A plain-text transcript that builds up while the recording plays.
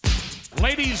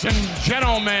Ladies and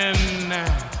gentlemen,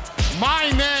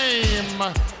 my name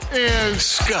is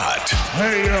Scott.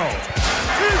 Hey, yo.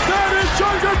 Is that his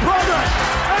younger brother?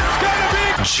 It's gonna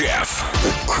be Jeff.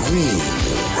 The cream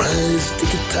will rise to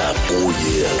the top. Oh,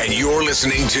 yeah. And you're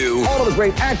listening to all of the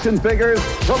great action figures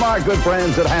from our good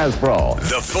friends at Hasbro.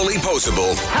 The Fully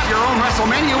Poseable. Have your own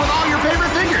WrestleMania with all your favorite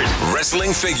figures.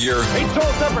 Wrestling figure. Each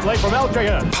sold separately from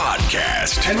LJN.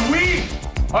 Podcast. And we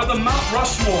are the Mount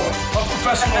Rushmore of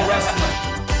professional wrestling.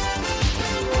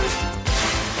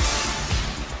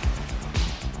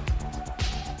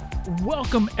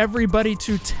 Welcome, everybody,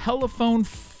 to Telephone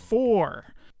 4.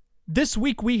 This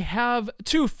week, we have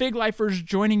two Fig Lifers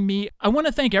joining me. I want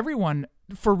to thank everyone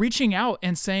for reaching out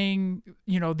and saying,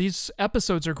 you know, these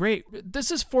episodes are great.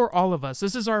 This is for all of us.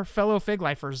 This is our fellow Fig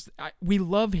Lifers. We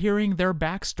love hearing their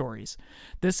backstories.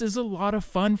 This is a lot of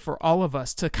fun for all of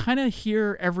us to kind of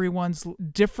hear everyone's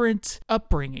different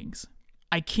upbringings.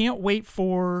 I can't wait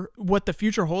for what the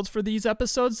future holds for these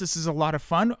episodes. This is a lot of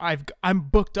fun. I'm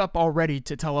booked up already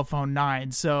to Telephone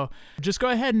 9, so just go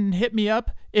ahead and hit me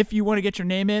up if you want to get your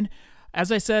name in.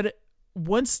 As I said,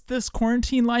 once this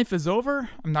quarantine life is over,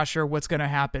 I'm not sure what's going to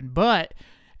happen, but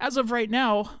as of right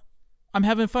now, I'm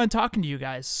having fun talking to you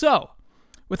guys. So,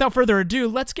 without further ado,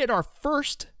 let's get our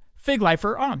first Fig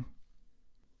Lifer on.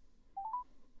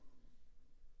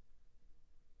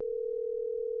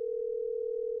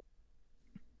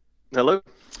 Hello.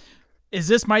 Is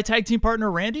this my tag team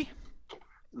partner, Randy?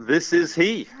 This is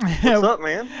he. What's up,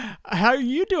 man? How are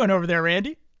you doing over there,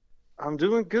 Randy? I'm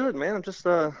doing good, man. I'm just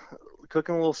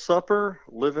cooking a little supper,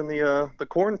 living the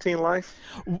quarantine life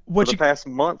for the past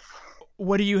month.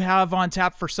 What do you have on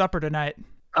tap for supper tonight?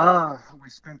 We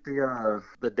spent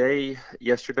the day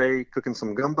yesterday cooking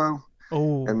some gumbo.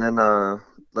 Oh. And then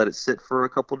let it sit for a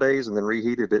couple days and then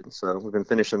reheated it. So we've been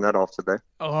finishing that off today.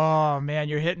 Oh man,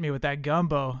 you're hitting me with that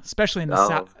gumbo, especially in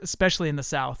the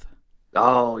South.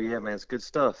 Oh yeah, man, it's good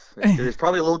stuff. It's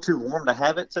probably a little too warm to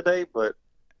have it today, but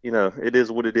you know, it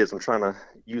is what it is. I'm trying to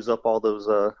use up all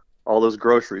those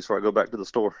groceries before I go back to the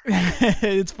store.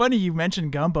 It's funny you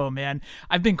mentioned gumbo, man.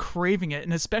 I've been craving it,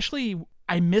 and especially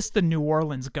I miss the New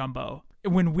Orleans gumbo.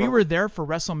 When we were there for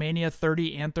WrestleMania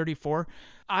 30 and 34,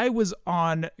 I was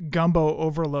on gumbo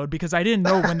overload because I didn't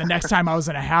know when the next time I was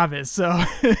going to have it. So,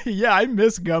 yeah, I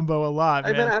miss gumbo a lot,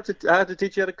 man. Hey, man, I have to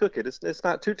teach you how to cook it. It's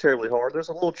not too terribly hard. There's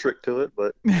a little trick to it,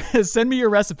 but... Send me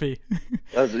your recipe.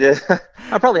 Yeah,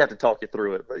 I probably have to talk you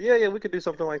through it. But yeah, we could do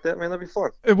something like that, man. That'd be fun.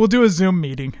 We'll do a Zoom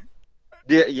meeting.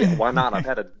 Yeah, why not? I've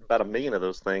had about 1 million of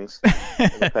those things in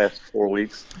the past 4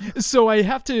 weeks. So I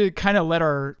have to kind of let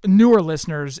our newer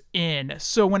listeners in.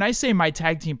 So when I say my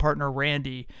tag team partner,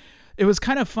 Randy, it was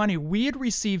kind of funny. We had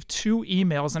received 2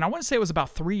 emails, and I want to say it was about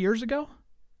 3 years ago.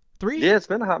 3? Yeah, it's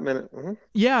been a hot minute. Mm-hmm.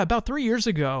 Yeah, about 3 years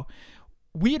ago,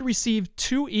 we had received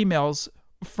 2 emails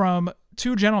from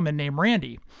 2 gentlemen named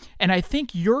Randy. And I think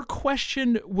your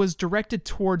question was directed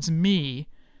towards me,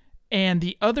 and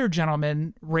the other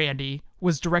gentleman, Randy,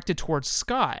 was directed towards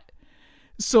Scott.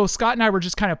 So Scott and I were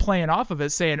just kind of playing off of it,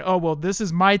 saying, oh, well, this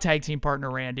is my tag team partner,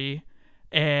 Randy,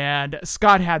 and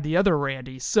Scott had the other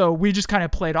Randy. So we just kind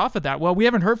of played off of that. Well, we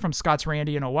haven't heard from Scott's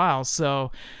Randy in a while,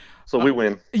 so we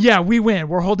win. Yeah, we win.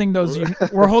 We're holding those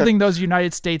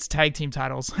United States tag team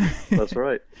titles. That's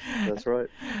right.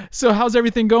 So how's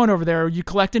everything going over there? Are you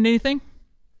collecting anything?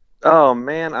 Oh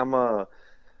man, I'm the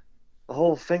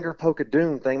whole finger poke of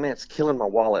doom thing, man, it's killing my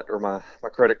wallet or my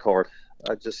credit card.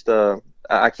 I just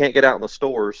I can't get out in the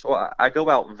stores. Well, I go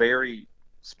out very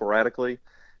sporadically,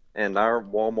 and our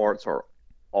Walmarts are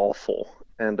awful.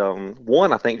 And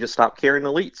one, I think, just stopped carrying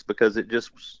Elites because it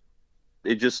just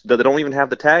they don't even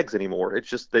have the tags anymore.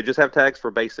 They just have tags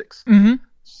for basics. Mm-hmm.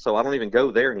 So I don't even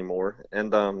go there anymore.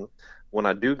 And when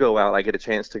I do go out, I get a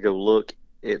chance to go look.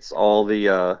 It's all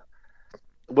the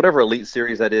whatever Elite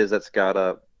series that is. That's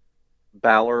got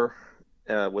Balor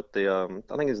with the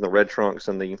I think it's in the red trunks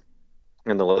and the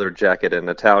leather jacket, and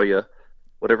Natalia,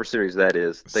 whatever series that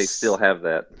is, they still have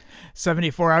that.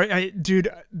 74. Dude,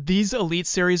 these Elite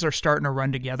series are starting to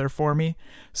run together for me.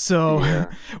 So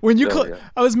yeah. when you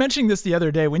I was mentioning this the other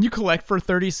day, when you collect for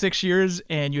 36 years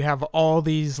and you have all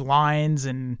these lines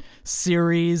and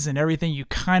series and everything, you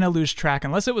kind of lose track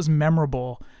unless it was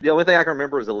memorable. The only thing I can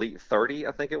remember is Elite 30,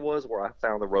 I think it was, where I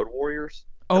found the Road Warriors.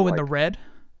 Oh, in the red?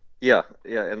 Yeah,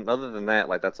 and other than that,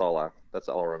 like that's all I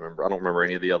remember. I don't remember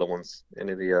any of the other ones.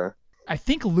 I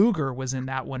think Luger was in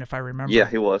that one, if I remember. Yeah,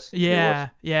 he was. Yeah,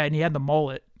 and he had the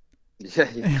mullet.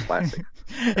 Yeah, classic.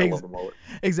 I love the mullet.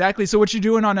 Exactly. So what you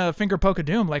doing on a Finger Poke of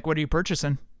Doom? Like, what are you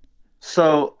purchasing?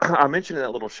 So I mentioned in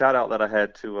that little shout out that I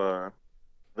had to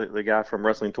the guy from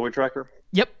Wrestling Toy Tracker.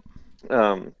 Yep.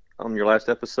 On your last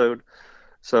episode,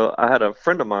 So I had a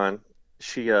friend of mine.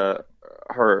 She, her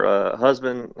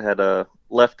husband had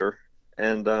left her,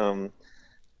 and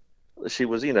she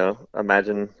was, as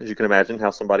you can imagine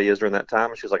how somebody is during that time.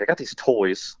 And she was like, "I got these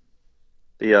toys,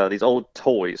 these old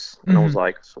toys," and I was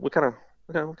like, "So what kind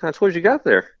of toys you got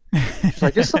there?" She's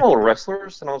like, "Just some old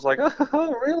wrestlers," and I was like,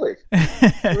 "Oh, really,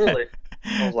 really?"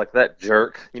 I was like, "That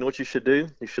jerk. You know what you should do?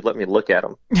 You should let me look at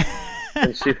them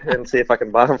and see if I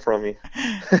can buy them from you."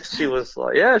 She was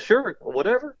like, "Yeah, sure,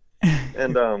 whatever."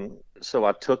 And so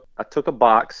I took a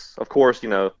box. Of course,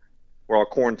 we're all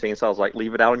quarantined, so I was like,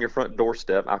 "Leave it out on your front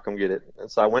doorstep. I'll come get it." And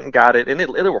so I went and got it, and they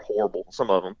were horrible. Some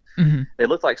of them, they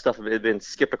looked like stuff that had been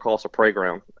skipped across a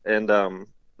playground, and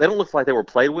they don't look like they were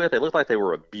played with. They looked like they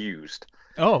were abused.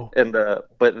 Oh. And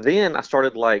but then I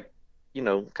started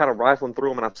kind of rifling through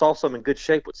them, and I saw some in good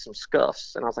shape with some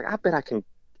scuffs, and I was like, I bet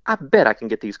I can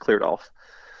get these cleared off.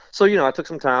 So I took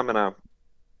some time and I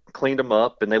cleaned them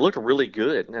up, and they looked really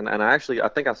good. And I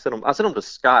think I sent them to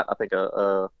Scott. I think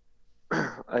a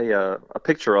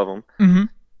picture of them,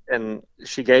 and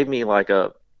she gave me like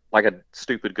a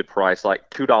stupid good price, like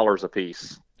 $2 a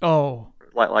piece. Oh.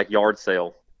 Like yard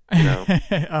sale.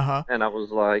 Uh-huh. And I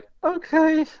was like,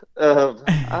 okay,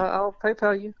 I'll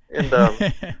PayPal you. And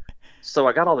so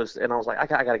I got all this, and I was like, I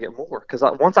got to get more, because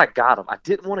once I got them, I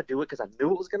didn't want to do it because I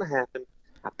knew it was going to happen.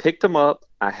 I picked them up,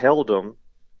 I held them,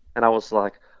 and I was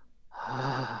like,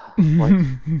 I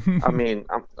mean,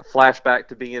 I'm a flashback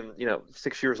to being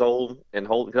 6 years old and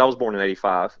holding, because I was born in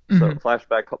 '85, so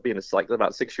flashback being like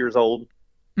about 6 years old,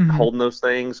 holding those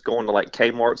things, going to like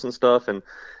Kmart's and stuff, and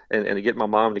to get my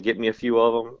mom to get me a few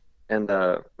of them. And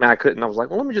man, I couldn't. I was like,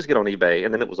 well, let me just get on eBay,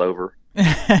 and then it was over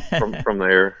from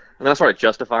there. And then I started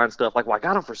justifying stuff like, well, I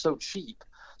got them for so cheap.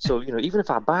 So even if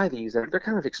I buy these, they're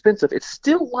kind of expensive. It's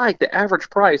still like the average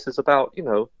price is about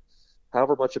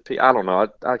however much a piece. I don't know.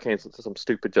 I came to some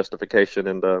stupid justification,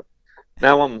 and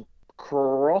now I'm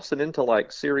crossing into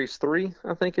like Series 3,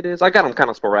 I think it is. I got them kind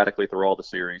of sporadically through all the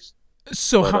series.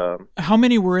 So how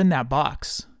many were in that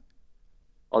box?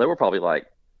 Oh, they were probably like.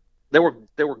 They were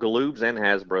Galoobs and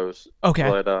Hasbros. Okay.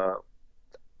 But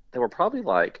they were probably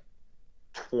like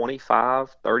 25,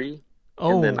 30.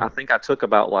 Oh. And then I think I took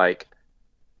about I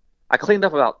cleaned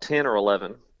up about 10 or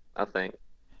 11, I think.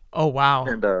 Oh, wow.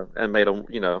 And made them,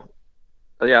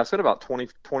 I spent about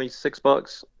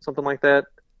 $26, something like that.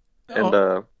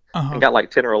 And and got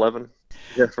like 10 or 11.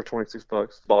 Yeah, for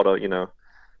 $26. Bought a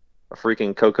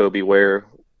freaking Coco Beware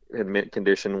in mint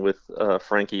condition with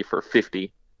Frankie for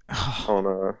 $50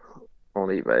 on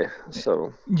eBay.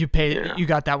 So you paid. You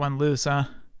got that one loose, huh?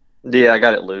 Yeah, I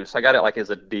got it loose. I got it like as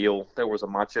a deal. There was a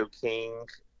Macho King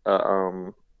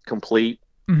complete,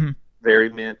 very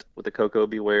mint with the Coco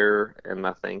Beware, and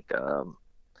I think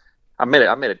I made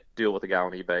a deal with a guy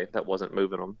on eBay that wasn't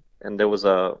moving them, and there was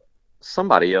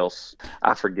somebody else.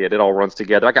 I forget. It all runs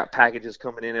together. I got packages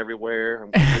coming in everywhere.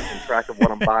 I'm keeping track of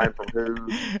what I'm buying from who.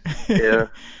 Yeah,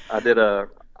 I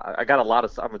got a lot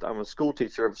of. I'm a school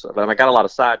teacher, and I got a lot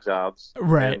of side jobs.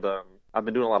 Right. And I've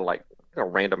been doing a lot of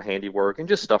random handiwork and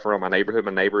just stuff around my neighborhood,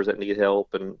 my neighbors that need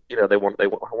help, and they want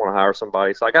to hire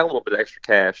somebody. So I got a little bit of extra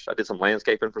cash. I did some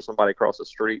landscaping for somebody across the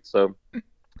street. So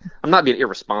I'm not being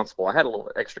irresponsible. I had a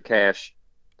little extra cash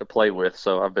to play with,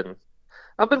 so I've been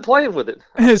playing with it.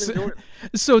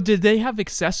 So did they have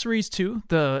accessories too?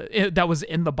 That was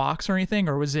in the box or anything,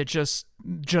 or was it just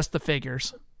the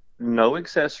figures? No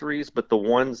accessories, but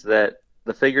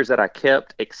the figures that I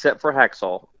kept, except for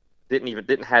Hacksaw,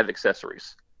 didn't have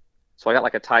accessories. So I got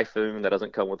like a Typhoon that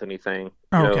doesn't come with anything.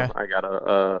 Okay. I got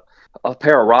a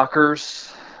pair of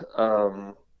rockers.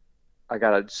 I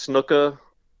got a Snuka.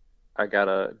 I got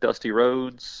a Dusty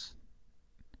Rhodes.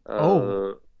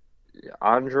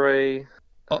 Andre.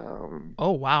 Oh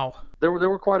wow. There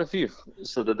were quite a few.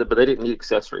 So but they didn't need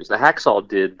accessories. The Hacksaw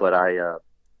did, but I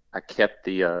kept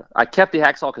the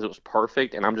Hacksaw because it was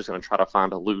perfect, and I'm just going to try to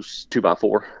find a loose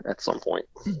 2x4 at some point.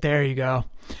 There you go.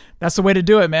 That's the way to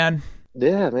do it, man.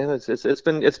 Yeah, man, it's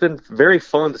been very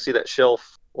fun to see that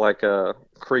shelf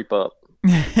creep up.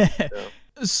 Yeah.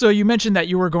 So you mentioned that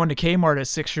you were going to Kmart at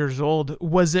 6 years old.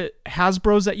 Was it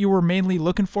Hasbro's that you were mainly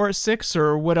looking for at 6,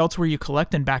 or what else were you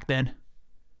collecting back then?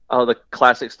 Oh, the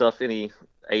classic stuff any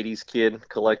 80s kid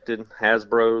collected.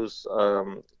 Hasbro's,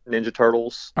 Ninja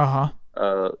Turtles.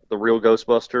 The real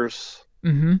Ghostbusters,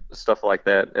 stuff like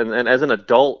that. And as an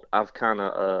adult, I've kind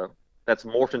of that's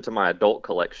morphed into my adult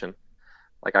collection.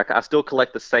 Like I still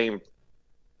collect the same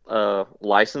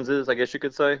licenses, I guess you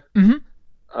could say.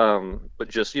 But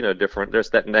just different. There's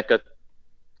that NECA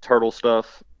turtle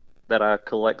stuff that I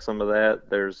collect. Some of that.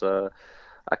 There's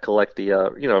I collect the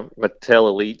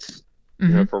Mattel Elites you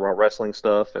know, for my wrestling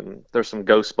stuff. And there's some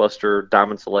Ghostbuster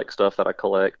Diamond Select stuff that I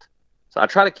collect. So I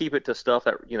try to keep it to stuff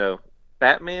that, you know,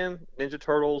 Batman, Ninja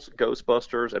Turtles,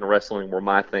 Ghostbusters, and wrestling were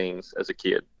my things as a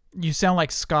kid. You sound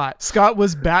like Scott. Scott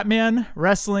was Batman,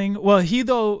 wrestling. Well, he,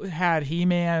 though, had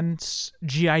He-Man,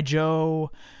 G.I.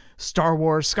 Joe, Star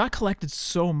Wars. Scott collected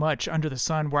so much under the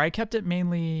sun, where I kept it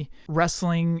mainly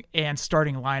wrestling and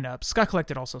starting lineups. Scott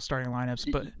collected also starting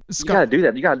lineups, but Scott... You got to do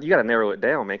that. You got to narrow it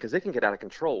down, man, because it can get out of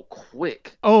control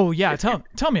quick. Oh, yeah.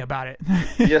 Tell me about it.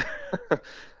 Yeah.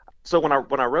 So when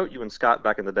I wrote you and Scott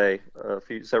back in the day,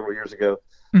 several years ago,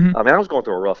 I mean, I was going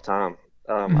through a rough time.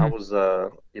 I was,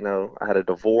 you know, I had a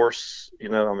divorce, you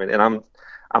know, I mean, and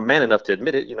I'm man enough to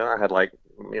admit it, you know, I had, like,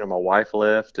 you know, my wife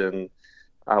left, and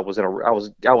I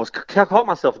caught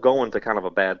myself going to kind of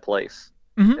a bad place.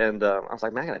 And I was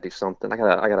like, man, I gotta do something.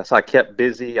 So I kept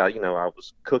busy. I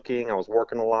was cooking, I was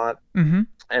working a lot.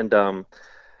 And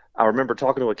I remember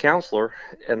talking to a counselor,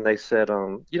 and they said,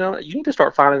 you know, you need to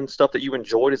start finding stuff that you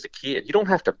enjoyed as a kid. You don't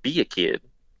have to be a kid,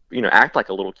 you know, act like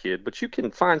a little kid, but you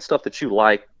can find stuff that you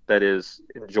like that is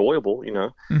enjoyable, you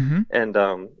know. And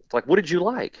it's like, what did you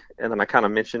like? And then I kind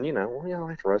of mentioned, you know, well, yeah, I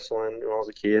liked wrestling when I was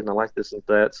a kid, and I liked this and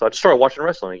that. So I just started watching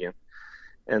wrestling again.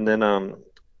 And then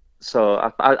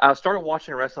so I started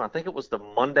watching wrestling. I think it was the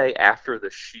Monday after the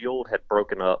Shield had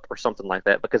broken up or something like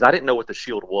that, because I didn't know what the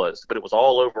Shield was, but it was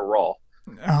all over Raw.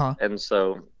 And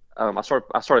so I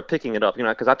started picking it up, you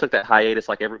know, because I took that hiatus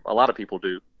like a lot of people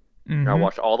do. I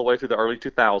watched all the way through the early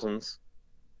 2000s,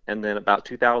 and then about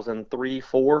 2003,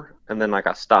 4, and then like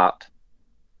I stopped.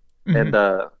 And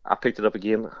I picked it up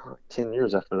again 10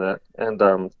 years after that.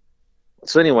 And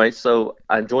so anyway, so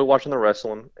I enjoyed watching the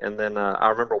wrestling, and then I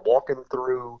remember walking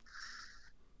through.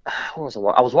 What was it?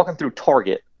 I was walking through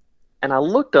Target, and I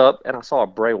looked up and I saw a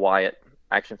Bray Wyatt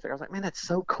action figure. I was like, man, that's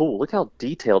so cool. Look how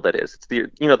detailed that is. It's the,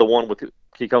 you know, the one with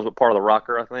he comes with part of the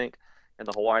rocker, I think, and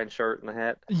the Hawaiian shirt and the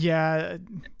hat. Yeah,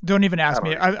 don't even ask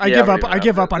me. I give up. I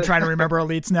give up on trying to remember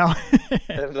elites now.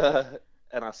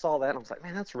 And I saw that, and I was like,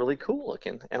 man, that's really cool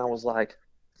looking. And I was like,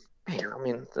 man, I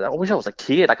mean, I wish I was a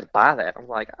kid. I could buy that. I'm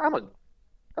like, I'm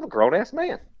a grown ass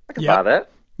man. I can buy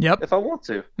that. If I want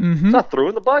to. So I threw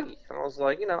in the buggy, and I was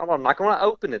like, you know, I'm not going to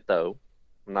open it though.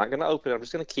 I'm not going to open it. I'm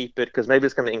just going to keep it, because maybe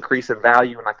it's going to increase in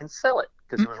value, and I can sell it,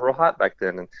 because it was real hot back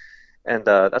then. And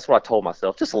that's what I told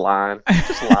myself. Just lying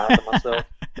to myself.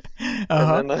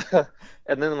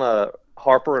 And then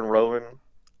Harper and Rowan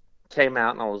came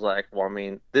out, and I was like, well, I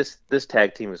mean, this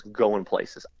tag team is going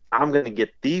places. I'm going to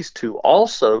get these two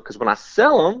also, because when I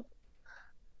sell them,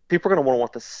 people are going to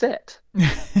want the set.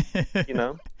 You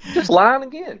know, just lying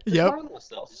again. Lying to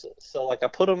myself. So like I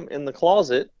put them in the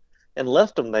closet and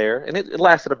left them there, and it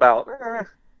lasted about.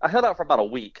 I held out for about a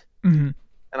week, and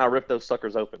I ripped those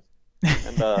suckers open,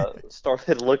 and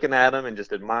started looking at them and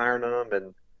just admiring them,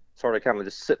 and started kind of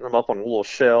just sitting them up on a little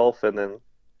shelf, and then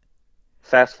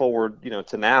fast forward, you know,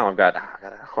 to now, I've got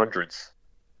hundreds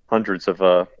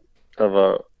of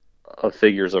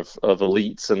figures of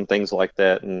elites and things like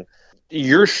that. And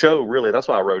your show, really, that's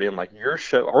why I wrote in. Like, your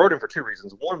show, I wrote in for two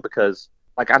reasons. One, because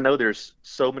like I know there's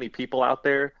so many people out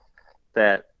there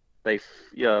that they,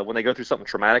 when they go through something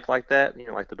traumatic like that, you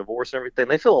know, like the divorce and everything,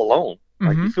 they feel alone.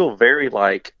 Like you feel very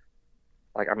like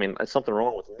I mean, is something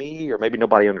wrong with me, or maybe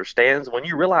nobody understands? When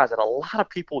you realize that a lot of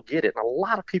people get it, and a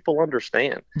lot of people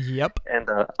understand. And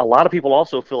a lot of people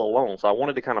also feel alone. So I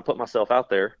wanted to kind of put myself out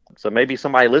there. So maybe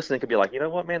somebody listening could be like, you know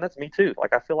what, man, that's me too.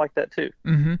 Like, I feel like that too.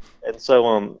 And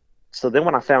so, so then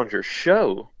when I found your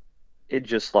show, it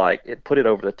just like, it put it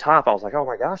over the top. I was like, oh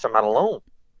my gosh, I'm not alone.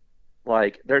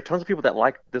 Like, there are tons of people that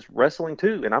like this wrestling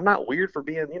too. And I'm not weird for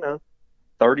being, you know,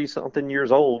 30 something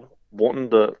years old, wanting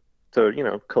to, you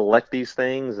know, collect these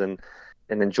things and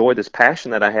enjoy this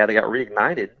passion that I had. I got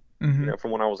reignited, you know,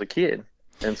 from when I was a kid.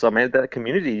 And so, man, that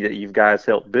community that you guys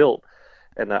helped build.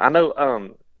 And I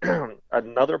know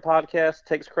another podcast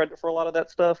takes credit for a lot of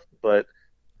that stuff, but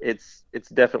it's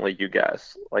definitely you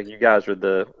guys. Like, you guys are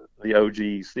the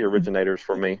OGs, the originators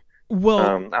for me.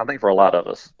 Well, I think for a lot of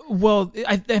us. Well,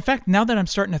 in fact, now that I'm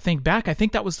starting to think back, I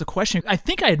think that was the question. I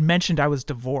think I had mentioned I was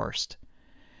divorced.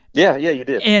 Yeah, you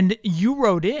did. And you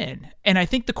wrote in, and I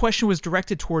think the question was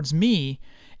directed towards me,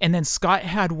 and then Scott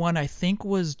had one I think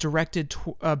was directed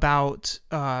about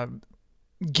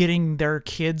getting their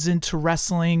kids into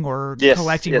wrestling or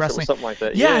collecting wrestling. It was something like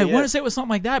that. Yeah, I want to say it was something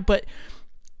like that, but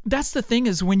that's the thing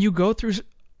is when you go through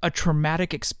a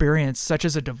traumatic experience such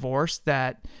as a divorce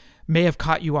that may have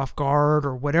caught you off guard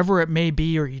or whatever it may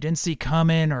be, or you didn't see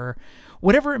coming or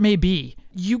whatever it may be,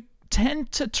 you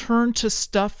tend to turn to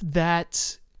stuff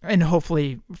that And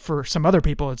hopefully for some other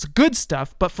people, it's good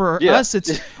stuff. But for us,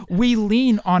 we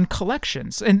lean on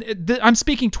collections. And I'm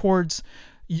speaking towards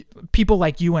people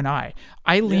like you and I.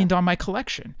 I leaned on my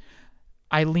collection.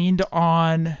 I leaned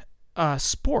on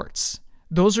sports.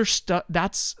 Those are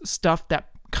that's stuff that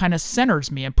kind of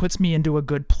centers me and puts me into a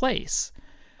good place.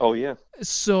 Oh yeah.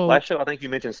 So last show, I think you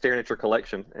mentioned staring at your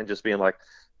collection and just being like,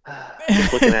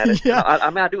 just looking at it. Yeah. I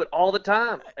mean, I do it all the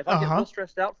time. If I get real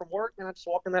stressed out from work, and I just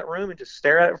walk in that room and just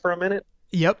stare at it for a minute.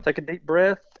 Yep. Take a deep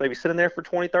breath, maybe sit in there for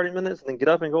 20, 30 minutes, and then get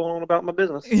up and go on about my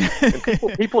business.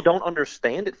 And people don't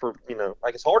understand it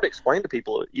like it's hard to explain to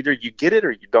people. Either you get it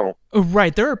or you don't.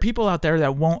 Right. There are people out there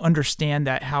that won't understand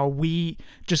that, how we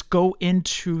just go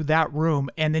into that room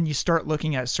and then you start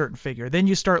looking at a certain figure. Then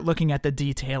you start looking at the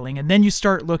detailing, and then you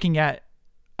start looking at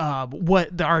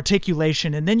what the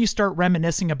articulation, and then you start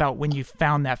reminiscing about when you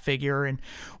found that figure and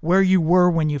where you were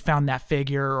when you found that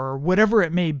figure, or whatever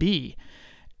it may be.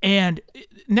 And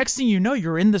next thing you know,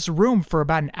 you're in this room for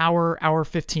about an hour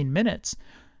 15 minutes,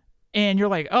 and you're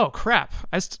like, oh crap,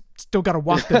 I still got to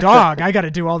walk the dog. I got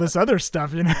to do all this other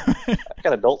stuff, I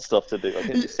got adult stuff to do. I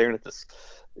can't be staring at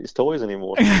these toys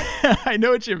anymore. I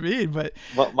know what you mean, but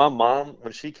my mom,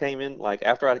 when she came in, like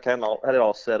after I had it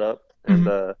all set up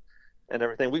and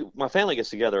everything, my family gets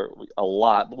together a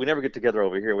lot, but we never get together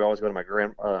over here. We always go to my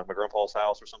grandpa's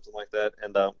house or something like that.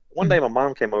 And one day my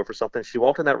mom came over for something. She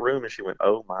walked in that room and she went,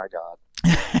 "Oh my God!"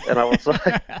 And I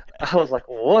was like,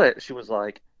 "What?" She was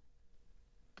like,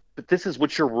 "But this is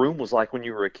what your room was like when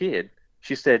you were a kid."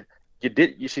 She said,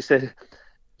 She said,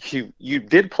 "You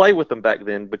did play with them back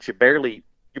then, but you barely."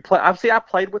 I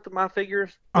played with my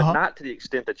figures, but not to the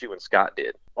extent that you and Scott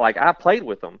did. Like, I played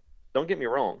with them. Don't get me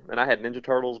wrong. And I had Ninja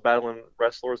Turtles battling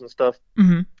wrestlers and stuff.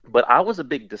 Mm-hmm. But I was a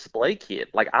big display kid.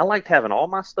 Like, I liked having all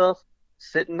my stuff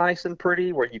sitting nice and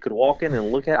pretty where you could walk in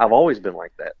and look at. I've always been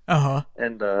like that.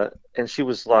 And she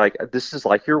was like, "This is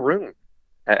like your room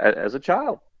as a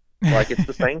child. Like, it's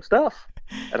the same stuff."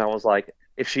 And I was like,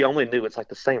 if she only knew, it's like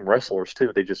the same wrestlers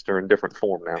too. They just are in different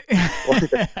form now.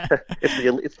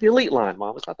 It's the elite line,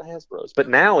 Mom. It's not the Hasbros. But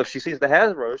now, if she sees the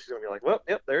Hasbros, she's gonna be like, "Well,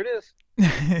 yep, there it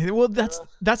is." Well,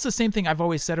 that's the same thing I've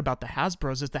always said about the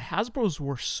Hasbros. Is the Hasbros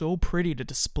were so pretty to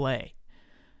display.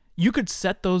 You could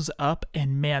set those up,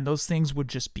 and man, those things would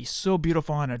just be so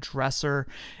beautiful on a dresser.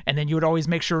 And then you would always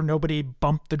make sure nobody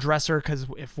bumped the dresser, because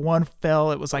if one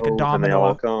fell, it was like a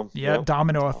domino.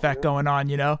 Domino effect going on,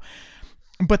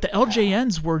 But the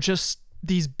LJNs were just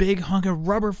these big hunk of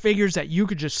rubber figures that you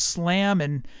could just slam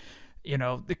and,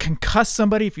 concuss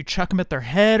somebody if you chuck them at their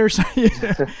head or something.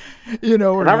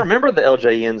 And I remember the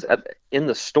LJNs in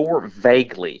the store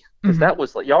vaguely, because that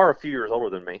was like, y'all are a few years older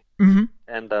than me. Mm-hmm.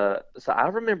 And so I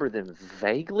remember them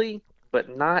vaguely,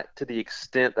 but not to the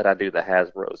extent that I do the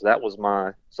Hasbros.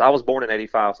 So I was born in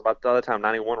 85, so by the time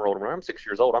 91 rolled around, I'm 6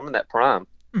 years old. I'm in that prime,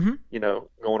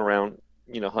 going around,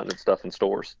 hunting stuff in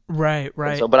stores. Right.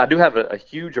 So, but I do have a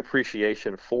huge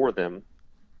appreciation for them,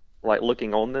 like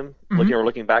looking on them,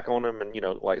 looking back on them, and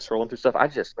like scrolling through stuff.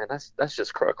 That's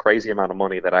just a crazy amount of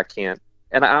money that I can't.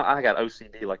 And I got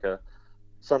OCD like a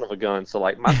son of a gun, so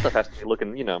like my stuff has to be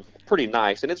looking, pretty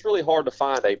nice, and it's really hard to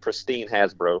find a pristine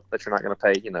Hasbro that you're not going to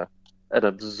pay,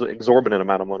 an exorbitant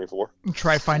amount of money for.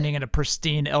 Try finding a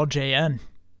pristine LJN.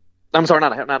 I'm sorry,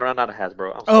 not a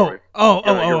Hasbro. I'm sorry.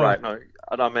 You're right. No,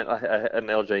 I meant an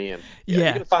LJN. Yeah,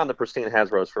 you can find the pristine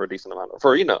Hasbros for a decent amount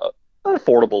for an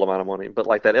affordable amount of money, but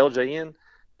like that LJN,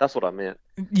 that's what I meant.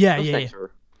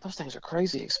 Those things are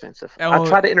crazy expensive. I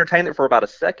tried to entertain it for about a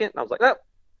second, and I was like,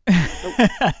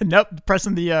 "Oh, nope,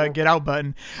 pressing the get out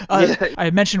button." I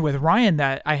mentioned with Ryan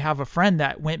that I have a friend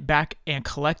that went back and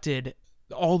collected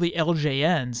all the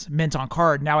LJNs mint on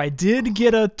card. Now, I did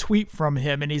get a tweet from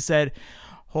him, and he said,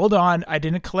 "Hold on, I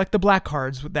didn't collect the black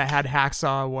cards that had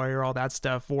Hacksaw, Warrior, all that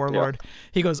stuff, Warlord." Yeah.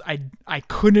 He goes, I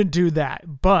couldn't do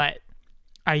that, but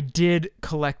I did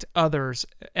collect others,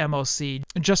 MOC,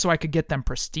 just so I could get them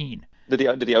pristine. Did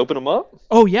he open them up?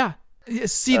 Oh, yeah.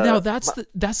 See, now that's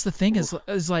the thing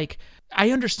is like,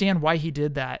 I understand why he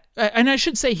did that. And I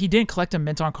should say he didn't collect them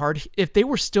mint on card. If they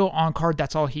were still on card,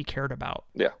 that's all he cared about.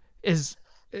 Yeah. Is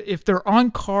if they're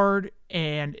on card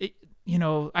and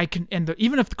I can, and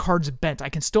even if the card's bent, I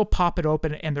can still pop it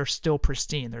open and they're still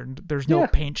pristine. There's no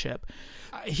paint chip.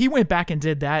 He went back and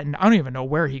did that, and I don't even know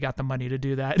where he got the money to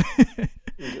do that.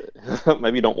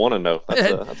 Maybe you don't want to know.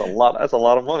 That's a lot. That's a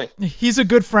lot of money. He's a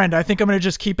good friend. I think I'm going to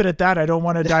just keep it at that. I don't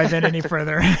want to dive in any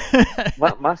further.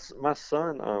 my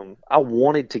son, I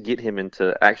wanted to get him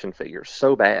into action figures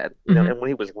so bad, and when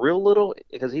he was real little,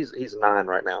 because he's 9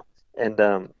 right now,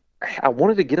 and I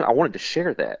wanted to get him. I wanted to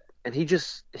share that. And he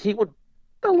would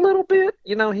a little bit.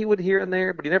 He would here and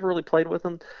there, but he never really played with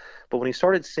them. But when he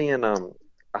started seeing,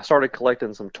 I started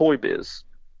collecting some Toy Biz.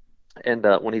 And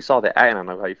when he saw that, I don't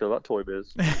know how you feel about Toy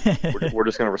Biz. We're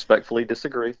just going to respectfully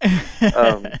disagree.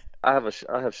 I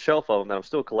have shelf of them that I'm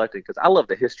still collecting because I love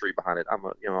the history behind it. I'm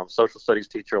a social studies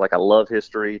teacher. Like, I love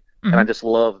history, and I just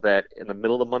love that in the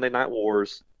middle of the Monday Night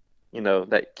Wars,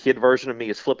 that kid version of me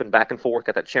is flipping back and forth,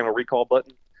 got that channel recall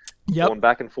button, going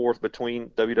back and forth between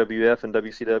WWF and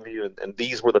WCW, and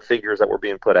these were the figures that were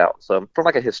being put out. So from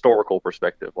like a historical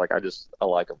perspective, like I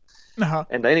like them. Uh-huh.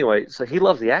 And anyway, so he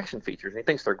loves the action features and he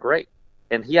thinks they're great.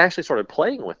 And he actually started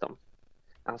playing with them.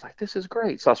 I was like, this is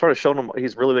great. So I started showing him,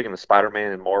 he's really big into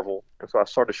Spider-Man and Marvel. And so I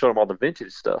started showing him all the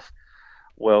vintage stuff.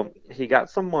 Well, he got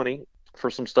some money for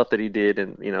some stuff that he did,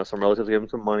 and some relatives gave him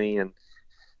some money,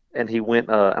 and he went,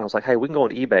 and I was like, hey, we can go on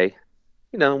eBay,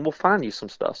 and we'll find you some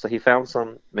stuff. So he found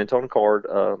some mint-on card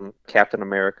Captain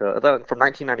America from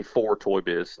 1994 Toy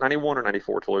Biz, 91 or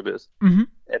 94 Toy Biz. Mm-hmm.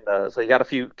 And so he got a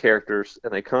few characters,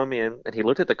 and they come in, and he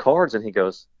looked at the cards, and he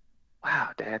goes, wow,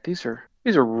 Dad, these are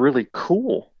really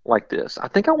cool like this. I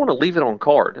think I want to leave it on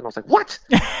card. And I was like, what?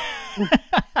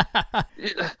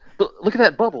 Look at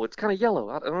that bubble. It's kind of yellow.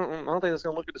 I don't think it's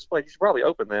going to look at display. You should probably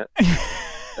open that.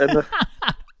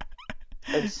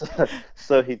 And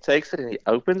so he takes it and he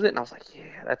opens it, and I was like,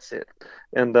 yeah, that's it.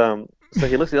 And so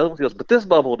he looks at the other one, he goes, but this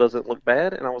bubble doesn't look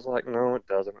bad. And I was like, no, it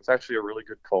doesn't. It's actually a really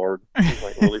good card. It's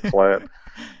like really flat.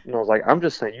 And I was like, I'm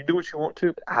just saying, you do what you want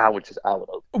to, but I would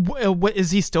open. What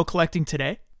is he still collecting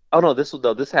today? Oh no,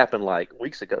 this happened like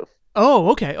weeks ago.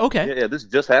 Oh, okay. Yeah, this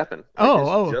just happened.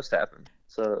 This just happened.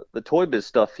 So the Toy Biz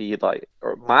stuff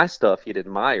or my stuff he'd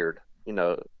admired,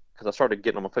 because I started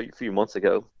getting them a few months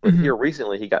ago. But here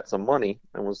recently, he got some money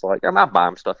and was like, I might buy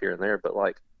him stuff here and there, but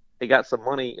like, he got some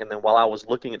money, and then while I was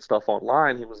looking at stuff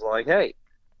online, he was like, hey,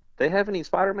 they have any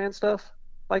Spider-Man stuff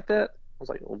like that? I was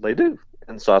like, well, they do.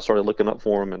 And so I started looking up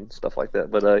for him and stuff like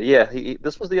that. But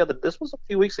this was a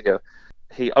few weeks ago.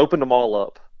 He opened them all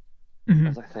up. I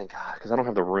was like, thank God, because I don't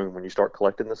have the room when you start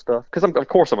collecting this stuff. Because of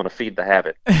course I'm going to feed the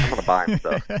habit. I'm going to buy him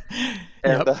stuff.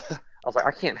 And I was like,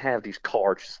 I can't have these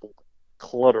cards just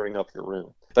cluttering up your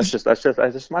room. That's just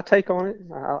my take on it.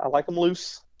 I like them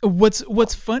loose.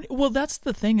 What's funny? Well, that's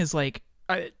the thing is like,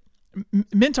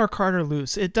 mint or card or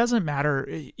loose, it doesn't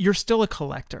matter. You're still a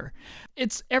collector.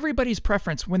 It's everybody's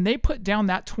preference. When they put down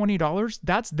that $20,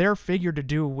 that's their figure to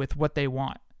do with what they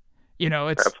want.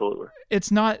 It's absolutely.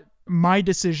 It's not my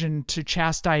decision to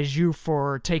chastise you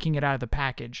for taking it out of the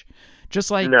package. Just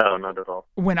like, no, not at all.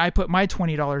 When I put my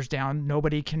 $20 down,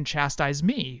 nobody can chastise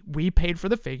me. We paid for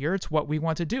the figure. It's what we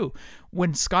want to do.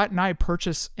 When Scott and I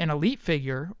purchase an Elite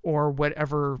figure or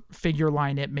whatever figure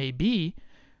line it may be,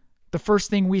 the first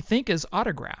thing we think is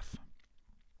autograph.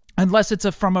 Unless it's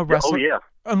from a wrestler. Oh, yeah.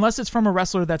 Unless it's from a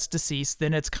wrestler that's deceased,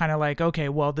 then it's kind of like, okay,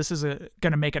 well, this is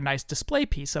going to make a nice display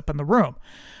piece up in the room.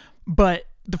 But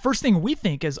the first thing we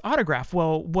think is autograph.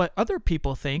 Well, what other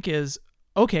people think is,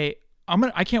 okay,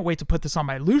 I can't wait to put this on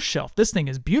my loose shelf. This thing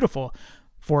is beautiful.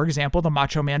 For example, the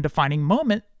Macho Man defining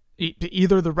moment,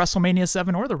 either the WrestleMania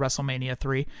 7 or the WrestleMania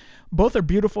 3, both are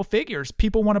beautiful figures.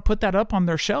 People want to put that up on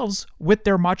their shelves with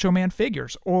their Macho Man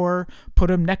figures, or put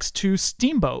them next to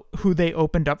Steamboat, who they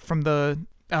opened up from the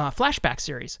flashback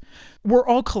series. We're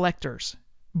all collectors,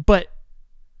 but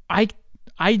I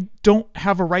don't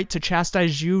have a right to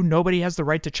chastise you. Nobody has the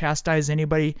right to chastise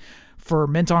anybody for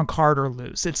mint on card or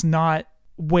loose. It's not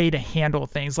way to handle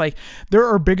things. Like, there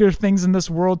are bigger things in this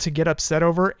world to get upset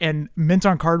over, and mint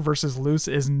on card versus loose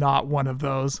is not one of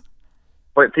those.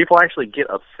 Wait, people actually get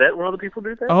upset when other people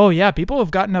do that? Oh yeah, people have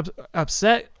gotten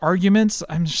upset, arguments.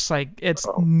 I'm just like, it's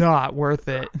not worth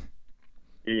it.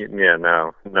 Yeah,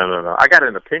 no. I got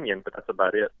an opinion, but that's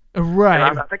about it. Right.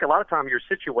 And I think a lot of times your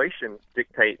situation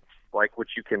dictates like what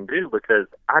you can do, because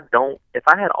if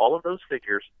I had all of those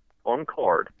figures on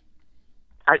card,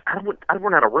 I'd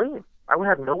run out of room. I would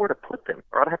have nowhere to put them,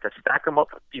 or I'd have to stack them up,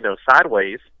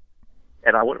 sideways,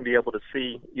 and I wouldn't be able to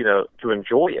see, to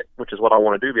enjoy it, which is what I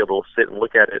want to do, be able to sit and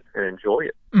look at it and enjoy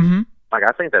it. Mm-hmm. Like,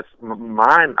 I think that's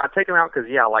mine. I take them out because,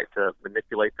 I like to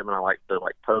manipulate them and I like to,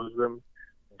 pose them.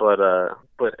 But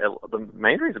the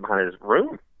main reason behind it is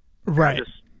room. Right.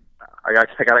 I got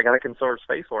to conserve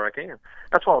space where I can.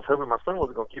 That's why I was hoping my son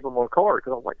wasn't going to keep them on card,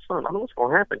 because I was like, son, I know what's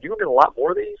going to happen. You're going to get a lot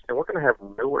more of these, and we're going to have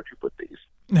nowhere to put these.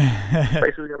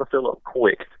 Space is going to fill up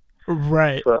quick.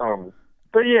 Right. So,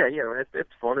 but yeah, it's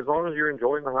fun as long as you're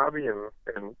enjoying the hobby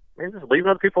and just leaving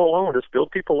other people alone. Just build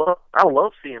people up. I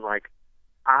love seeing,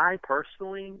 I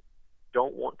personally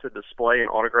don't want to display an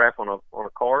autograph on a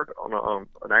card on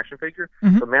an action figure,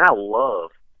 mm-hmm. but man, I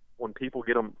love when people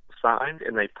get them signed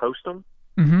and they post them.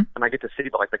 Mm-hmm. and I get to see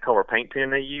the color paint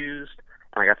pen they used,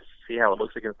 and I got to see how it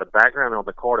looks against the background on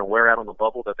the card and wear out on the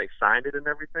bubble that they signed it and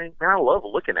everything. Man, I love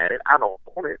looking at it. I don't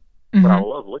want it, but I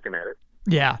love looking at it.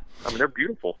 Yeah. I mean, they're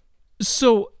beautiful.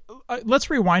 So let's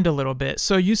rewind a little bit.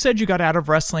 So you said you got out of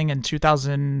wrestling in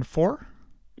 2004?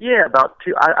 Yeah, about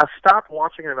two. I stopped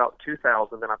watching in about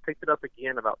 2000, then I picked it up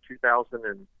again about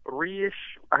 2003-ish.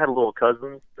 I had a little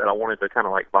cousin that I wanted to kind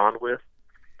of bond with,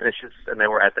 and they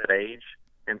were at that age,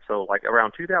 and so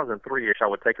around 2003-ish, I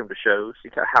would take them to shows,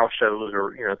 house shows,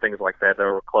 or things like that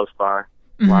were close by,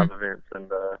 live events, and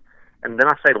then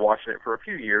I stayed watching it for a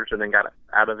few years, and then got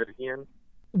out of it again.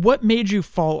 What made you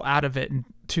fall out of it in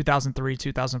 2003,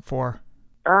 2004?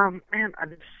 Man, I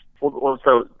just. Well,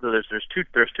 so there's two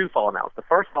falling outs. The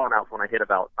first falling out was when I hit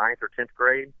about 9th or 10th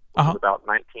grade. It was about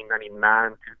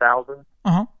 1999, 2000,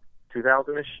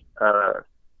 2000-ish. I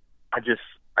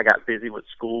got busy with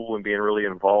school and being really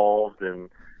involved,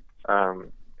 and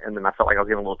then I felt like I was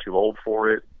getting a little too old for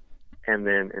it. And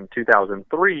then in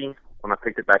 2003, when I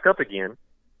picked it back up again,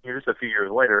 just a few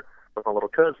years later, with my little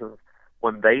cousins,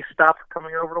 when they stopped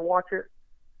coming over to watch it,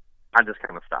 I just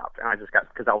kind of stopped, and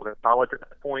because I was in college at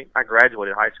that point. I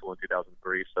graduated high school in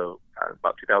 2003, so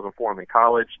about 2004 I'm in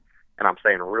college, and I'm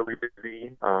staying really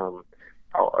busy. I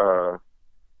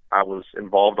was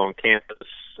involved on campus.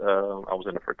 I was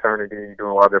in a fraternity,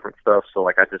 doing a lot of different stuff. So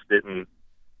I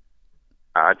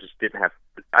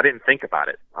didn't think about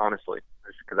it, honestly,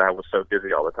 just because I was so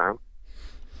busy all the time.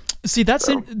 See, that's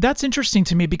interesting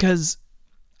to me, because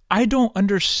I don't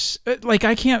understand.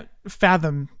 I can't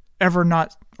fathom ever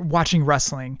not watching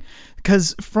wrestling,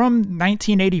 because from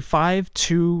 1985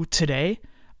 to today,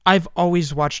 I've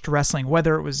always watched wrestling,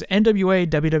 whether it was NWA,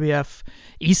 WWF,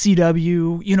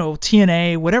 ECW,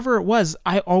 TNA, whatever it was.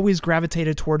 I always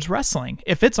gravitated towards wrestling.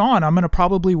 If it's on, I'm going to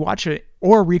probably watch it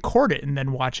or record it and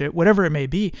then watch it, whatever it may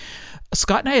be.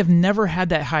 Scott and I have never had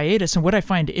that hiatus, and what I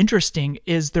find interesting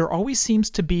is there always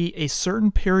seems to be a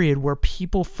certain period where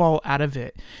people fall out of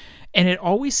it. And it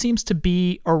always seems to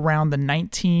be around the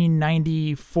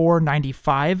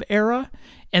 1994-95 era,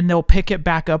 and they'll pick it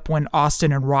back up when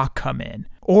Austin and Rock come in.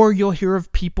 Or you'll hear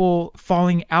of people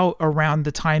falling out around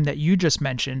the time that you just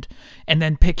mentioned, and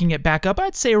then picking it back up,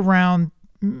 I'd say around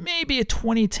maybe a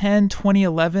 2010,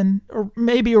 2011, or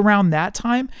maybe around that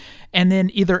time. And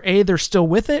then either A, they're still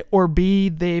with it, or B,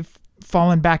 they've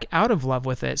fallen back out of love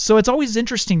with it. So it's always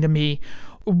interesting to me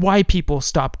why people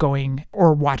stop going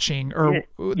or watching, or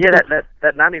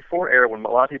that 94 era when a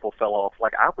lot of people fell off.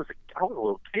 I was a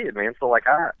little kid, man. So I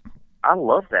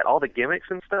loved that, all the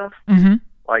gimmicks and stuff. Mm-hmm.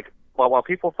 While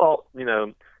people thought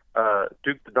Duke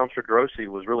the Dumpster Grossi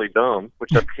was really dumb,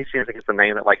 which he seems like it's a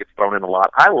name that gets thrown in a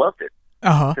lot. I loved it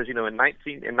because in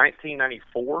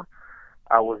 1994.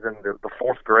 I was in the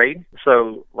 4th grade,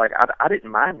 so I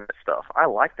didn't mind that stuff. I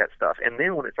liked that stuff. And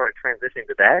then when it started transitioning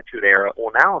to the Attitude Era,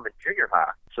 well, now I'm in junior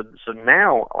high. So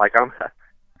now I'm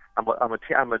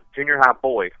a junior high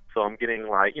boy. So I'm getting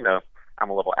I'm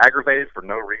a little aggravated for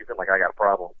no reason. I got a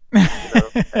problem.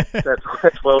 At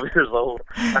 12 years old,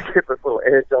 I get this little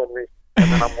edge on me, and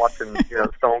then I'm watching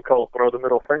Stone Cold throw the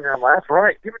middle finger. I'm like, that's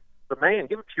right. Give it to the man.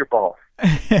 Give it to your boss.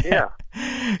 Yeah.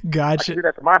 Gotcha. I can do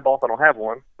that to my boss. I don't have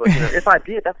one, but if I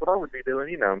did, that's what I would be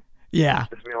doing. Yeah.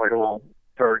 Just being like a little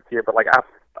third kid, but I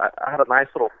had a nice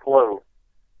little flow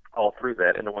all through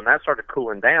that, and then when that started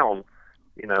cooling down,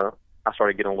 I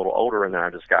started getting a little older, and then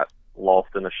I just got lost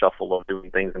in the shuffle of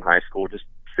doing things in high school, just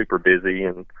super busy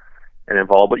and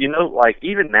involved. But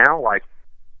even now, I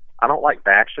don't like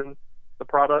bashing the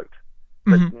product,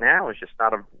 but now it's just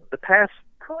not the past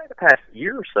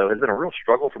year or so has been a real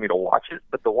struggle for me to watch it.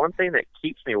 But the one thing that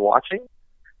keeps me watching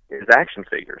is action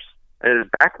figures. And as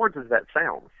backwards as that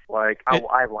sounds, I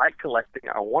like collecting.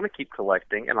 I want to keep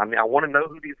collecting, and I want to know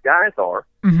who these guys are.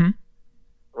 Mm-hmm.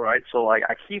 Right, so I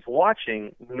keep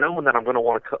watching, knowing that I'm going to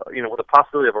want to, with the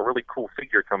possibility of a really cool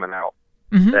figure coming out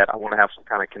that I want to have some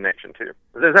kind of connection to.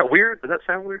 Is that weird? Does that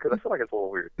sound weird? Because I feel like it's a little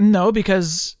weird. No,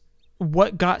 because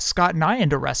what got Scott and I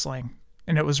into wrestling,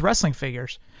 and it was wrestling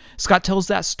figures. Scott tells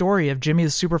that story of Jimmy the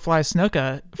Superfly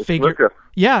Snuka figure,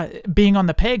 being on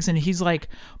the pegs, and he's like,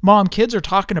 "Mom, kids are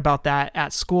talking about that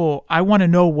at school. I want to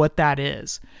know what that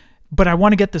is, but I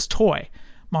want to get this toy."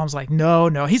 Mom's like, no.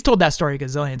 He's told that story a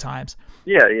gazillion times.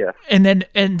 Yeah. And then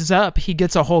ends up, he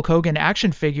gets a Hulk Hogan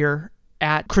action figure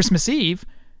at Christmas Eve.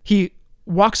 He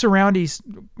walks around, he's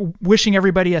wishing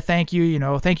everybody a thank you,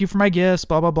 thank you for my gifts,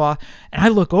 blah, blah, blah. And I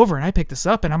look over and I pick this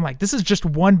up and I'm like, this is just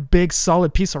one big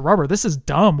solid piece of rubber. This is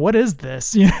dumb. What is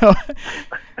this?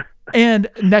 And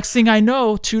next thing I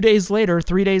know, 3 days later,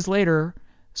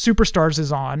 Superstars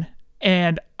is on.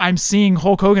 And I'm seeing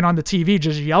Hulk Hogan on the TV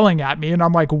just yelling at me. And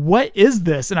I'm like, what is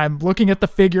this? And I'm looking at the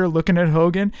figure, looking at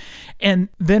Hogan, and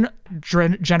then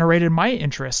generated my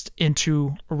interest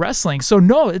into wrestling. So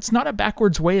no, it's not a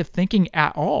backwards way of thinking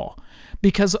at all,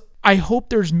 because I hope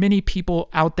there's many people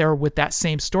out there with that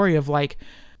same story of like,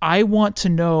 I want to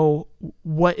know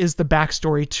what is the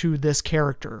backstory to this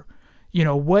character. You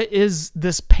know, what is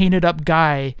this painted up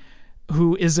guy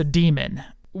who is a demon?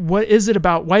 What is it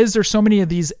about? Why is there so many of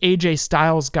these AJ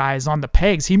Styles guys on the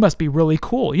pegs? He must be really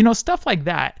cool. You know, stuff like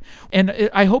that. And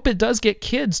I hope it does get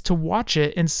kids to watch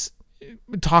it and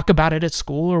talk about it at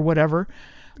school or whatever,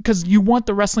 because you want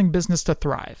the wrestling business to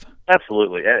thrive.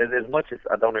 Absolutely. As much as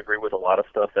I don't agree with a lot of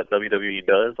stuff that WWE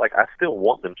does, like, I still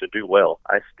want them to do well.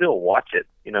 I still watch it.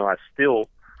 You know, I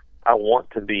want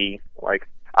to be, like,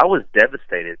 I was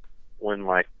devastated when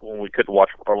we couldn't watch,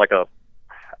 or like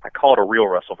I call it a real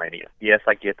WrestleMania. Yes,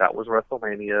 I get that was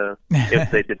WrestleMania. If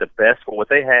they did the best for what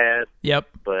they had. Yep.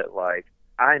 But, like,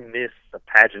 I miss the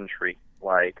pageantry,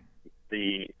 like,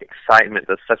 the excitement,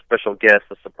 the special guests,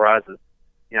 the surprises.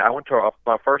 You know, I went to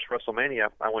my first WrestleMania.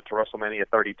 I went to WrestleMania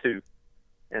 32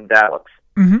 in Dallas.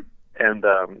 Mm-hmm. And,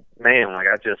 man, like,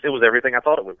 it was everything I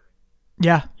thought it would.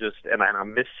 Yeah. And I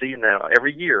miss seeing that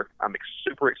every year. I'm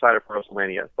super excited for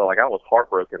WrestleMania. So, like, I was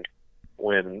heartbroken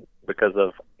because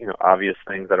of, you know, obvious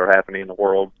things that are happening in the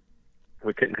world,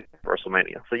 we couldn't get to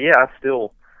WrestleMania. So yeah,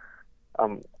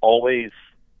 I'm always,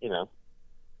 you know,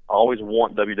 I always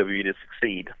want WWE to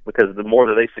succeed, because the more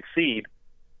that they succeed,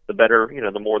 the better, you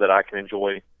know, the more that I can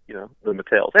enjoy, you know, the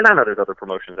Mattels. And I know there's other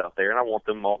promotions out there, and I want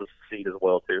them all to succeed as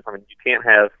well too. I mean,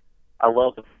 I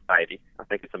love the variety. I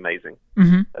think it's amazing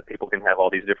that people can have all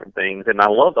these different things. And I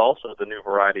loved also the new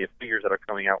variety of figures that are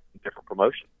coming out from different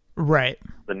promotions. Right.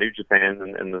 The New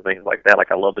Japan and the things like that.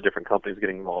 Like, I love the different companies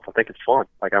getting involved. I think it's fun.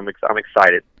 Like, I'm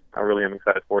excited. I really am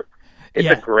excited for it. It's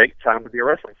a great time to be a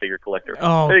wrestling figure collector.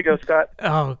 Oh, there you go, Scott.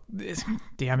 Oh,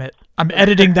 damn it. I'm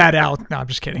editing that out. No, I'm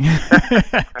just kidding.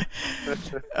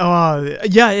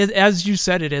 As you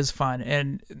said, it is fun.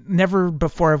 And never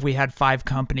before have we had 5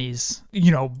 companies,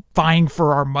 you know, vying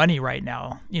for our money right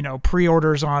now. You know,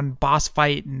 pre-orders on Boss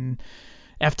Fight and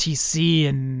FTC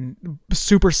and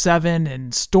Super 7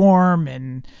 and Storm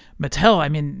and Mattel. I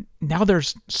mean, now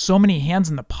there's so many hands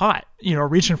in the pot, you know,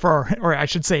 reaching for or I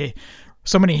should say,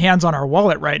 so many hands on our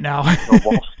wallet right now.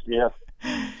 Yeah,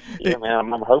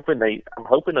 man. I'm hoping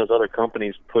those other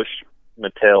companies push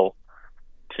Mattel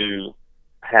to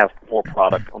have more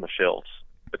product on the shelves,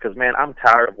 because, man, I'm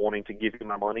tired of wanting to give you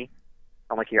my money.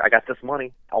 I'm like, here, I got this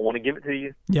money. I want to give it to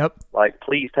you. Yep. Like,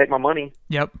 please take my money.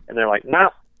 Yep. And they're like,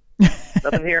 no,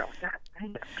 nothing here. God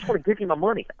dang it, I just want to give you my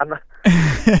money. I'm not.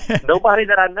 Nobody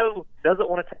that I know doesn't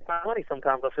want to take my money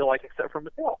sometimes, I feel like, except for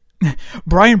Mattel.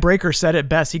 Brian Breaker said it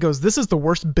best. He goes, "This is the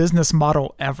worst business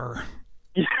model ever."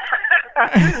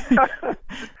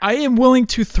 I am willing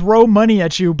to throw money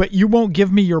at you, but you won't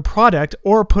give me your product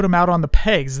or put them out on the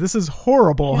pegs. This is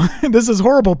horrible. This is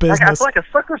horrible business. Like, I feel like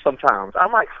a sucker sometimes.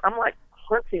 I'm like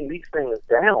hunting these things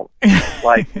down,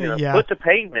 like, you know, foot to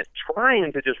pavement,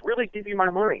 trying to just really give you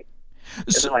my money. And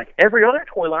then, like, every other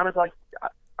toy line is like,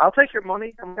 I'll take your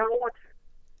money. I'm gonna want you.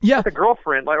 Yeah, like the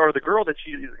girlfriend, like, or the girl that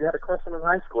you had a crush on in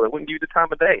high school that wouldn't give you the time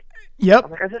of day. Yep.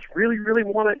 I'm like, I just really, really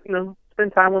want to, you know,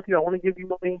 spend time with you. I want to give you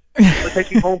money. I'll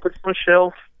take you home, put you on a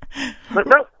shelf. But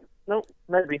no,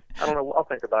 maybe. I don't know. I'll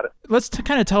think about it. Let's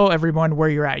kind of tell everyone where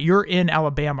you're at. You're in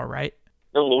Alabama, right?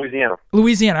 No, Louisiana.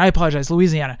 Louisiana. I apologize,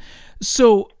 Louisiana.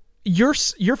 So you're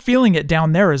feeling it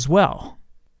down there as well.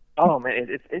 Oh man,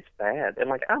 it's bad. And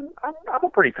like, I'm a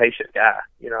pretty patient guy.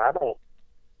 You know, I don't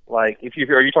like,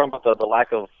 are you talking about the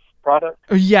lack of product?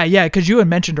 Yeah, because you had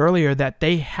mentioned earlier that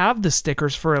they have the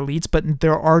stickers for elites, but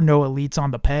there are no elites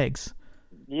on the pegs.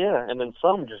 Yeah, and then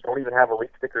some just don't even have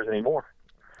elite stickers anymore.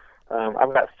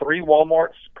 I've got 3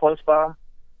 Walmarts close by,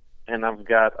 and I've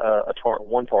got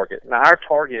one Target. Now our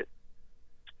Target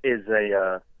is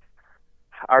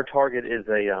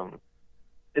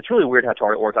it's really weird how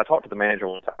Target works. I talked to the manager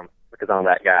one time because I'm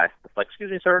that guy. It's like,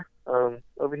 excuse me, sir,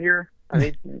 over here,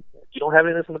 you don't have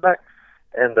any of this in the back?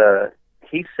 And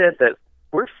he said that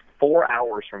we're 4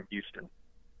 hours from Houston.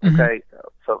 Okay,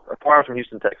 so 4 hours from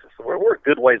Houston, Texas. So we're a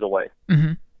good ways away.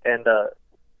 Mm-hmm. And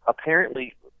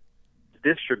apparently,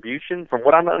 distribution, from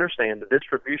what I understand, the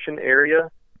distribution area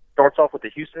starts off with the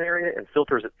Houston area and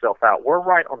filters itself out. We're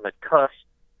right on the cusp,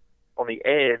 on the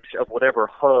edge of whatever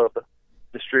hub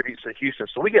distributes to Houston.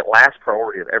 So we get last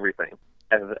priority of everything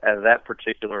at that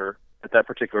particular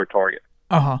Target.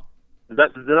 Uh-huh. Does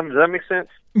that make sense?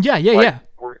 Yeah. Yeah.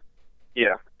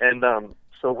 And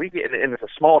so we get, and it's a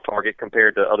small Target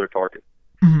compared to other Targets.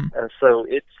 Mm-hmm. And so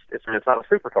it's not a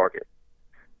super Target.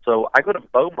 So I go to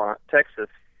Beaumont, Texas,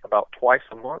 about twice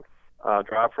a month.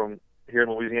 Drive from here in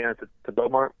Louisiana to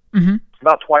Beaumont,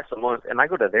 about twice a month, and I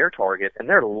go to their Target, and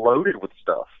they're loaded with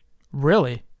stuff.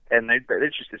 Really? And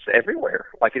it's everywhere.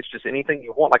 Like, it's just anything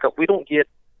you want. Like, we don't get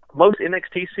most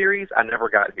NXT series. I never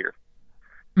got here.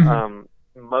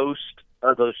 Most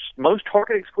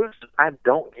Target exclusives I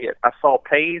don't get. I saw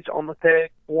Paige on the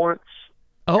peg once,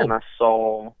 and I've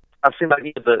seen like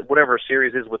the whatever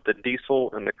series is with the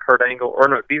Diesel and the Kurt Angle, or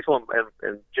no, Diesel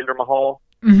and Jinder Mahal.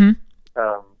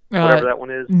 Whatever that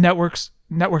one is. Network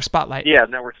Spotlight. Yeah,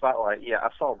 Network Spotlight. Yeah, I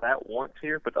saw that once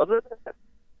here, but other than that,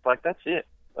 like, that's it.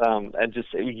 And just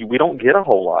we don't get a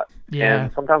whole lot. Yeah.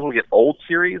 And sometimes we get old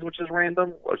series, which is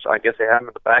random, which I guess they have them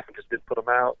in the back and just didn't put them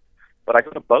out. But I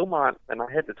go to Beaumont and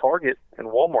I head to Target and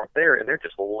Walmart there, and they're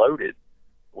just loaded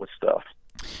with stuff.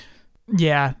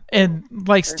 Yeah, and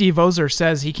like Steve Ozer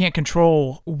says, he can't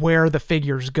control where the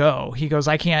figures go. He goes,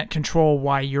 I can't control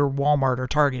why your Walmart or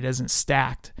Target isn't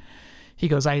stacked. He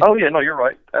goes, Oh, yeah, no, you're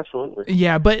right. Absolutely.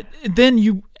 Yeah, but then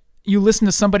you listen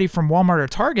to somebody from Walmart or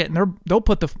Target, and they'll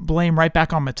put the blame right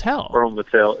back on Mattel. Or on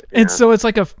Mattel. Yeah. And so it's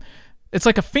like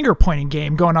a finger pointing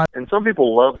game going on. And some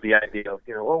people love the idea of,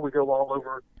 we go all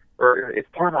over, or it's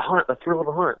part of the hunt, the thrill of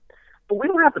the hunt. But we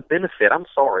don't have the benefit. I'm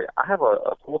sorry. I have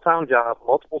a full-time job,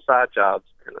 multiple side jobs,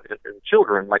 and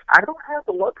children. Like, I don't have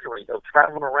the luxury of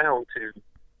traveling around to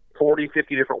 40,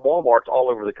 50 different Walmarts all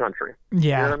over the country. Yeah.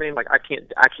 You know what I mean? Like, I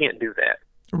can't do that.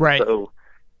 Right. So,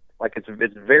 like, it's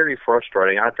very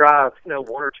frustrating. I drive, 1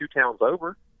 or 2 towns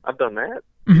over. I've done that,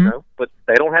 but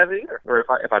they don't have it either. Or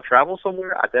if I travel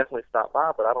somewhere, I definitely stop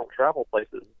by, but I don't travel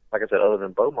places, like I said, other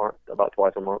than Beaumont, about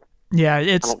twice a month. Yeah,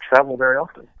 I don't travel very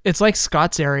often. It's like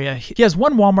Scott's area. He has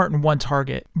one Walmart and one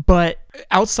Target, but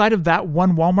outside of that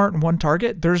one Walmart and one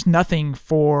Target, there's nothing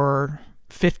for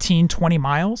 15, 20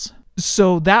 miles.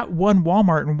 So that one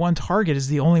Walmart and one Target is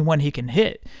the only one he can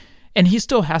hit. And he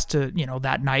still has to,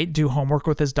 that night do homework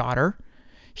with his daughter.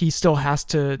 He still has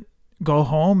to go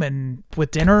home and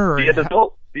with dinner. Or be an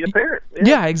adult, be a parent.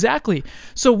 Yeah, exactly.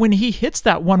 So when he hits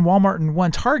that one Walmart and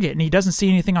one Target and he doesn't see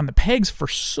anything on the pegs for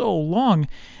so long,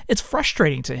 it's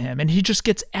frustrating to him and he just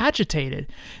gets agitated.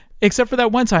 Except for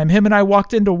that one time, him and I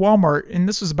walked into Walmart, and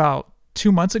this was about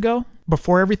 2 months ago,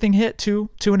 before everything hit,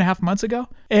 2.5 months ago.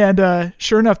 And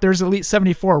sure enough, there's Elite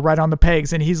 74 right on the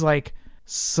pegs, and he's like,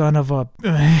 son of a...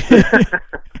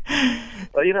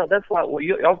 Well, that's why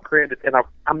y'all created, and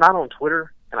I'm not on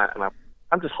Twitter, and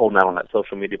I'm just holding out on that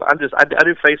social media. But I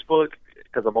do Facebook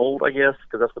because I'm old, I guess,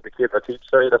 because that's what the kids I teach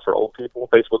say. That's for old people.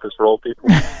 Facebook is for old people.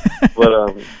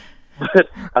 but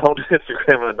I don't do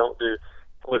Instagram and I don't do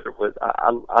Twitter. But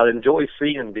I enjoy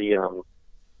seeing the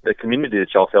community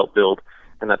that y'all helped build,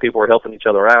 and that people are helping each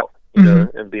other out,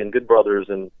 and being good brothers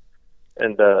and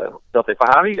stuff.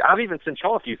 I've even sent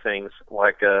y'all a few things,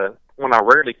 like when I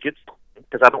rarely get,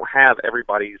 because I don't have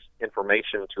everybody's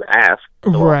information to ask.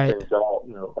 So right. I send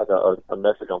y'all, like a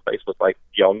message on Facebook, like,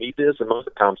 y'all need this, and most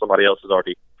of the time somebody else has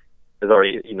already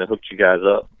hooked you guys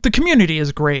up. The community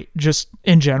is great, just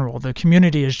in general. The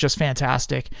community is just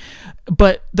fantastic.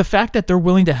 But the fact that they're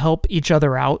willing to help each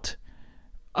other out,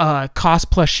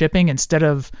 cost plus shipping, instead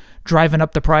of driving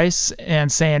up the price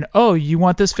and saying, oh, you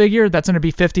want this figure? That's going to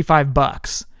be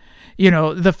 $55.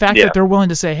 The fact that they're willing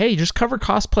to say, hey, just cover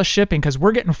cost plus shipping, because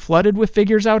we're getting flooded with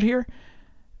figures out here.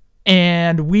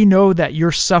 And we know that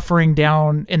you're suffering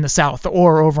down in the South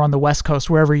or over on the West Coast,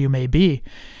 wherever you may be.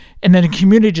 And then the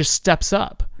community just steps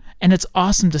up. And it's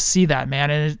awesome to see that,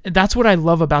 man. And that's what I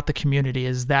love about the community,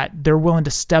 is that they're willing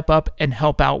to step up and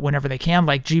help out whenever they can.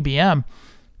 Like GBM,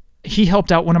 he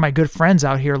helped out one of my good friends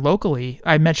out here locally.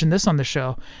 I mentioned this on the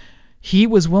show. He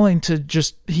was willing to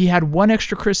he had one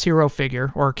extra Chris Hero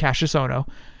figure, or Cassius Ohno,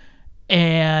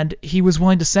 and he was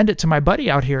willing to send it to my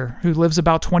buddy out here who lives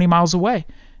about 20 miles away.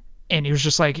 And he was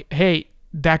just like, hey,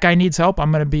 that guy needs help.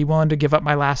 I'm going to be willing to give up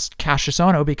my last Cassius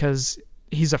Ohno because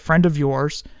he's a friend of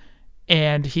yours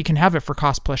and he can have it for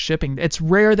cost plus shipping. It's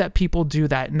rare that people do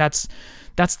that. And that's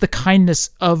the kindness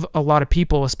of a lot of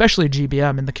people, especially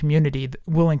GBM in the community,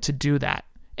 willing to do that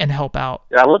and help out.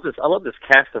 Yeah, I love this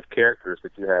cast of characters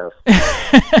that you have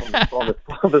on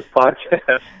this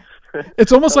podcast.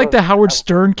 It's almost like the Howard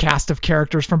Stern cast of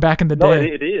characters from back in the day. No,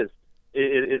 it is.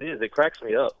 It is. It cracks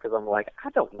me up because I'm like, I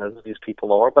don't know who these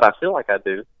people are, but I feel like I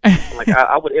do. Like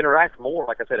I would interact more,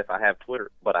 like I said, if I have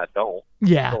Twitter, but I don't.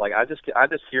 Yeah. So like I just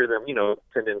hear them,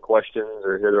 send in questions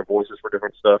or hear their voices for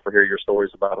different stuff or hear your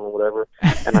stories about them or whatever,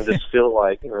 and I just feel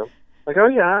like like, oh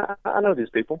yeah, I know these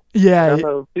people. Yeah. I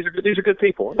know these are good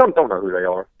people. I don't know who they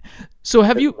are. So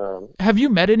have you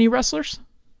met any wrestlers?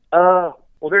 Well,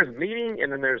 there's meeting,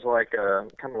 and then there's like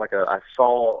kind of like I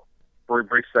saw for a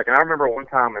brief second. I remember one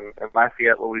time in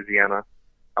Lafayette, Louisiana,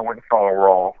 I went and saw a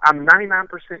Raw. I'm 99%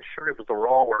 sure it was the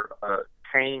Raw where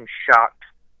Kane shot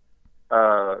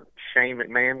Shane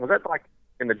McMahon. Was that like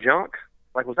in the junk?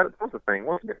 Like, was the thing,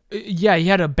 wasn't it? Yeah, he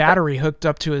had a battery hooked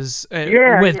up to his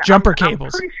with jumper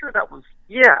cables. I'm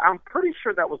pretty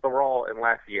sure that was the Raw in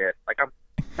Lafayette. Like, I'm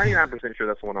 99% sure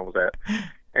that's the one I was at.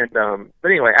 And but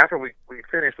anyway, after we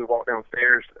finished, we walked down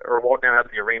out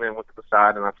of the arena and went to the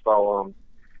side, and I saw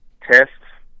Test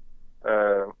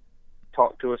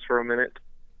talk to us for a minute.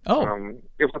 Oh.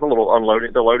 It was like a little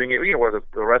unloading, the loading area, where the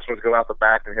wrestlers go out the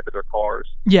back and head to their cars.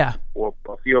 Yeah. Well,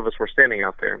 a few of us were standing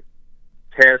out there.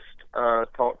 Test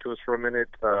talked to us for a minute.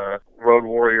 Road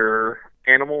Warrior,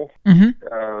 Animal,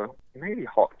 maybe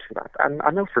Hawk too.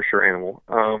 I know for sure Animal.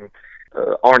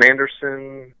 Arn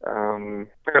Anderson, and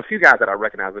a few guys that I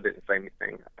recognize that didn't say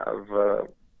anything.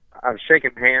 I've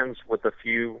shaken hands with a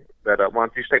few that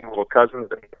once you take my little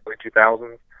cousins in the early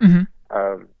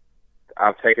 2000s.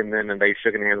 I've taken them and they've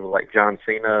shaken hands with like John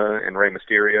Cena and Rey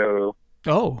Mysterio.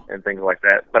 And things like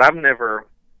that. But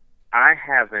I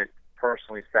haven't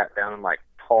personally sat down and like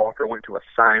talked or went to a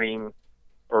signing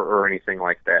or anything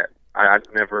like that. I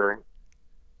just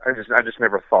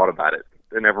never thought about it.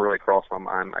 It never really crossed my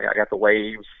mind. I got the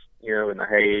waves, and the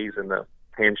haze and the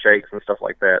handshakes and stuff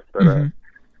like that. But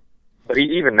but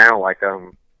even now, like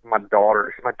my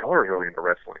daughter's really into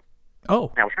wrestling.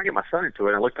 And I was trying to get my son into it,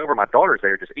 and I looked over, my daughter's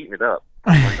there just eating it up.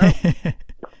 I'm like,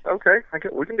 okay,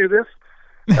 we can do this.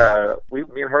 Me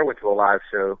and her went to a live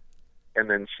show, and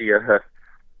then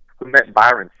we met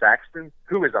Byron Saxton,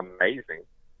 who is amazing,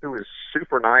 who is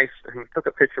super nice, who took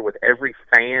a picture with every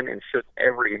fan and shook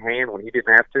every hand when he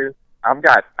didn't have to. I've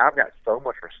got so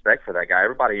much respect for that guy.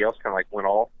 Everybody else kind of like went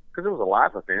off because it was a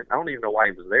live event. I don't even know why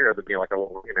he was there other than being like a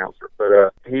little announcer.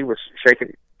 But he was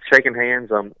shaking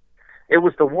hands. It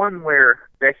was the one where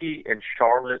Becky and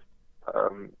Charlotte.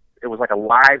 It was like a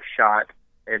live shot,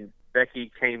 and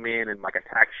Becky came in and like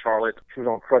attacked Charlotte. She was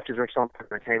on crutches or something.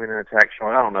 And came in and attacked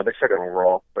Charlotte. I don't know. They showed it on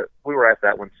Raw, but we were at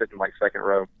that one sitting like second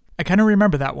row. I kind of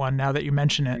remember that one now that you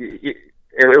mention it.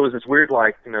 It was this weird,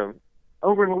 like,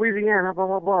 over in Louisiana, blah,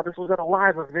 blah, blah. This was at a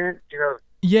live event,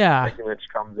 Yeah. Becky Lynch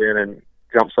comes in and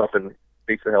jumps up and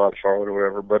beats the hell out of Charlotte or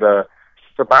whatever. But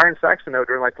so Byron Saxton, though,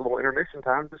 during like the little intermission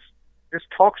time, just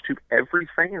talks to every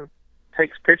fan,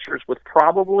 takes pictures with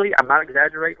probably, I'm not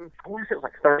exaggerating, I want to say it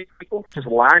was like 30 people just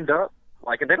lined up.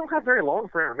 Like, and they don't have very long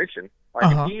for intermission.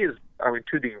 Like, he is,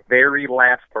 to the very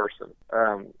last person.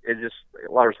 It's just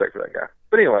a lot of respect for that guy.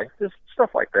 But anyway, just stuff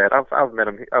like that. I've met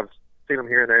him. I've seen him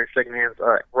here and there shaking hands.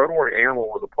 Road Warrior Animal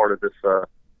was a part of this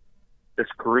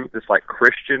group, this like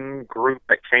Christian group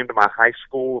that came to my high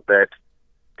school that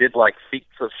did like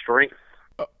feats of strength.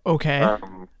 Okay.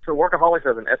 So Workaholics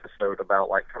has an episode about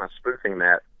like kind of spoofing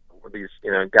that, where these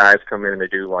guys come in and they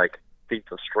do like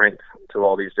feats of strength to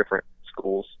all these different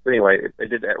schools. But anyway, they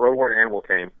did that. Road Warrior Animal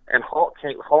came, and Hawk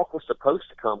was supposed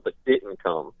to come but didn't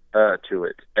come to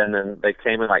it. And then they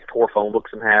came and like tore phone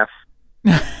books in half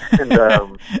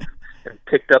and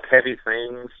picked up heavy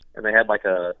things, and they had like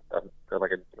a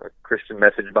Christian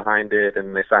message behind it,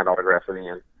 and they signed autographs at the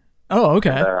end. Oh, okay.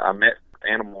 And, I met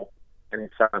Animal, and he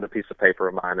signed a piece of paper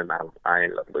of mine, and I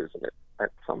ended up losing it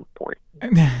at some point. I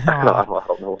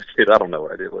don't know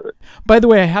what I did with it. By the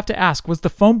way, I have to ask, was the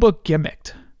phone book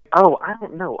gimmicked? Oh, I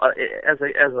don't know. As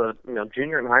a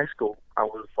junior in high school, I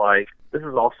was like, this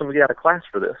is awesome to get out of class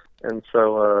for this. And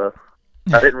so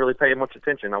I didn't really pay much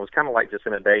attention. I was kind of like just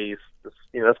in a daze.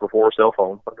 That's before cell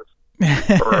phone.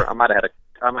 Or I might have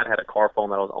had a car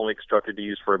phone that I was only instructed to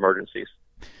use for emergencies.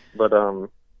 But yeah,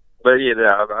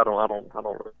 I don't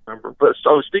remember. But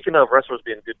so speaking of wrestlers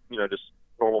being good, just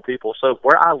normal people. So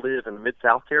where I live in the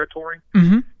Mid-South territory,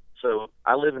 so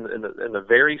I live in the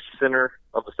very center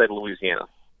of the state of Louisiana.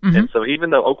 And so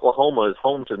even though Oklahoma is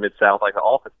home to the Mid-South, like the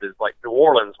offices, like New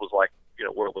Orleans was like,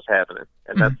 where it was happening.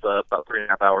 And that's about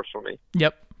 3.5 hours from me.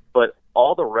 Yep. But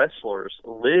all the wrestlers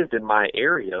lived in my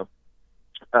area,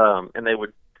 and they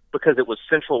would, because it was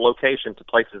central location to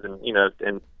places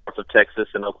in parts of Texas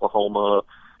and Oklahoma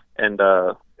and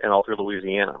all through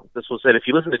Louisiana. This was it. If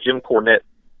you listen to Jim Cornette,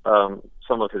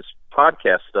 some of his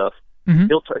podcast stuff,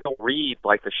 he'll read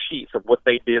like the sheets of what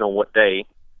they did on what day.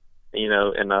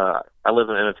 And I live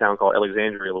in a town called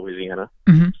Alexandria, Louisiana.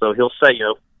 So he'll say,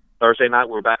 Thursday night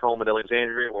we were back home at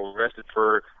Alexandria, where we rested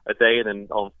for a day, and then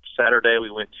on Saturday we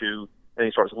went to, and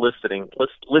he starts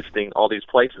listing all these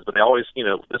places. But they always,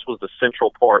 this was the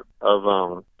central part of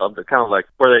the kind of like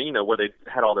where they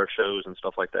had all their shows and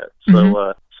stuff like that.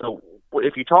 So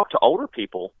if you talk to older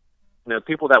people,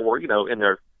 people that were in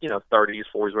their 30s,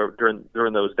 40s,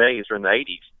 during those days, during the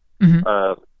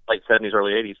 80s, late 70s,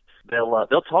 early 80s.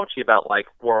 they'll talk to you about like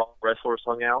where all wrestlers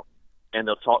hung out, and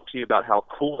they'll talk to you about how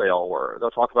cool they all were.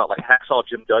 They'll talk about like Hacksaw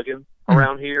Jim Duggan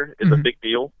around here is a big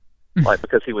deal, like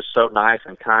because he was so nice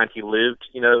and kind. He lived,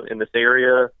 in this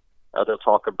area. They'll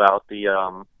talk about they've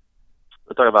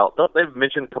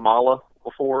mentioned Kamala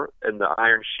before and the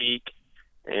Iron Sheik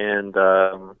and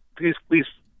these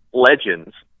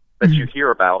legends that you hear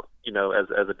about, as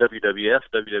a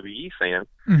WWE fan.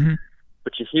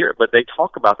 But they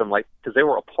talk about them like, because they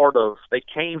were they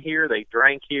came here, they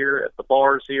drank here at the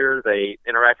bars here, they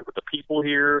interacted with the people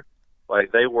here,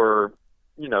 like they were,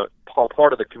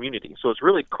 part of the community. So it's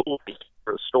really cool to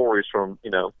hear stories from,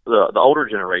 the older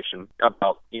generation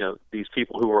about, these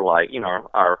people who were like,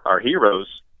 our heroes.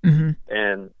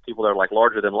 And people that are like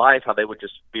larger than life, how they would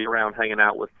just be around hanging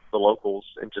out with the locals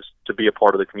and just to be a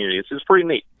part of the community. It's pretty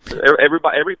neat.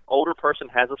 Every older person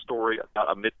has a story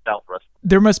about a Mid-South wrestler.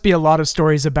 There must be a lot of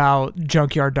stories about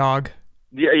Junkyard Dog.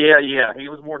 Yeah. He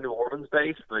was more New Orleans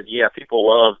based, but yeah, people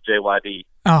love JYD.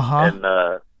 And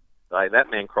like that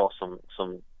man crossed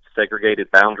some segregated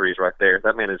boundaries right there.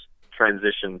 That man has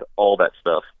transitioned all that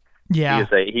stuff. Yeah,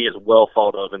 he is well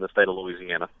thought of in the state of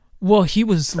Louisiana. Well, he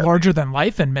was larger than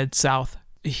life in Mid-South.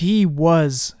 He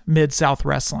was Mid-South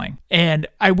wrestling. And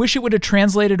I wish it would have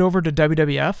translated over to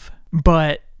WWF,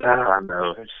 but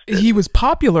no. He was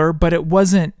popular, but it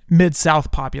wasn't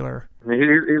Mid-South popular. He's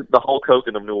the Hulk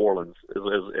Hogan of New Orleans is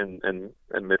in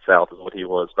Mid-South is what he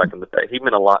was back in the day. He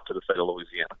meant a lot to the state of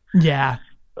Louisiana. Yeah.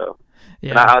 So,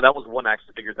 yeah. And that was one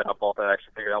action figure that I bought. That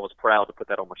action figure, I was proud to put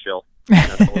that on my shelf.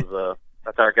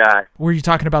 That's our guy. Were you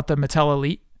talking about the Mattel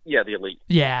Elite? Yeah, the Elite.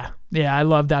 Yeah, I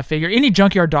love that figure. Any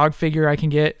Junkyard Dog figure I can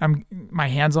get my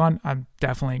hands on, I'm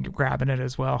definitely grabbing it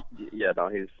as well. Yeah, no,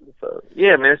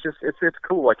 man, it's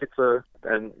cool. Like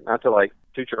and not to like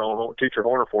toot your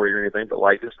horn for you or anything, but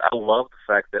like I love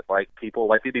the fact that like people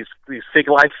like these Fig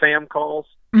Life fam calls,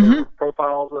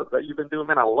 profiles that you've been doing.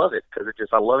 Man, I love it because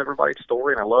I love everybody's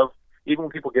story, and I love. Even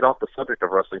when people get off the subject of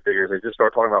wrestling figures, they just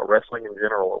start talking about wrestling in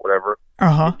general or whatever.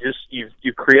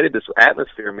 You've created this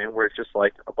atmosphere, man, where it's just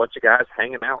like a bunch of guys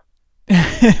hanging out.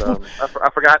 And, I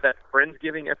forgot that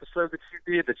Friendsgiving episode that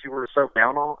you did that you were so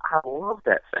down on. I love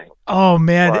that thing. Oh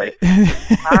man, like,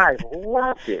 I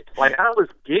loved it. Like I was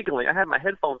giggling. I had my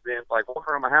headphones in, like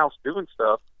walking around my house doing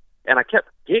stuff, and I kept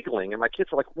giggling. And my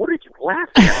kids were like, "What are you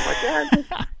laughing at?" I'm like,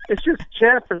 "Yeah, it's just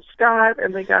Jeff and Scott,"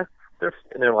 and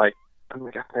they're like. Oh my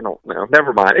God, I don't know.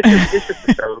 Never mind. It's just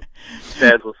a show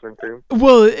Dad's listening to.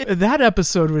 Well, that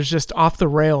episode was just off the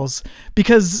rails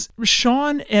because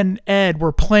Sean and Ed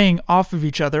were playing off of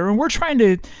each other, and we're trying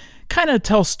to kind of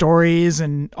tell stories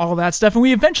and all that stuff, and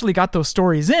we eventually got those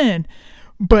stories in,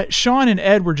 but Sean and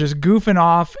Ed were just goofing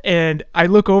off, and I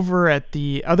look over at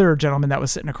the other gentleman that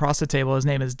was sitting across the table. His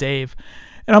name is Dave.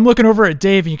 And I'm looking over at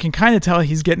Dave, and you can kind of tell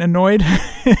he's getting annoyed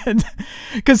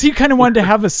because he kind of wanted to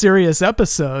have a serious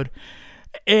episode.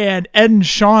 And Ed and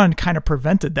Sean kind of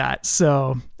prevented that.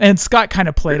 And Scott kind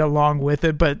of played along with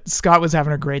it, but Scott was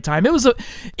having a great time.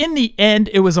 In the end,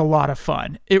 it was a lot of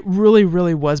fun. It really,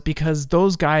 really was because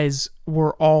those guys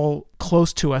were all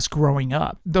close to us growing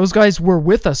up. Those guys were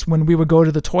with us when we would go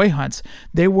to the toy hunts.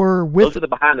 They were with... Those are the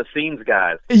behind-the-scenes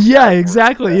guys. Yeah,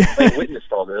 exactly. They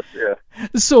witnessed all this, yeah.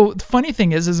 So the funny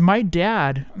thing is my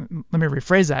dad, let me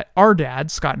rephrase that, our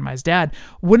dad, Scott and my dad,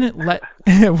 wouldn't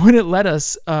let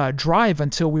us drive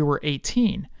until we were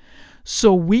 18.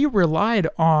 So we relied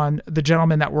on the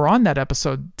gentlemen that were on that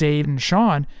episode, Dave and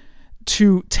Sean,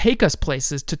 to take us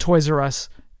places, to Toys R Us,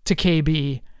 to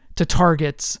KB, to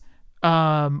Targets,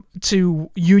 to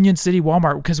Union City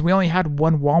Walmart, because we only had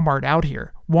one Walmart out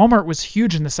here. Walmart was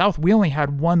huge in the South. We only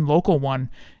had one local one,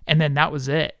 and then that was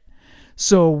it.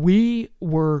 So we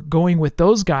were going with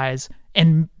those guys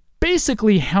and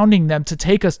basically hounding them to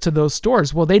take us to those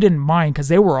stores. Well, they didn't mind because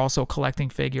they were also collecting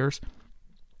figures.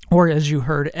 Or as you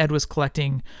heard, Ed was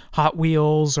collecting Hot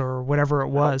Wheels or whatever it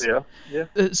was. Yeah.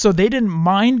 So they didn't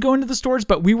mind going to the stores,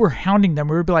 but we were hounding them.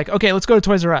 We would be like, okay, let's go to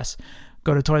Toys R Us.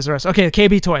 Go to Toys R Us. Okay,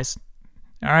 KB Toys.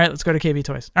 All right, let's go to KB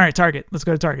Toys. All right, Target. Let's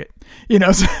go to Target.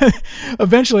 So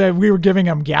eventually we were giving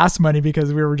them gas money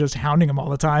because we were just hounding them all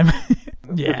the time.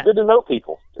 Yeah. It's good to know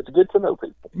people. It's good to know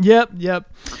people.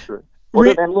 Yep. For sure.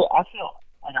 Well, and look,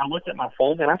 I looked at my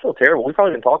phone and I feel terrible. We've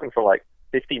probably been talking for like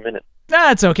 50 minutes.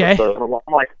 That's okay. So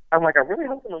I'm like, I'm really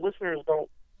hoping the listeners don't.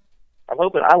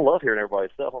 I love hearing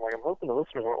everybody's stuff. I'm hoping the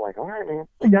listeners aren't like, all right, man,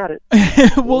 we got it.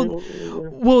 Well,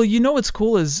 what's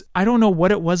cool is I don't know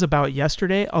what it was about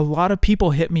yesterday. A lot of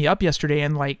people hit me up yesterday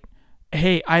and like,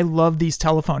 hey, I love these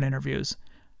telephone interviews.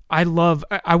 I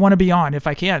want to be on if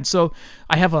I can. So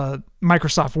I have a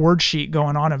Microsoft Word sheet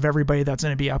going on of everybody that's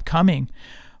going to be upcoming.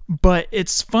 But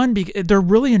it's fun because they're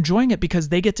really enjoying it because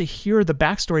they get to hear the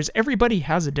backstories. Everybody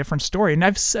has a different story. And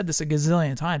I've said this a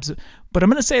gazillion times, but I'm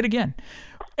going to say it again.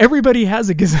 Everybody has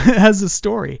a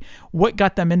story. What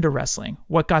got them into wrestling?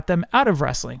 What got them out of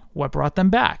wrestling? What brought them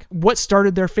back? What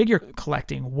started their figure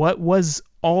collecting? What was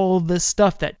all this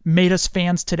stuff that made us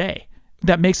fans today?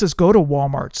 That makes us go to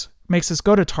Walmarts, makes us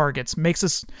go to Targets, makes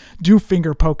us do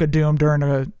finger poke a doom during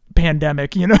a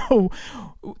pandemic. You know,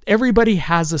 everybody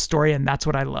has a story, and that's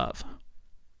what I love.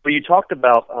 Well, you talked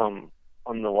about on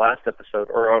the last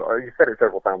episode, or you said it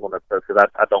several times on episodes because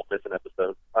I don't miss an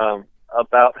episode,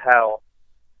 about how,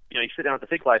 you know, you sit down at the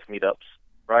Fig Life meetups,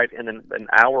 right? And then an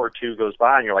hour or two goes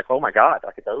by and you're like, oh my God,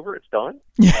 like it's over, it's done.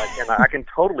 And I can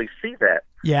totally see that.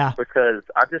 Yeah. Because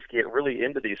I just get really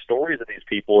into these stories of these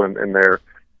people and their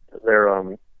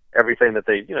everything that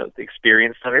they, you know,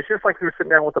 experienced. And it's just like we were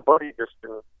sitting down with a buddy.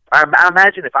 I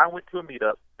imagine if I went to a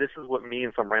meetup, this is what me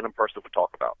and some random person would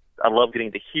talk about. I love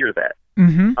getting to hear that.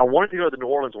 Mm-hmm. I wanted to go to the New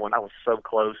Orleans one. I was so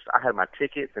close. I had my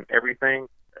tickets and everything.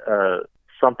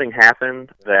 Something happened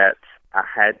that I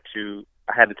had to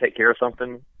take care of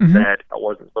something that I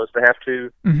wasn't supposed to have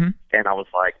to, and I was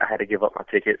like, I had to give up my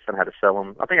tickets and I had to sell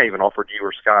them. I think I even offered you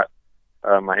or Scott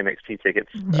my NXT tickets,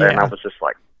 and I was just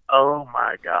like, oh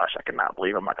my gosh, I cannot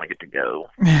believe I'm not going to get to go.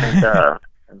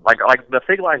 And like the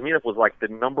Fig Life meetup was like the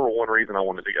number one reason I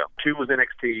wanted to go. 2 was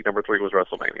NXT, number 3 was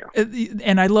WrestleMania.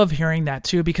 And I love hearing that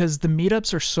too because the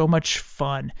meetups are so much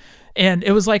fun. And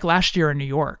it was like last year in New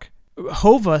York.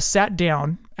 Hova sat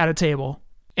down at a table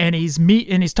and he's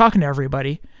talking to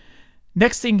everybody.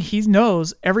 Next thing he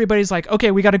knows, everybody's like,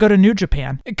 okay, we got to go to New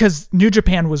Japan because New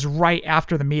Japan was right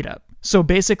after the meetup. So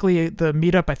basically the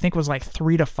meetup, I think, was like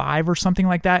 3 to 5 or something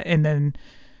like that. And then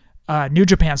New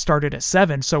Japan started at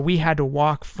 7. So we had to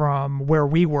walk from where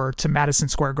we were to Madison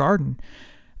Square Garden,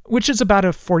 which is about a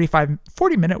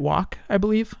 40-minute walk, I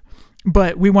believe.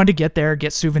 But we wanted to get there,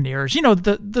 get souvenirs, you know,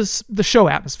 the show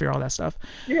atmosphere, all that stuff.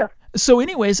 Yeah. So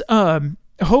anyways,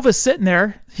 Hova's sitting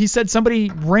there. He said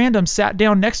somebody random sat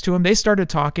down next to him. They started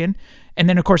talking. And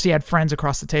then, of course, he had friends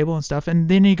across the table and stuff. And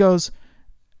then he goes,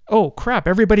 oh, crap,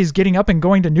 everybody's getting up and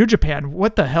going to New Japan.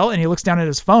 What the hell? And he looks down at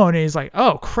his phone and he's like,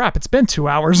 oh, crap, it's been 2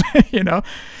 hours. You know?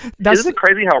 Isn't it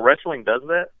crazy how wrestling does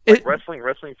that? Like wrestling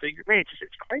figure. Man,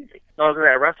 it's crazy. No, at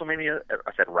WrestleMania,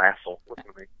 I said wrestle.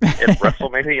 Listen to me. At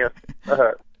WrestleMania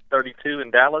 32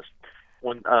 in Dallas,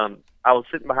 when I was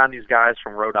sitting behind these guys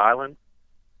from Rhode Island,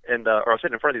 and or I was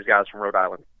sitting in front of these guys from Rhode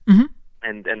Island,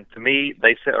 and to me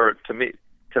they said, or to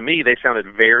me they sounded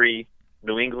very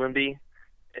New Englandy,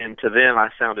 and to them I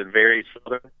sounded very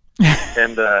Southern.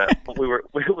 And we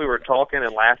were talking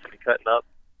and laughing and cutting up,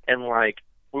 and like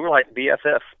we were like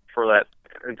BFF for that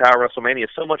entire WrestleMania.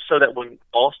 So much so that when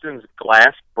Austin's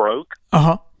glass broke,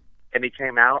 and he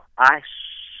came out, I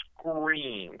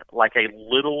screamed like a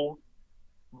little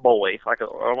boy, like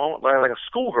a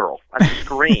schoolgirl. I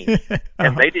screamed,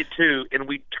 and they did too. And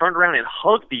we turned around and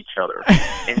hugged each other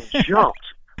and jumped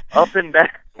up and down,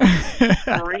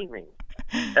 screaming.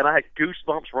 And I had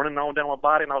goosebumps running on down my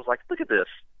body. And I was like, "Look at this!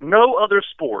 No other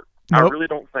sport, I really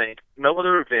don't think, no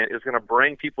other event is going to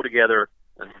bring people together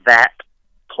that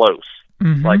close.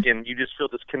 Like, and you just feel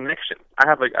this connection. I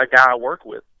have a guy I work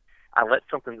with. I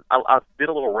did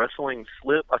a little wrestling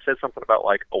slip. I said something about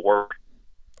like a work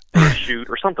or a shoot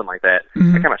or something like that. I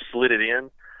kind of slid it in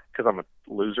because I'm a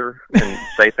loser and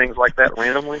say things like that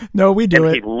randomly. No, we do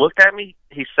and it. He looked at me,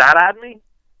 he side-eyed me,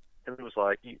 and he was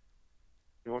like, you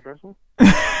want to wrestle?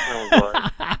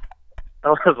 I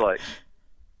was like,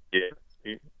 yeah,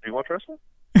 you want to wrestle?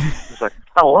 He's like,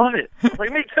 I love it. I was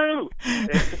like, me too.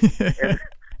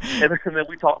 And then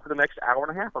we talked for the next hour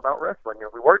and a half about wrestling. You know,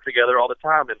 we work together all the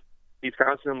time, and he's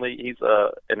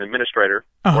an administrator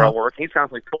where I work. He's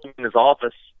constantly pulling in his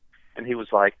office, and he was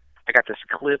like, I got this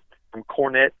clip from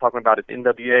Cornette talking about his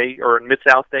NWA or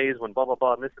Mid-South days when blah, blah,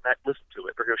 blah, and this and that. Listen to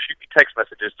it. They're going to shoot me text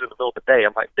messages in the middle of the day.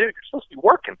 I'm like, dude, you're supposed to be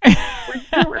working. What are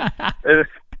you doing?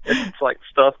 It's like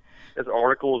stuff, as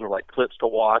articles or like clips to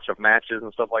watch of matches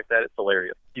and stuff like that. It's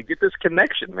hilarious. You get this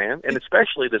connection, man, and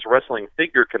especially this wrestling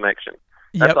figure connection.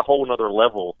 That's a whole other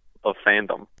level of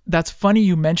fandom. That's funny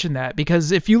you mentioned that,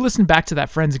 because if you listen back to that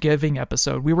Friendsgiving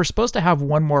episode, we were supposed to have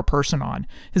one more person on.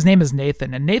 His name is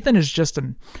Nathan, and Nathan is just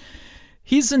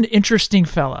he's an interesting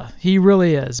fella. He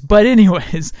really is. But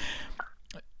anyways,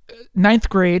 9th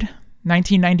grade,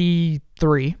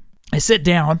 1993, I sit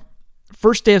down,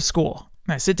 first day of school,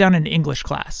 and I sit down in English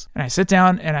class, and I sit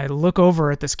down and I look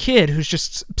over at this kid who's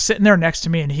just sitting there next to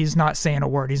me, and he's not saying a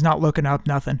word. He's not looking up,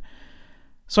 nothing.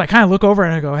 So I kind of look over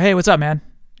and I go, hey, what's up, man?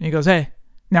 And he goes, hey.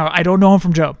 Now, I don't know him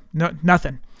from Joe. No,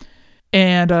 nothing.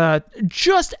 And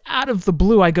just out of the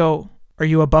blue, I go, are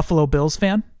you a Buffalo Bills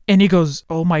fan? And he goes,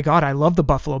 oh my God, I love the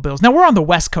Buffalo Bills. Now we're on the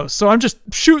West Coast, so I'm just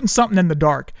shooting something in the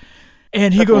dark.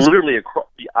 And he goes, literally across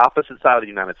the opposite side of the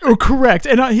United States. Oh, correct.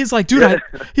 And he's like, dude,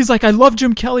 he's like, I love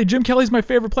Jim Kelly. Jim Kelly's my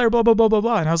favorite player, blah, blah, blah, blah,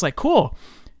 blah. And I was like, cool.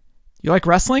 You like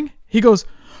wrestling? He goes,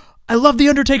 I love The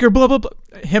Undertaker, blah, blah, blah.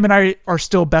 Him and I are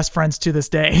still best friends to this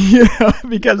day,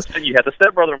 because you had the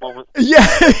stepbrother moment. Yeah.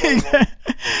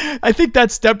 I think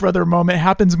that stepbrother moment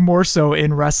happens more so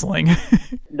in wrestling.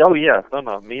 No, yeah.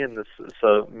 No. Me and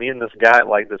this guy,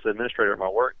 like this administrator at my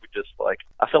work, we just like,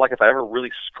 I feel like if I ever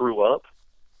really screw up,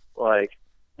 like,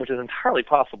 which is entirely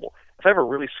possible, if I ever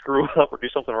really screw up or do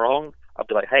something wrong, I'll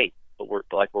be like, hey, but we're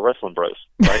wrestling bros,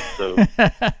 right? So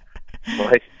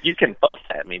like, you can fuss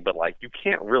at me, but like, you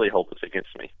can't really hold this against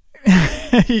me.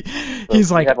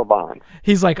 He's like, we have a bond.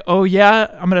 He's like, oh yeah,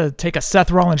 I'm gonna take a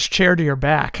Seth Rollins chair to your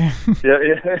back.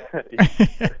 Yeah.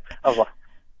 I was like,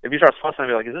 if you start fussing, I'll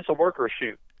be like, is this a work or a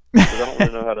shoot? Because I don't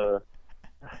really know how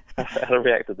to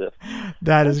react to this.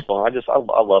 That is fun. I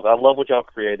love it. I love what y'all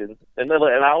created, and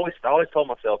I always told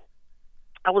myself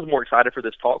I was more excited for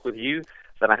this talk with you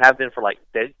than I have been for like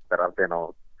dates that I've been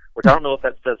on, which I don't know if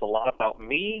that says a lot about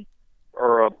me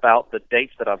or about the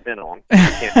dates that I've been on.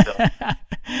 I can't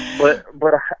tell.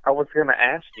 But I was going to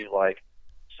ask you, like,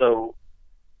 so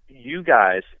you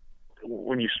guys,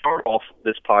 when you start off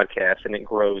this podcast and it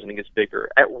grows and it gets bigger,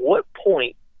 at what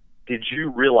point did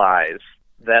you realize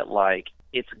that, like,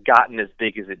 it's gotten as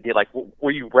big as it did? Like,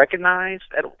 were you recognized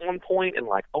at one point and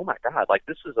like, oh my God, like,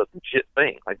 this is a legit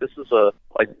thing. Like, this is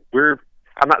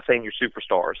I'm not saying you're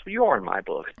superstars, but you are in my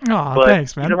book. Oh, but,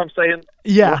 thanks, man. You know what I'm saying?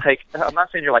 Yeah. Like, I'm not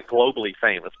saying you're like globally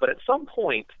famous, but at some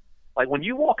point, like when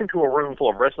you walk into a room full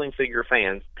of wrestling figure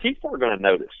fans, people are going to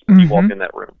notice when you walk in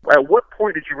that room. At what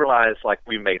point did you realize, like,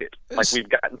 we made it? Like, we've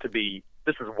gotten to be,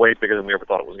 this is way bigger than we ever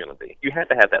thought it was going to be. You had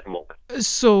to have that moment.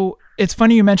 So it's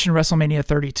funny you mentioned WrestleMania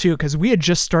 32, because we had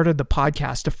just started the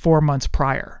podcast 4 months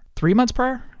prior. 3 months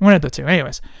prior? One of the two.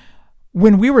 Anyways,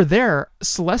 when we were there,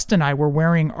 Celeste and I were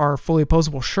wearing our Fully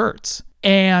Poseable shirts.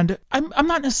 And I'm not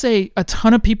going to say a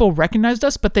ton of people recognized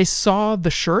us, but they saw the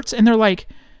shirts and they're like,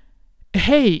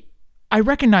 hey, I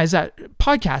recognize that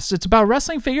podcast. It's about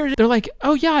wrestling figures. They're like,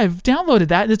 oh yeah, I've downloaded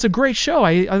that. It's a great show.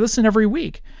 I listen every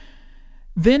week.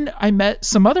 Then I met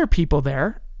some other people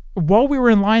there while we were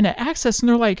in line at Access, and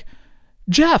they're like,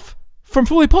 Jeff from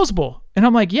Fully Poseable. And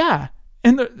I'm like, yeah.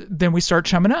 And then we start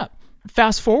chumming up.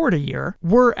 Fast forward a year,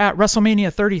 we're at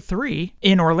WrestleMania 33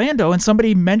 in Orlando, and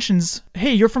somebody mentions,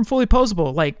 hey, you're from Fully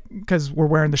Poseable, like, because we're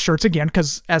wearing the shirts again,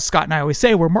 because as Scott and I always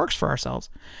say, we're marks for ourselves.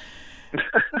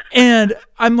 And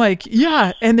I'm like,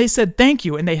 yeah. And they said, thank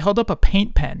you. And they held up a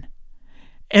paint pen.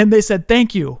 And they said,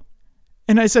 thank you.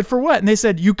 And I said, for what? And they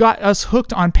said, you got us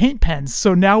hooked on paint pens.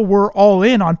 So now we're all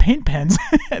in on paint pens.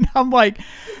 And I'm like,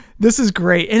 this is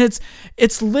great. And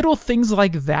it's little things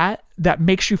like that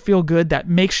makes you feel good, that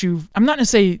makes you, I'm not going to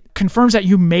say confirms that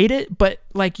you made it, but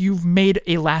like you've made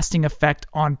a lasting effect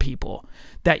on people.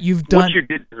 That you've done. What you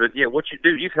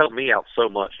do, you've helped me out so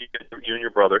much. You and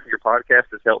your brother, your podcast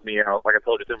has helped me out. Like I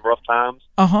told you, them rough times.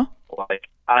 Like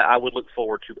I would look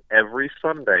forward to every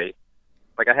Sunday.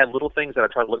 Like I had little things that I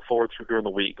try to look forward to during the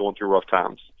week, going through rough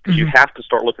times. Mm-hmm. You have to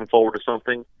start looking forward to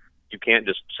something. You can't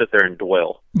just sit there and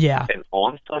dwell. Yeah. And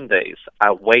on Sundays,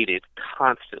 I waited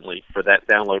constantly for that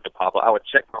download to pop up. I would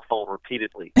check my phone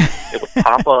repeatedly. It would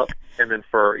pop up, and then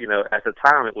for, at the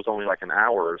time, it was only like an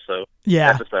hour or so. Yeah.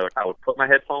 Episode. I would put my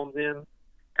headphones in,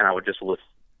 and I would just listen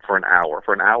for an hour.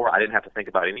 For an hour, I didn't have to think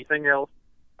about anything else.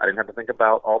 I didn't have to think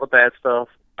about all the bad stuff.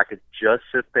 I could just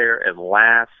sit there and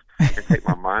laugh and take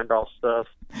my mind off stuff.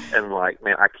 And, like,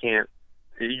 man,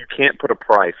 you can't put a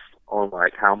price on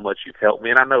like how much you've helped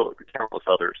me, and I know countless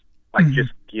others. Like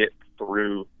just get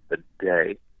through the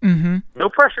day. Mm-hmm. No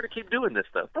pressure to keep doing this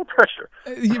stuff. No pressure.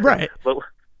 Right.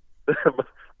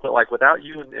 but like without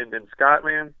you and Scott,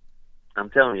 man, I'm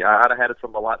telling you, I'd have had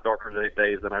some a lot darker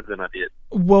days than I did.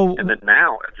 Well, and then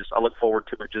now I look forward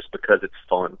to it just because it's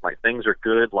fun. Like things are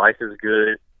good, life is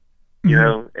good, you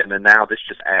know. And then now this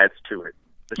just adds to it.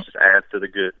 This just adds to the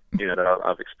good, that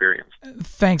I've experienced.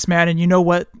 Thanks, man. And you know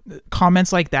what?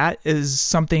 Comments like that is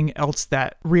something else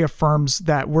that reaffirms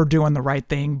that we're doing the right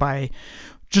thing by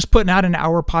just putting out an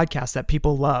hour podcast that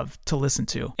people love to listen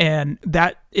to. And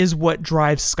that is what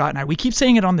drives Scott and I. We keep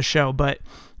saying it on the show, but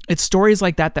it's stories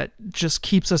like that just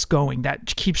keeps us going,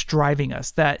 that keeps driving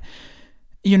us, that,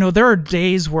 there are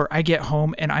days where I get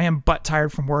home and I am butt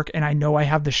tired from work and I know I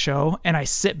have the show and I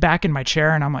sit back in my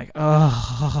chair and I'm like,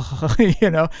 oh,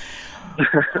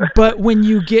 But when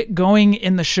you get going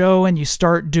in the show and you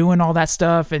start doing all that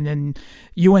stuff, and then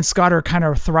you and Scott are kind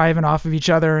of thriving off of each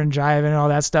other and jiving and all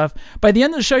that stuff, by the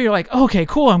end of the show, you're like, okay,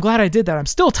 cool. I'm glad I did that. I'm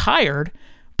still tired,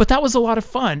 but that was a lot of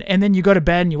fun. And then you go to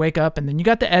bed and you wake up, and then you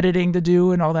got the editing to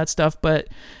do and all that stuff. But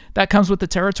that comes with the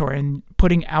territory and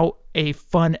putting out a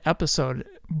fun episode.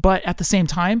 But at the same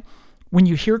time, when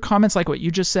you hear comments like what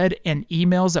you just said and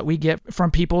emails that we get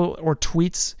from people or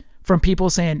tweets from people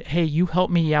saying, hey, you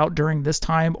helped me out during this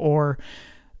time, or,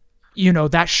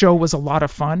 that show was a lot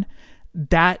of fun,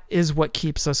 that is what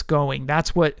keeps us going.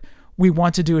 That's what we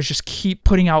want to do, is just keep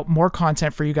putting out more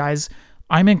content for you guys.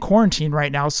 I'm in quarantine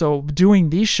right now, so doing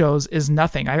these shows is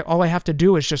nothing. All I have to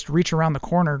do is just reach around the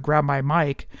corner, grab my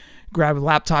mic, grab a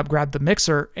laptop, grab the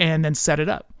mixer, and then set it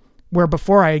up. Where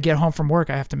before I get home from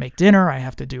work, I have to make dinner, I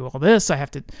have to do all this,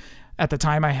 at the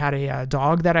time I had a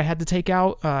dog that I had to take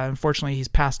out. Unfortunately, he's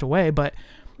passed away, but...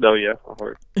 Oh, yeah, I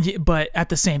heard. But at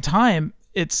the same time,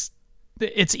 it's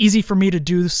easy for me to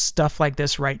do stuff like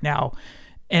this right now.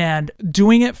 And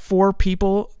doing it for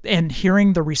people and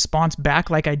hearing the response back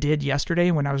like I did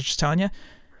yesterday when I was just telling you,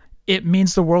 it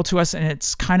means the world to us, and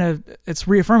it's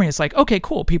reaffirming. It's like, okay,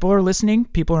 cool. People are listening.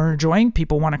 People are enjoying.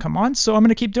 People want to come on. So I'm going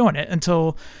to keep doing it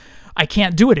until I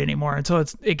can't do it anymore, until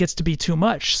it gets to be too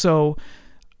much. So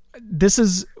this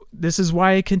is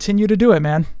why I continue to do it,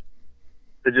 man.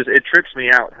 It trips me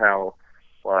out how,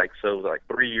 like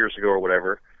 3 years ago or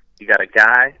whatever, you got a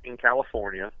guy in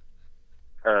California,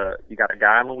 you got a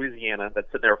guy in Louisiana that's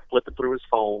sitting there flipping through his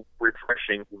phone,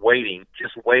 refreshing, waiting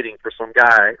for some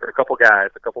guy or a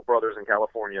couple brothers in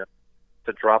California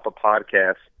to drop a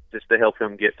podcast just to help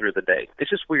him get through the day. It's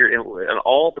just weird, and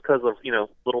all because of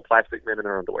little plastic men in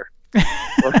their underwear.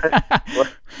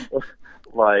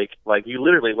 Like you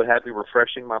literally would have me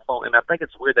refreshing my phone, and I think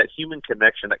it's weird, that human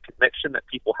connection, that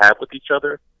people have with each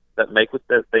other, that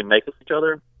they make with each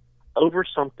other, over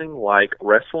something like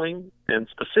wrestling, and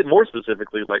more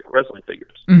specifically like wrestling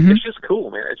figures. Mm-hmm. It's just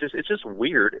cool, man. It's just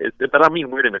weird, but I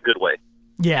mean weird in a good way.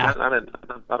 Yeah,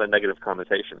 not a negative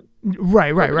connotation.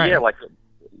 Right. Yeah, like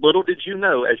little did you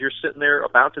know, as you're sitting there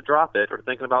about to drop it or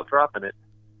thinking about dropping it,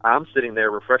 I'm sitting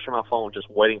there refreshing my phone, just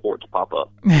waiting for it to pop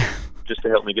up, just to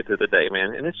help me get through the day,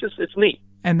 man. And it's neat.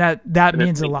 And that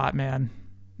means a lot, man.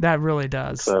 That really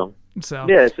does. So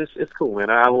yeah, it's cool, man.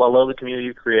 I love the community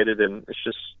you created, and it's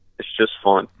just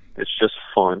fun. It's just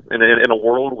fun. And in a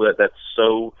world that's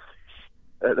so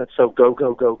go,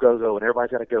 and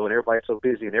everybody's got to go, and everybody's so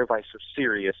busy, and everybody's so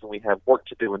serious, and we have work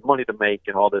to do and money to make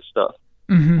and all this stuff.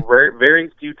 Mm-hmm. Very,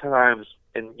 very few times,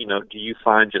 and do you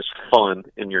find just fun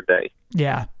in your day?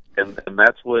 Yeah. And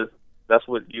that's what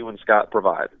you and Scott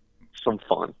provide. Some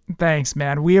fun. Thanks,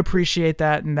 man. We appreciate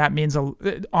that, and that means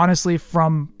honestly,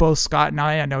 from both Scott and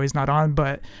I know he's not on,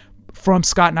 but from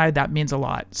Scott and I, that means a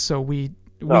lot. So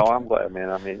I'm glad,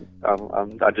 man. I mean,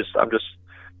 I'm just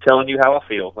telling you how I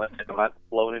feel. I'm not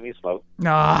blowing any smoke.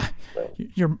 Nah,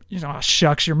 so.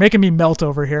 Shucks, you're making me melt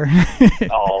over here.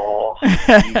 Oh.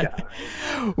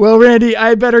 Well, Randy,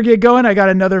 I better get going. I got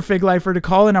another Fig Lifer to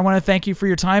call, and I want to thank you for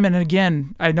your time. And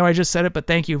again, I know I just said it, but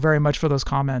thank you very much for those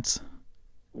comments.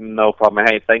 No problem.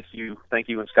 Hey, thank you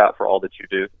and Scott for all that you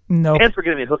do. And for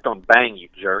getting me hooked on Bang, you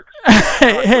jerks.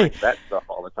 Hey, that stuff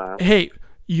all the time. Hey,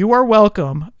 you are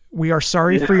welcome. We are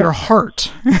sorry for your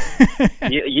heart.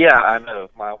 Yeah, I know.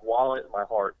 My wallet, my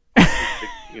heart.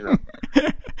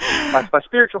 My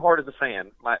spiritual heart is a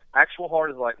fan. My actual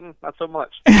heart is like, not so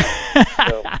much.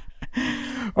 So,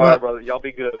 all right, brother. Y'all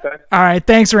be good, okay? All right.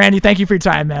 Thanks, Randy. Thank you for your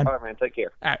time, man. All right, man. Take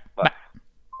care. All right. Bye.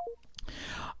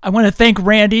 I want to thank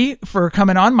Randy for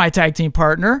coming on, my tag team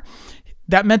partner.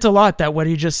 That meant a lot, that what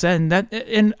he just said,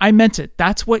 and I meant it.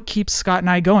 That's what keeps Scott and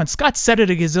I going. Scott said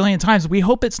it a gazillion times. We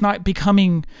hope it's not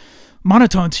becoming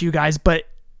monotone to you guys, but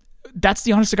that's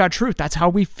the honest to God truth. That's how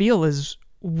we feel, is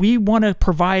we want to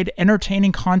provide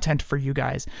entertaining content for you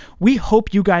guys. We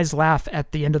hope you guys laugh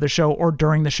at the end of the show or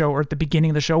during the show or at the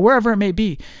beginning of the show, wherever it may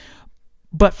be.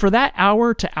 But for that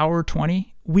hour to hour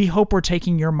 20, we hope we're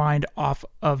taking your mind off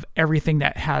of everything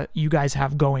that you guys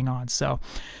have going on. So,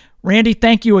 Randy,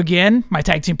 thank you again, my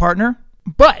tag team partner.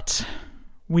 But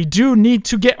we do need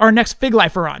to get our next Fig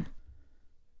Lifer on.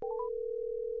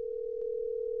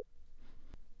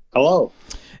 Hello.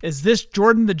 Is this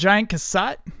Jordan the Giant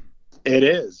Cassette? It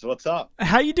is. What's up?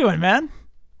 How you doing, man?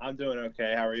 I'm doing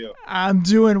okay. How are you? I'm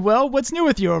doing well. What's new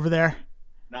with you over there?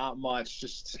 Not much.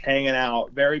 Just hanging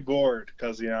out. Very bored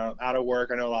because, out of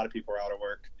work. I know a lot of people are out of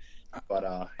work. But,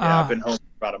 I've been home for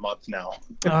about a month now.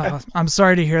 I'm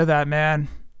sorry to hear that, man.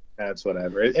 That's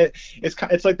whatever.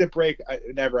 It's like the break I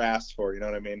never asked for. You know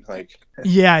what I mean? Like,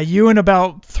 yeah, you and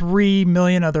about 3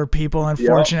 million other people.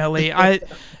 Unfortunately, yep.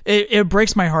 It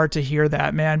breaks my heart to hear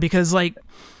that, man, because like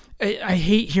I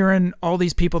hate hearing all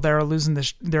these people that are losing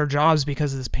their jobs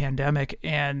because of this pandemic,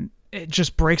 and it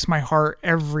just breaks my heart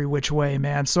every which way,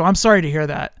 man. So I'm sorry to hear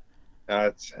that.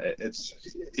 It's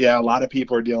a lot of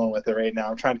people are dealing with it right now.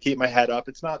 I'm trying to keep my head up.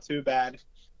 It's not too bad.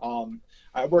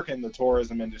 I work in the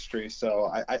tourism industry,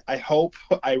 so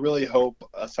I really hope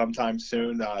sometime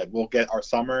soon we'll get our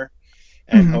summer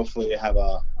and hopefully have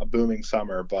a booming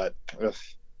summer. But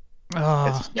it's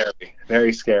scary,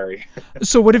 very scary.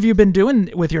 So what have you been doing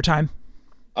with your time?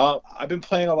 I've been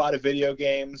playing a lot of video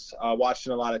games,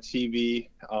 watching a lot of TV.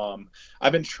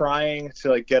 I've been trying to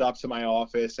like get up to my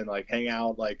office and like hang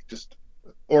out, like just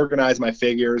organize my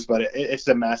figures, but it's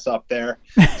a mess up there.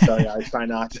 So yeah, I try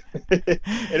not to.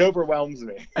 It overwhelms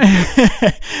me.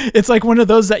 It's like one of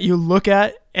those that you look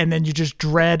at and then you just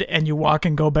dread and you walk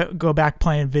and go back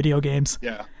playing video games.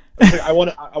 Yeah. Like, I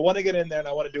want to get in there and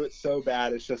I want to do it so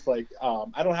bad. It's just like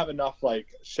I don't have enough like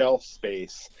shelf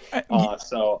space.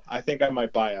 So I think I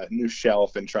might buy a new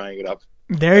shelf and try and get up.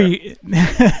 There you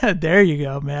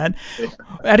go, man. Yeah.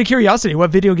 Out of curiosity,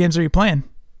 what video games are you playing?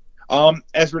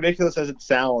 As ridiculous as it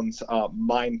sounds,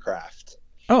 Minecraft.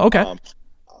 Oh, okay.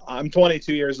 I'm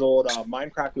 22 years old.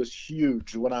 Minecraft was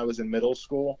huge when I was in middle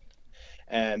school,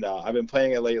 and I've been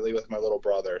playing it lately with my little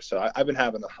brother. So I've been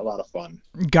having a lot of fun.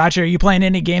 Gotcha. Are you playing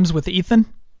any games with Ethan?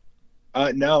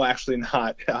 No, actually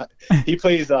not. He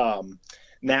plays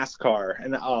NASCAR,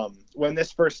 and when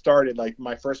this first started, like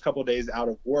my first couple of days out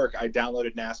of work, I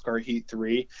downloaded NASCAR Heat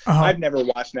 3. I've never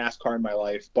watched NASCAR in my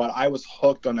life, but I was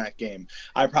hooked on that game.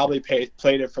 I probably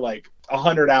played it for like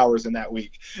 100 hours in that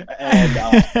week, and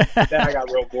then I got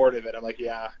real bored of it. I'm like,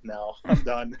 yeah, no, I'm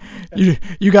done.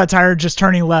 You got tired just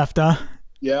turning left, huh?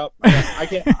 Yep.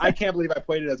 I can't believe I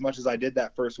played it as much as I did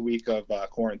that first week of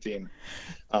quarantine.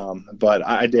 But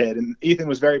I did, and Ethan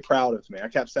was very proud of me. I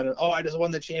kept saying, "Oh, I just won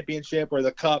the championship or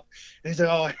the cup," and he's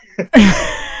like, "Oh,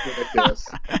 ridiculous."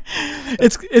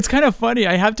 It's kind of funny.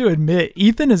 I have to admit,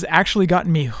 Ethan has actually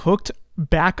gotten me hooked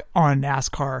back on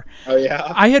NASCAR. Oh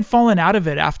yeah. I had fallen out of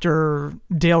it after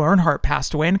Dale Earnhardt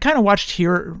passed away, and kind of watched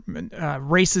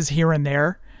races here and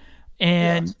there.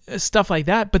 And stuff like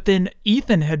that. But then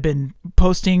Ethan had been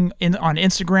posting on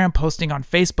Instagram, posting on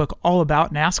Facebook all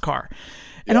about NASCAR.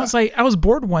 And I was like, I was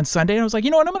bored one Sunday and I was like, you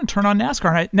know what, I'm going to turn on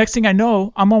NASCAR. And next thing I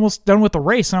know, I'm almost done with the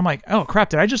race. And I'm like, oh crap,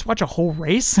 did I just watch a whole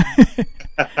race?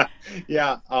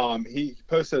 Yeah. He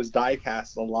posts those die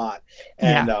casts a lot.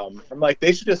 And I'm like,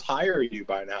 they should just hire you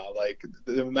by now. Like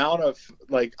the amount of,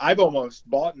 like, I've almost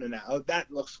bought an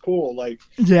that looks cool. Like,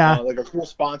 like a cool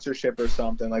sponsorship or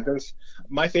something. Like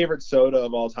my favorite soda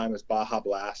of all time is Baja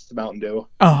Blast Mountain Dew.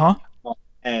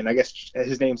 And I guess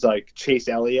his name's like Chase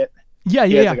Elliott. Yeah.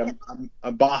 Like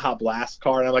a Baja Blast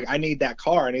car, and I'm like, I need that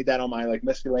car. I need that on my like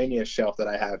miscellaneous shelf that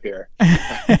I have here.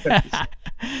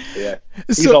 Yeah,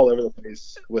 he's all over the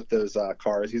place with those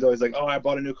cars. He's always like, "Oh, I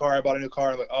bought a new car. I'm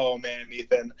like, "Oh man,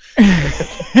 Ethan."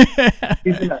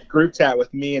 He's in that group chat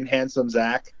with me and Handsome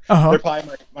Zach. They're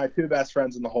probably my two best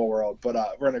friends in the whole world.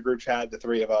 But we're in a group chat, the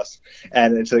three of us,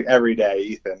 and it's like every day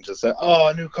Ethan just said, "Oh,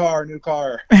 a new car."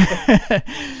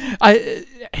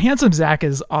 Handsome Zach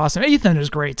is awesome. Ethan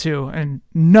is great too, and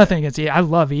nothing against Ethan. I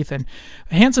love Ethan.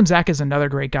 Handsome Zach is another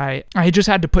great guy. I just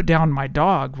had to put down my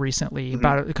dog recently,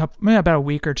 about a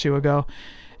week or two ago,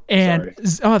 and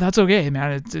that's okay,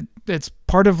 man. It's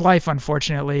part of life,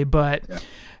 unfortunately. But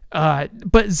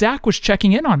Zach was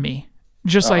checking in on me.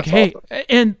 Just like, hey, awesome.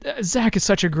 And Zach is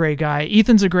such a great guy.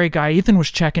 Ethan's a great guy. Ethan was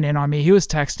checking in on me. He was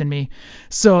texting me.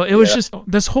 So it was just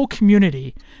this whole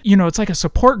community, it's like a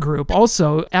support group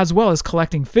also, as well as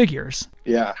collecting figures.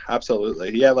 Yeah,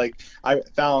 absolutely. Yeah, like I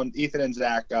found Ethan and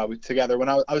Zach together when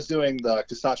I was doing the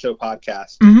Cassat Show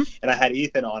podcast, and I had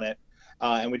Ethan on it.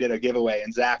 And we did a giveaway,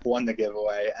 and Zach won the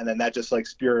giveaway. And then that just like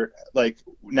spurred, like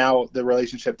now the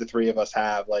relationship the three of us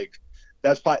have, like,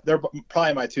 they're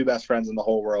probably my two best friends in the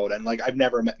whole world, and like I've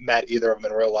never met either of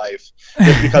them in real life.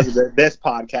 Just because of this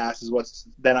podcast is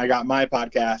then I got my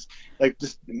podcast. Like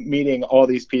just meeting all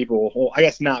these people. Well, I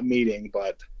guess not meeting,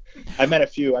 but I met a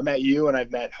few. I met you, and I've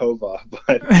met Hova.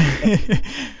 But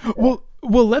well,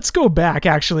 let's go back.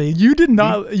 Actually, you did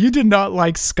not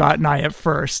like Scott and I at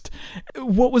first.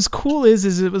 What was cool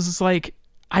is it was like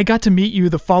I got to meet you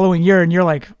the following year, and you're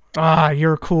like,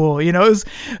 you're cool. It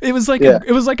was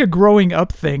like a growing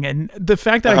up thing. And the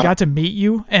fact that I got to meet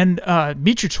you and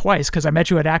meet you twice, because I met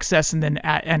you at Access and then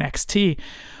at NXT,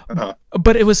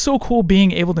 But it was so cool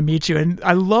being able to meet you, and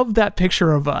I love that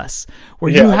picture of us where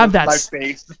you have that. My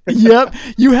face. Yep,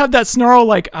 you have that snarl.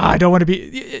 Like, I don't want to be.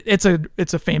 It's a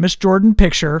famous Jordan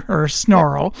picture or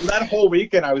snarl. That whole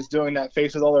weekend, I was doing that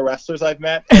face with all the wrestlers I've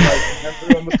met, and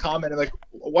everyone was commenting like,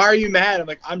 "Why are you mad?" I'm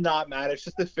like, "I'm not mad. It's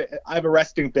just I have a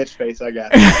resting bitch face, I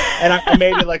guess." And I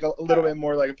made it like a little bit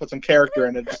more like put some character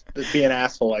in it, just to be an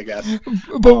asshole, I guess.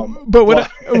 But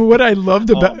what I loved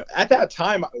about at that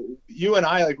time, you and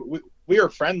I, like, we were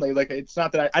friendly. Like, it's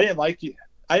not that I didn't like you.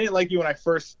 I didn't like you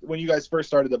when you guys first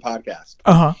started the podcast.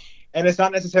 And it's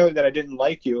not necessarily that I didn't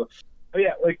like you. But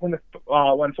yeah, like when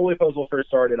Fully Poseable first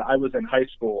started, I was in high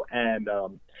school, and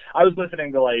I was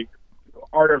listening to like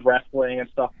Art of Wrestling and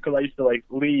stuff, because I used to like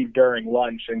leave during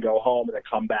lunch and go home and then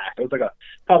come back. It was like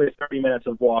probably 30 minutes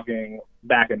of walking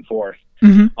back and forth,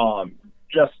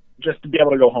 just to be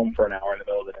able to go home for an hour in the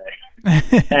middle of the day.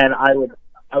 And I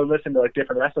would listen to like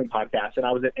different wrestling podcasts, and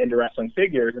I was into Wrestling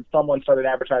Figures, and someone started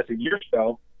advertising your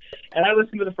show, and I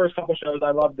listened to the first couple shows. I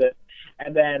loved it,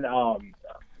 and then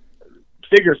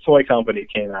Figures Toy Company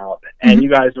came out, and you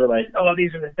guys were like, "Oh,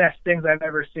 these are the best things I've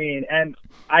ever seen," and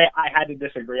I had to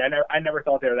disagree. I never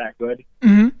thought they were that good.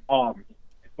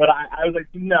 But I was like,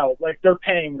 no, like, they're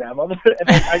paying them. And like,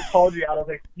 I called you out. I was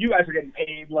like, you guys are getting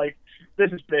paid. Like,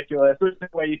 this is ridiculous. There's no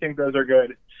way you think those are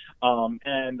good.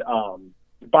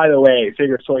 By the way,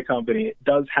 Figures Toy Company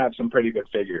does have some pretty good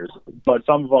figures, but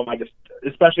some of them I just,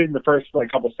 especially in the first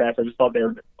like couple sets, I just thought they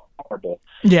were horrible.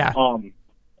 Yeah. And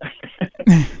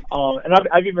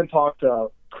I've even talked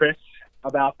to Chris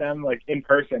about them, like, in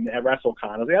person at WrestleCon.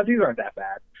 I was like, oh, these aren't that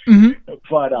bad.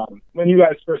 But when you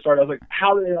guys first started, I was like,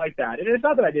 how do they like that? And it's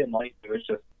not that I didn't like you, it's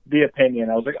just the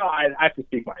opinion. I was like, oh, I have to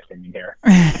speak my opinion here.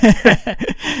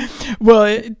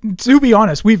 Well, to be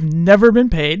honest, we've never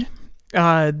been paid.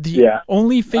 The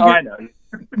only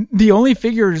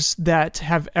figures that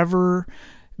have ever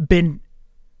been,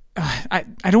 I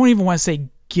don't even want to say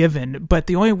given, but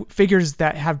the only figures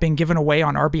that have been given away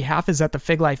on our behalf is at the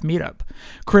Fig Life meetup.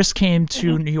 Chris came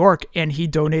to New York and he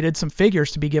donated some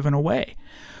figures to be given away.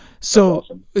 So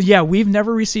awesome. Yeah, we've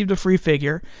never received a free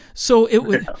figure. So it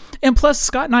would, and plus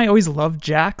Scott and I always loved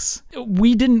Jax.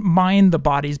 We didn't mind the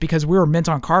bodies because we were mint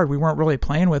on card. We weren't really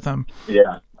playing with them.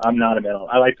 Yeah, I'm not a mint.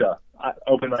 I like to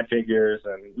open my figures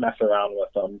and mess around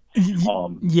with them.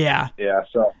 Yeah.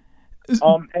 So,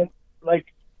 and like,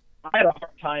 I had a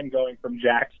hard time going from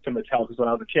Jax to Mattel, because when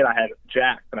I was a kid, I had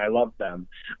Jax and I loved them.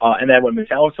 And then when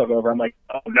Mattel took over, I'm like,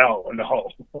 oh no. And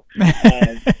now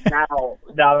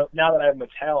that I have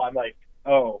Mattel, I'm like,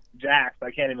 oh, Jax. I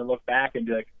can't even look back and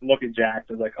be like, look at Jax.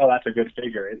 It's like, oh, that's a good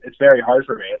figure. It's very hard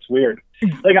for me. It's weird.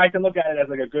 Like, I can look at it as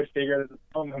like a good figure.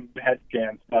 Some head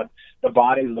scans, but the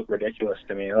bodies look ridiculous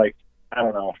to me. Like, I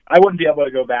don't know. I wouldn't be able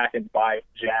to go back and buy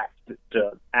Jax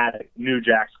to add a new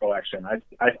Jax collection.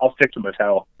 I'll stick to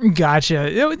Mattel.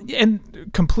 Gotcha. And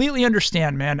completely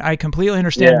understand, man. I completely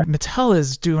understand. Yeah. Mattel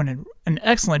is doing an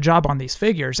excellent job on these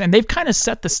figures, and they've kind of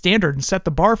set the standard and set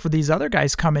the bar for these other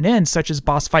guys coming in, such as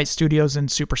Boss Fight Studios and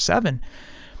Super 7.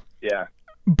 Yeah.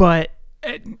 But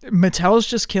Mattel's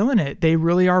just killing it. They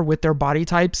really are with their body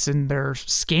types and their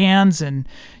scans and,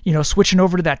 switching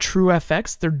over to that True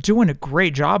FX. They're doing a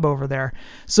great job over there.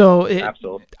 So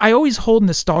Absolutely. I always hold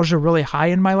nostalgia really high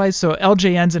in my life. So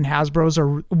LJNs and Hasbros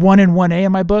are 1 and 1A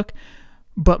in my book,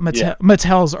 but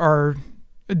Mattel's are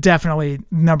definitely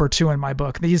number 2 in my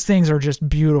book. These things are just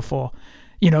beautiful.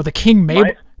 The King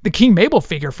Mabel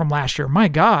figure from last year. My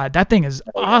God, that thing is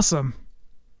awesome.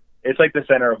 It's like the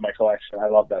center of my collection. I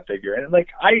love that figure. And like,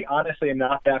 I honestly am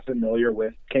not that familiar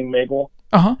with King Mabel.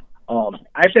 I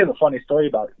actually have a funny story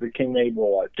about the King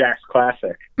Mabel Jax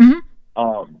Classic.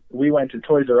 We went to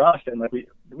Toys R Us, and like we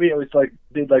always like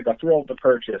did like a thrill to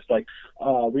purchase. Like,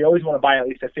 we always want to buy at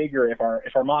least a figure. If our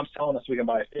mom's telling us we can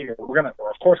buy a figure, we're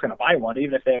of course gonna buy one,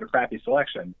 even if they have a crappy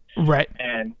selection. Right.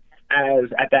 And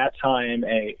as at that time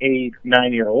a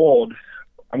 8-9-year-old,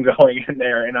 I'm going in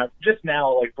there, and I'm just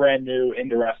now like brand new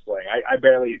into wrestling. I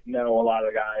barely know a lot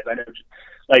of the guys. I know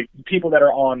like people that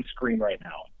are on screen right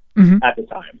now at the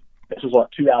time. This was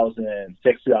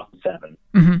 2006,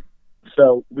 2007.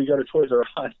 So we go to Toys R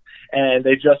Us, and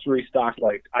they just restocked,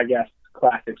 like, I guess,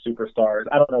 classic superstars.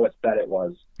 I don't know what set it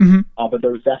was, but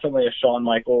there was definitely a Shawn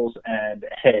Michaels and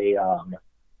a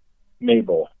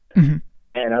Mabel.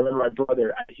 And I remember my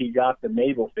brother, he got the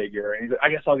Mabel figure, and he's like, I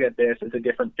guess I'll get this. It's a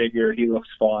different figure. He looks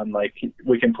fun. Like,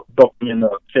 we can book him in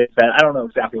the fit bed. I don't know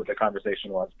exactly what the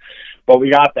conversation was, but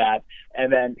we got that.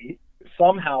 And then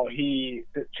somehow he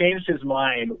changed his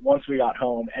mind once we got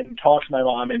home and talked my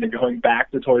mom into going back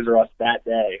to Toys R Us that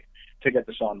day to get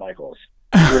the Shawn Michaels.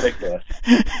 Ridiculous.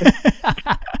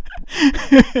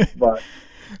 But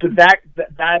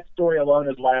that story alone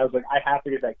is why I was like, I have to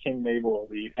get that King Mabel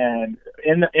Elite. And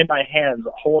in my hands,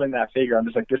 holding that figure, I'm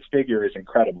just like, this figure is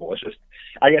incredible. It's just,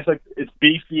 I guess, like, it's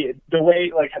beefy. The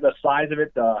way, like, the size of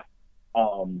it, the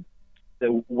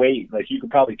weight, like, you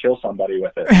could probably kill somebody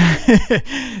with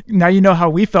it. Now you know how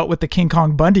we felt with the King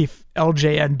Kong Bundy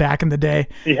LJN back in the day.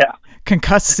 Yeah.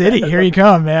 Concussed City, here you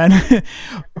come, man.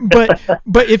 but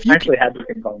if you I actually had the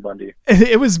King Kong Bundy.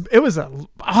 It was an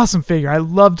awesome figure. I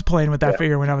loved playing with that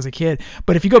figure when I was a kid.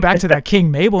 But if you go back to that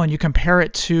King Mabel and you compare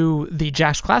it to the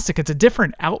Jakks Classic, it's a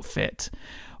different outfit.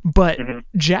 But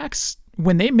Jakks,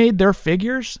 when they made their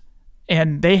figures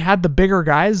and they had the bigger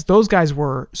guys, those guys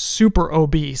were super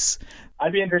obese.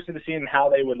 I'd be interested to see how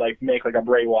they would like make like a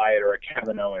Bray Wyatt or a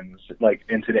Kevin Owens like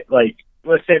into the, like,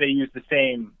 let's say they used the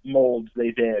same molds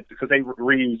they did, because they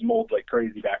reused molds like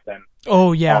crazy back then.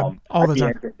 Oh yeah, all the time.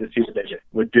 I'd be interested to see what they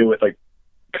would do with like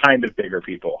kind of bigger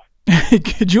people.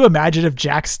 Could you imagine if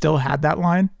Jakks still had that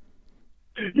line?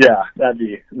 Yeah, that'd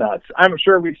be nuts. I'm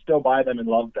sure we'd still buy them and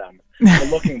love them. But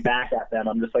looking back at them,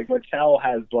 I'm just like, Mattel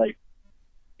has like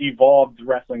evolved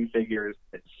wrestling figures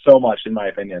so much, in my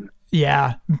opinion.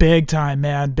 Yeah, big time,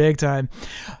 man, big time.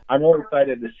 I'm really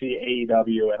excited to see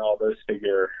AEW and all those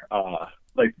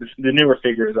like the newer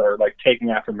figures are like taking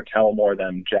after Mattel more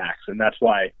than Jakks, and that's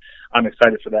why I'm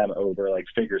excited for them over like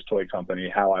Figures Toy Company.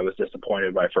 How I was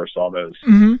disappointed when I first saw those.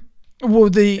 Well,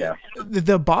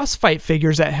 the boss fight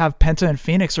figures that have Penta and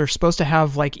Phoenix are supposed to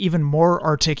have like even more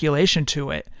articulation to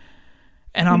it.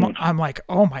 And I'm like,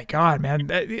 oh my God, man.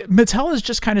 Mattel has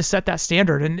just kind of set that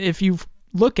standard. And if you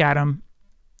look at them,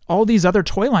 all these other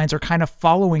toy lines are kind of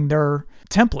following their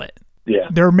template. Yeah.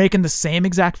 They're making the same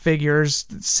exact figures,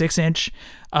 6-inch,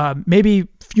 maybe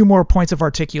a few more points of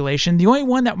articulation. The only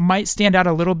one that might stand out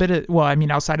a little bit,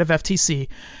 outside of FTC,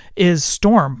 is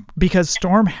Storm, because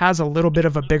Storm has a little bit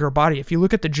of a bigger body. If you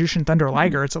look at the Jushin Thunder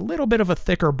Liger, it's a little bit of a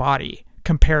thicker body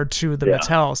compared to the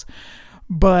Mattels.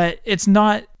 But it's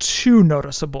not too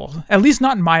noticeable, at least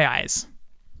not in my eyes.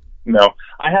 No,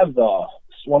 I have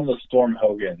one of the Storm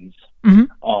Hogans,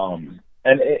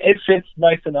 and it fits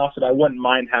nice enough that I wouldn't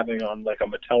mind having on like a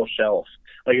Mattel shelf,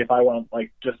 like if I want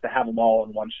like just to have them all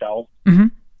on one shelf.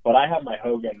 But I have my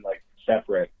Hogan like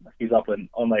separate. He's up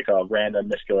on like a random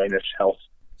miscellaneous shelf.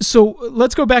 So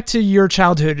let's go back to your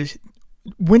childhood.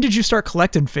 When did you start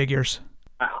collecting figures?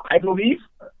 I believe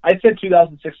I said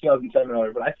 2006, 2007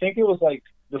 earlier, but I think it was like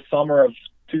the summer of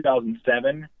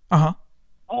 2007.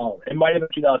 It might have been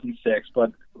 2006,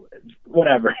 but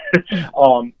whatever. It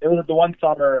was the one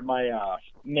summer my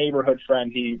neighborhood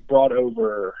friend, he brought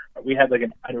over, we had like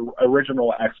an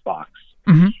original Xbox,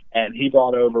 and he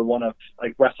brought over one of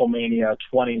like WrestleMania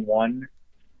 21,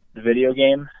 the video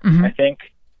game, I think.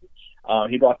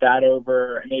 He brought that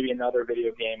over, and maybe another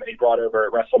video game, and he brought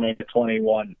over WrestleMania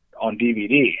 21 on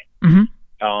DVD.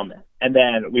 And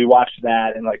then we watched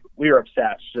that, and like we were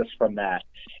obsessed just from that.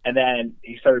 And then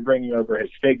he started bringing over his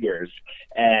figures,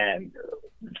 and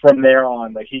from there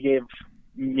on, like he gave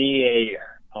me a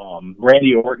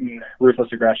Randy Orton Ruthless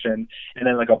Aggression, and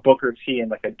then like a Booker T in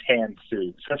like a tan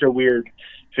suit. Such a weird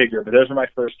figure, but those were my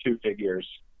first two figures.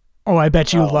 Oh, I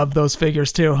bet you love those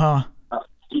figures too, huh?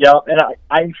 Yeah, and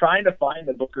I'm trying to find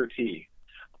the Booker T.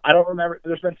 I don't remember.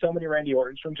 There's been so many Randy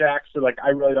Ortons from Jakks, so like I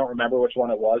really don't remember which one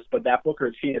it was. But that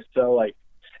Booker T is so like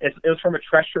it was from a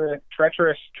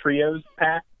treacherous trios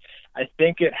pack. I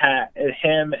think it had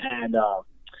him and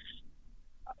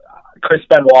Chris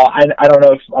Benoit. I don't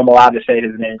know if I'm allowed to say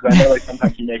his name, because I know like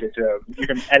sometimes you make it joke. You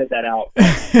can edit that out.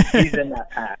 He's in that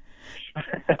pack.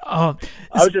 I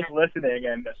was just listening,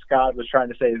 and Scott was trying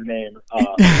to say his name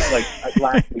like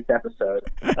last week's episode.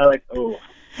 I was like, oh.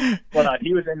 But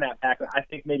he was in that pack. I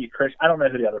think maybe Chris. I don't know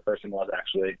who the other person was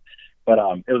actually, but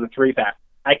it was a 3-pack.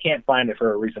 I can't find it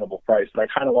for a reasonable price, but I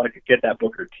kind of want to get that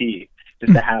Booker T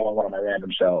just to have on one of my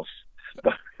random shelves.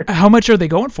 How much are they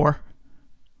going for?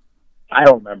 I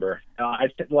don't remember.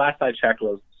 The last I checked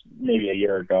was maybe a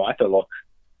year ago. I have to look.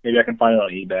 Maybe I can find it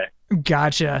on eBay.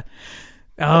 Gotcha.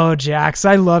 Oh, Jakks,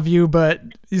 I love you, but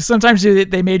sometimes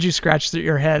they made you scratch through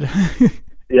your head.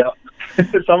 Yeah.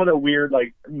 Some of the weird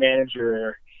like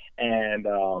manager and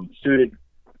suited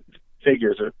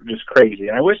figures are just crazy,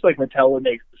 and I wish like Mattel would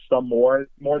make some more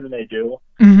than they do.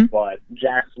 But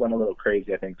Jakks went a little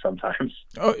crazy, I think, sometimes.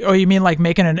 Oh, you mean like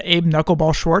making an Abe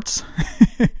Knuckleball Schwartz?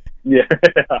 Yeah.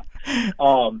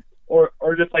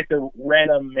 Or just like the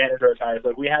random manager attires.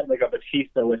 Like we had like a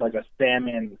Batista with like a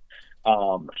salmon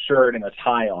shirt and a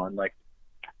tie on, like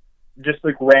just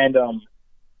like random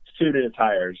suited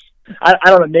attires. I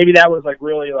don't know, maybe that was like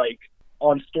really like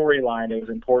on storyline it was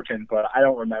important, but I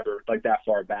don't remember like that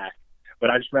far back. But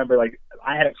I just remember like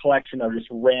I had a collection of just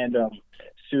random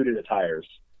suited attires.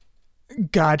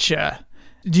 Gotcha.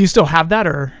 Do you still have that,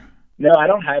 or? No, I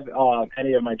don't have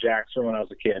any of my jacks from when I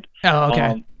was a kid. Oh,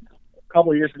 okay. A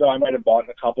couple of years ago, I might have bought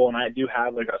a couple, and I do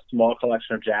have like a small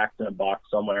collection of jacks in a box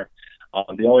somewhere.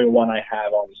 The only one I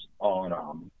have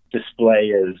on display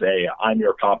is a I'm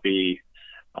Your Copy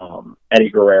Eddie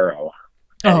Guerrero.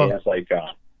 And it's like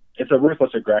it's a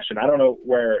ruthless aggression. I don't know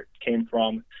where it came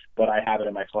from, but I have it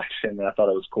in my collection, and I thought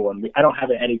it was cool. And I don't have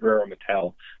an Eddie Guerrero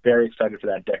Mattel. Very excited for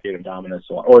that Decade of Dominance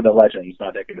or the Legends,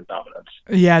 not Decade of Dominance.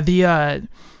 Yeah,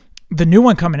 the new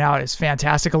one coming out is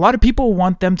fantastic. A lot of people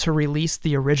want them to release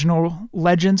the original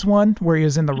Legends one where he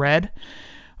was in the red,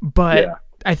 but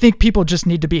I think people just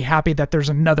need to be happy that there's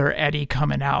another Eddie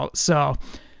coming out. So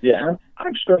yeah,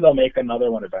 I'm sure they'll make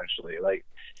another one eventually. Like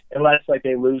unless like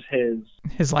they lose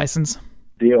his license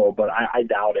deal, but I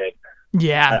doubt it.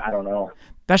 Yeah, I don't know.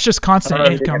 That's just constant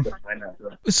income.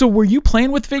 So were you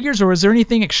playing with figures, or was there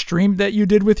anything extreme that you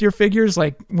did with your figures,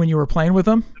 like when you were playing with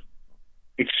them?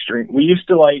 Extreme. We used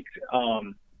to like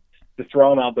to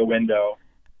throw them out the window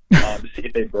to see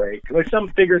if they break. Like some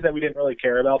figures that we didn't really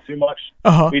care about too much.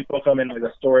 We'd book them in like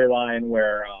a storyline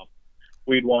where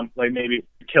we'd want like maybe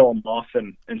kill them off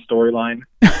in storyline.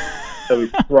 So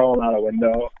we'd throw them out a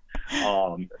window.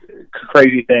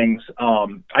 Crazy things.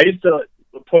 I used to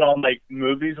put on like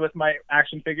movies with my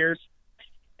action figures,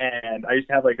 and I used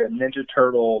to have like a Ninja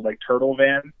Turtle like turtle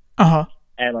van,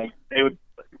 and like they would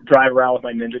drive around with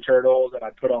my Ninja Turtles, and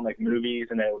I'd put on like movies,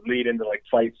 and it would lead into like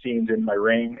fight scenes in my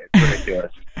ring. It's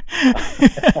ridiculous.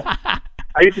 I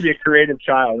used to be a creative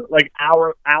child, like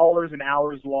hours and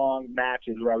hours long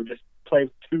matches where I would just play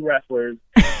with two wrestlers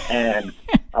and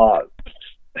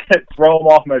throw them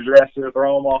off my dresser,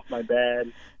 throw them off my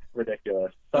bed.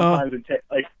 Ridiculous. Sometimes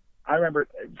like I remember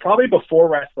probably before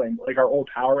wrestling, like our old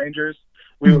Power Rangers,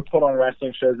 we would put on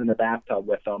wrestling shows in the bathtub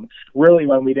with them. Really,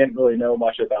 when we didn't really know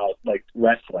much about like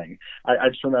wrestling, I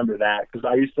just remember that because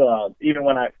I used to even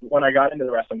when I got into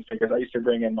the wrestling figures, I used to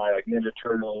bring in my like Ninja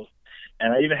Turtles,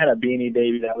 and I even had a Beanie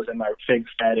Baby that was in my Fig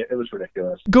Fed. It was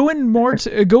ridiculous. Going more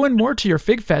to your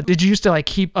Fig Fed, did you used to like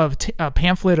keep a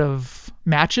pamphlet of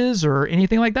matches or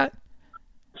anything like that?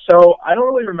 So I don't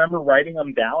really remember writing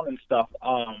them down and stuff.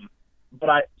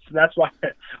 But so that's why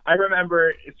I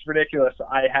remember it's ridiculous.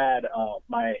 I had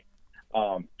my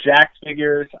Jax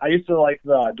figures. I used to like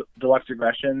the Deluxe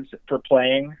Aggressions for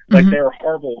playing. Like they were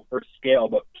horrible for scale,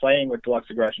 but playing with Deluxe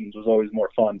Aggressions was always more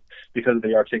fun because of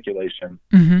the articulation.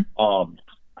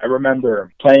 I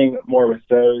remember playing more with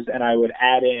those, and I would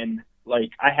add in like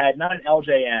I had not an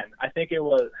LJN. I think it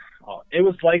was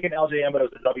like an LJN, but it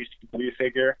was a WCW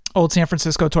figure. Old San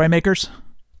Francisco toy makers.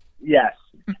 Yes,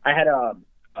 I had a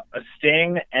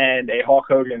Sting and a Hulk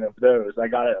Hogan of those. I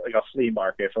got it like a flea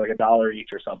market for like $1 each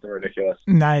or something ridiculous.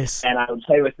 Nice. And I would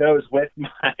play with those with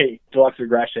my Deluxe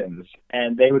Aggressions,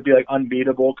 and they would be like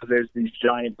unbeatable because there's these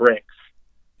giant bricks.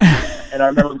 And I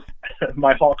remember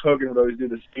my Hulk Hogan would always do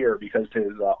the spear because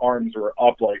his arms were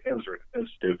up like it was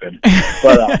stupid.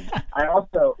 But I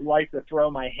also like to throw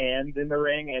my hands in the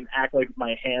ring and act like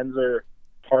my hands are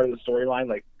part of the storyline.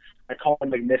 Like I call him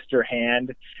like Mr.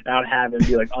 Hand, and I'd have him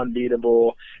be like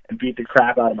unbeatable and beat the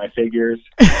crap out of my figures.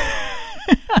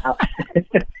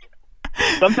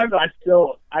 Sometimes I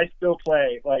still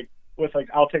play like with like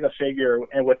I'll take a figure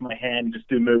and with my hand and just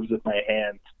do moves with my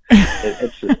hands.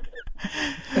 It's just.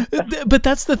 But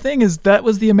that's the thing is that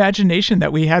was the imagination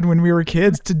that we had when we were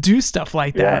kids to do stuff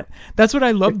like that. That's what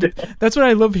I loved. That's what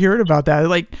I love hearing about that.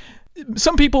 Like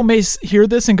some people may hear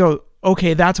this and go,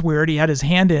 okay, that's weird. He had his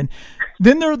hand in.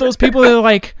 Then there are those people that are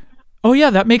like, oh yeah,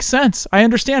 that makes sense. I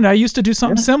understand. I used to do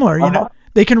something similar. You know,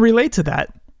 they can relate to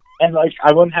that. And like,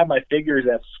 I wouldn't have my figures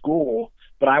at school,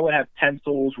 but I would have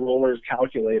pencils, rulers,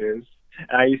 calculators,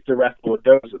 and I used to wrestle with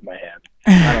those with my hand.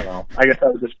 I don't know. I guess I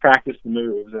would just practice the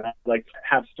moves and like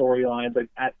have storylines. Like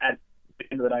at the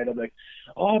end of the night, I'd be like,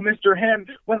 oh, Mr.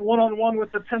 Hand went one-on-one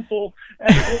with the pencil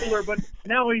and the ruler, but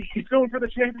now he's going for the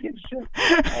championship.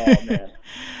 Oh man!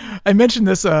 I mentioned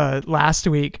this last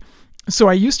week. So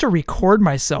I used to record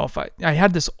myself. I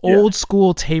had this old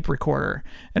school tape recorder,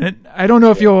 and I don't know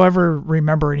if you'll ever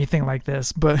remember anything like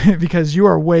this, but because you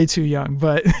are way too young.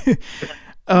 But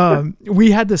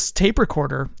we had this tape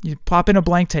recorder. You pop in a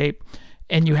blank tape,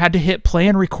 and you had to hit play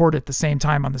and record at the same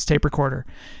time on this tape recorder.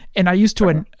 And I used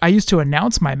to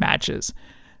announce my matches.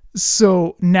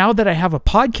 So now that I have a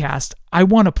podcast, I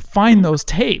want to find those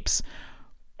tapes.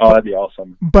 Oh, that'd be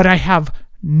awesome. But I have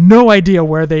no idea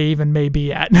where they even may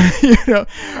be at. You know,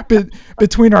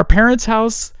 between our parents'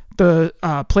 house,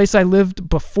 the place I lived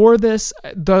before this,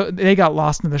 they got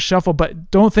lost in the shuffle, but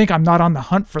don't think I'm not on the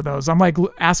hunt for those. I'm like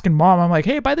asking Mom, I'm like,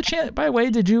 hey, by the way,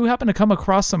 did you happen to come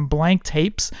across some blank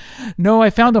tapes? No, I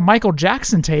found a Michael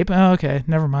Jackson tape. Oh, okay,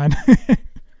 never mind.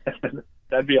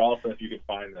 That'd be awesome if you could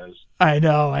find those. I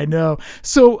know.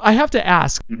 So I have to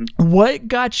ask, what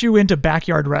got you into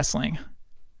backyard wrestling?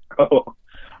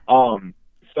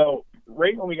 So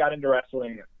right when we got into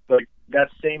wrestling, like that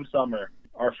same summer,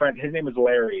 our friend, his name was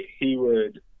Larry, he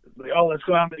would like, oh, let's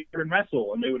go out in the yard and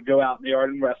wrestle. And we would go out in the yard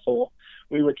and wrestle.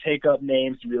 We would take up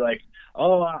names to be like,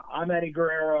 oh, I'm Eddie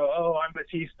Guerrero. Oh, I'm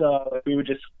Batista. We would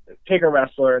just pick a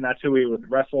wrestler, and that's who we would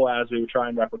wrestle as. We would try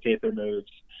and replicate their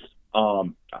moves.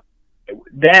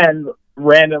 Then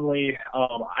randomly,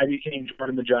 I became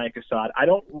Jordan the Giant Cassad. I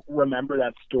don't remember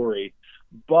that story,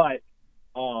 but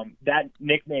that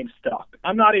nickname stuck.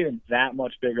 I'm not even that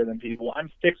much bigger than people.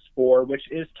 I'm 6'4", which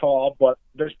is tall, but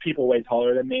there's people way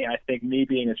taller than me. I think me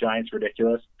being a giant's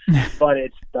ridiculous, but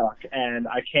it stuck, and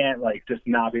I can't like just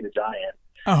not be the giant.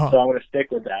 So I'm going to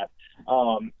stick with that.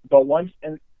 But once,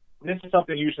 and this is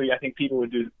something usually I think people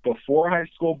would do before high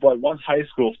school, but once high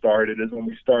school started is when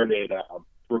we started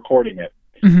recording it.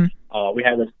 We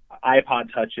had this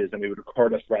iPod touches, and we would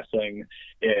record us wrestling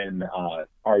in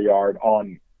our yard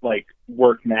on like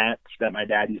work mats that my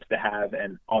dad used to have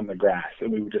and on the grass,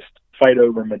 and we would just fight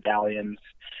over medallions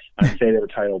and say they were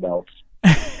title belts.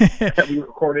 We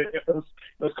recorded it. It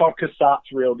was called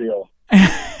Cassatt's Real Deal.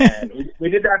 And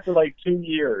we did that for like 2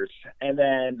 years, and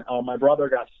then my brother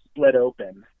got split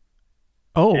open.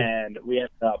 And we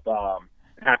ended up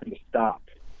having to stop.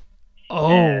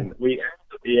 And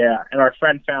and our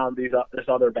friend found this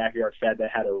other backyard shed that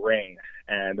had a ring,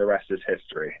 and the rest is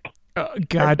history.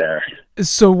 God. Right there.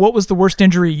 So what was the worst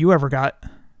injury you ever got?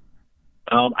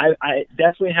 I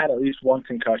definitely had at least one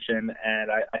concussion, and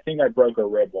I think I broke a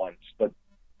rib once, but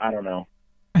I don't know.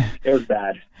 It was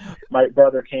bad. My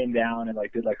brother came down and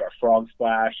like did like a frog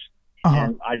splash,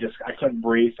 and I couldn't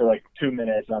breathe for like 2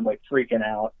 minutes, and I'm like freaking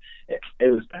out.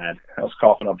 It was bad. I was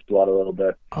coughing up blood a little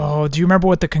bit. Oh, do you remember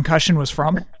what the concussion was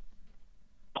from?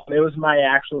 It was my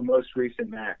actual most recent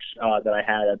match that I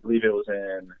had. I believe it was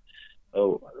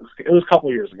it was a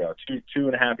couple years ago,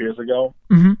 2.5 years ago.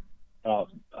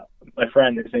 My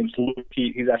friend, his name's Luke.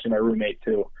 He's actually my roommate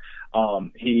too.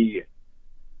 He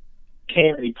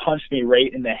came and he punched me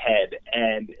right in the head,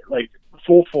 and like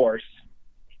full force.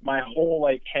 My whole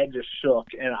like head just shook,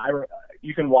 and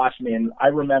you can watch me, and I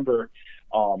remember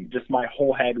just my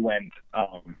whole head went.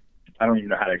 I don't even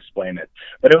know how to explain it,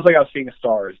 but it was like I was seeing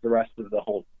stars the rest of the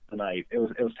whole night. It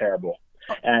was terrible,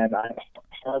 and I had a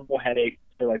horrible headache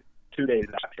for like 2 days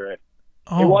after it.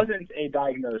 It wasn't a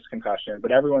diagnosed concussion,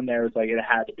 but everyone there was like it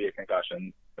had to be a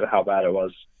concussion. How bad it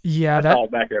was. Yeah, that's all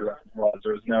backyard was.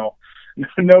 There was no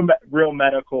real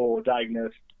medical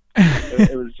diagnosis.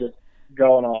 It was just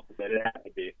going off of it. It had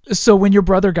to be. So when your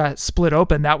brother got split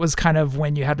open, that was kind of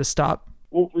when you had to stop?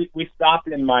 Well, we stopped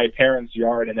in my parents'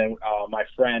 yard, and then my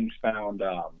friend found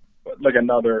like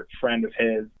another friend of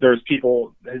his. There's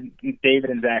people, David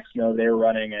and Zach Snow, they were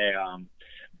running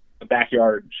a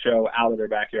backyard show out of their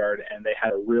backyard, and they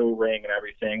had a real ring and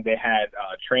everything. They had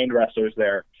trained wrestlers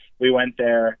there. We went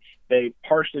there. They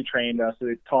partially trained us. So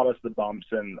they taught us the bumps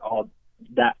and all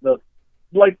that, the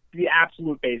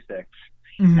absolute basics.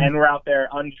 And we're out there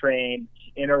untrained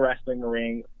in a wrestling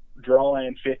ring,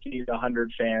 drawing 50 to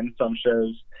 100 fans. Some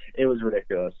shows, it was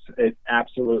ridiculous. It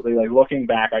absolutely, like looking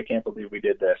back, I can't believe we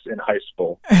did this in high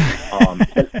school.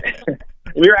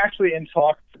 We were actually in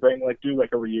talks to do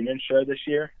a reunion show this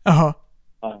year.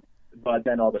 But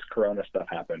then all this Corona stuff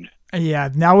happened. Yeah,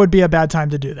 now would be a bad time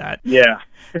to do that. Yeah.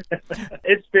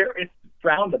 It's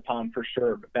frowned upon for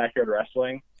sure, backyard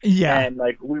wrestling. Yeah. And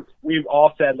like we've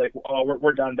all said like, oh,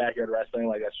 we're done backyard wrestling,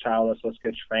 like that's childish, let's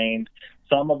get trained.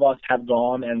 Some of us have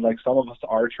gone, and like some of us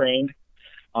are trained.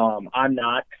 I'm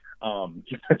not.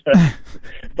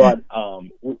 But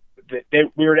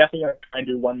we were definitely going to try and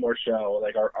do one more show,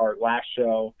 like our last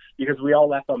show, because we all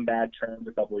left on bad terms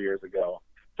a couple of years ago.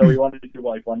 So we wanted to do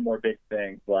like one more big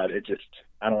thing, but it just,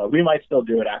 I don't know. We might still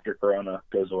do it after Corona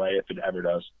goes away, if it ever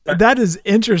does. That is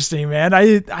interesting, man.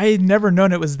 I had never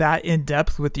known it was that in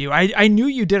depth with you. I knew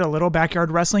you did a little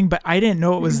backyard wrestling, but I didn't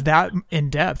know it was that in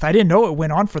depth. I didn't know it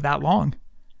went on for that long.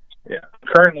 Yeah.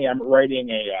 Currently, I'm writing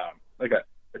a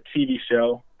TV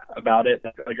show about it,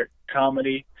 like a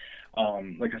comedy,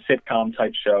 like a sitcom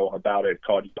type show about it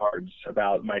called Yards,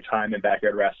 about my time in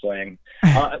backyard wrestling.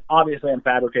 Obviously, I'm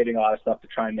fabricating a lot of stuff to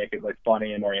try and make it like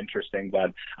funny and more interesting,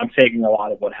 but I'm taking a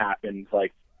lot of what happened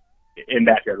like in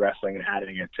backyard wrestling and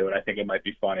adding it to it. I think it might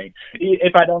be funny.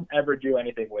 If I don't ever do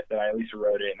anything with it, I at least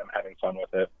wrote it and I'm having fun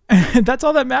with it. That's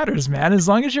all that matters, man. As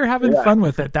long as you're having fun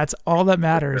with it, that's all that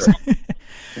matters.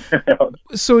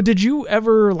 So did you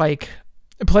ever like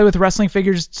play with wrestling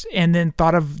figures and then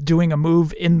thought of doing a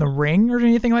move in the ring or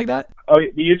anything like that? Oh,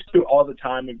 we used to all the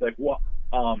time. We'd be like, what?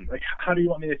 Like, how do you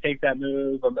want me to take that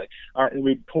move? I'm like, all right,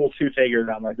 we'd pull two figures.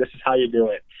 I'm like, this is how you do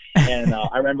it. And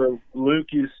I remember Luke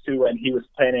used to, when he was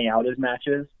planning out his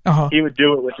matches, he would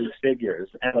do it with his figures.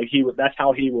 And like that's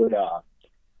how he would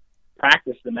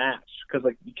practice the match. Cause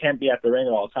like you can't be at the ring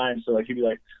all the time. So like he'd be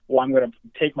like, well, I'm going to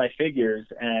take my figures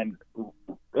and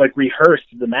like rehearse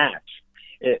the match.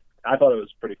 I thought it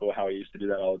was pretty cool how he used to do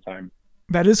that all the time.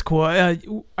 That is cool.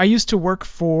 I used to work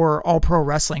for All Pro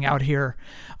Wrestling out here.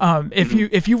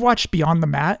 If you watch Beyond the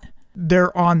Mat,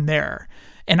 they're on there.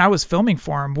 And I was filming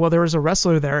for him. Well, there was a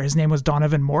wrestler there. His name was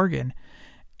Donovan Morgan.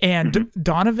 And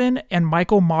Donovan and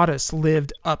Michael Modest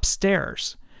lived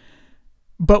upstairs.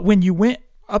 But when you went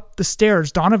up the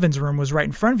stairs, Donovan's room was right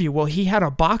in front of you. Well, he had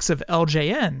a box of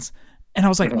LJNs. And I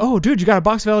was like, oh, dude, you got a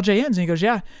box of LJNs? And he goes,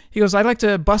 yeah. He goes, I'd like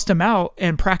to bust them out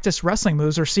and practice wrestling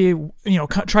moves or see,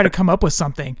 try to come up with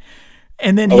something.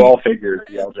 And then all figures,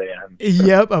 the LJNs.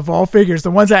 Yep, of all figures,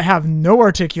 the ones that have no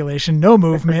articulation, no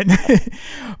movement.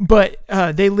 But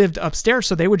they lived upstairs,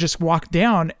 so they would just walk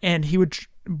down and he would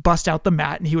bust out the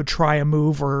mat and he would try a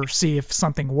move or see if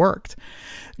something worked.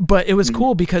 But it was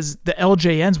cool because the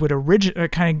LJNs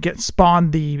would kind of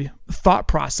spawn the thought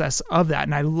process of that.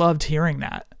 And I loved hearing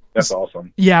that. That's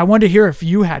awesome. Yeah, I wanted to hear if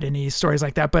you had any stories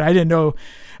like that, but I didn't know.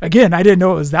 Again, I didn't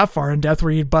know it was that far in depth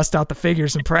where you'd bust out the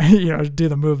figures and do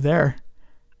the move there.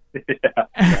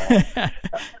 Yeah.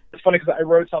 It's funny because I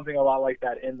wrote something a lot like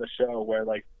that in the show where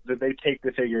like they take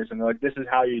the figures and they're like, "This is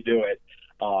how you do it."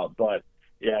 But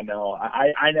yeah, no,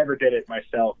 I never did it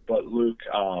myself. But Luke,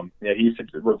 he used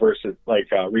to rehearse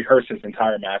his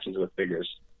entire matches with figures.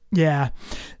 Yeah.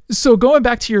 So going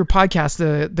back to your podcast,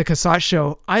 the Cassat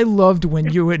Show, I loved when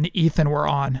you and Ethan were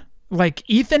on. Like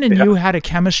Ethan and you had a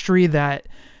chemistry that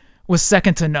was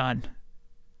second to none.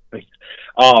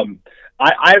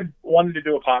 I've wanted to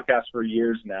do a podcast for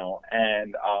years now,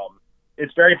 and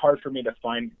it's very hard for me to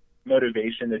find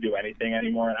motivation to do anything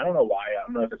anymore. And I don't know why. I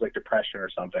don't know if it's like depression or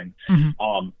something.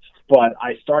 But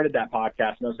I started that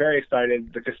podcast and I was very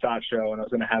excited, the Cassat Show, and I was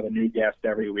going to have a new guest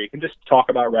every week and just talk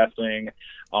about wrestling.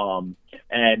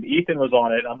 And Ethan was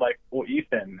on it. And I'm like, well,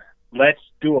 Ethan, let's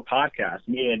do a podcast,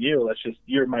 me and you.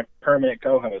 You're my permanent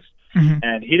co-host.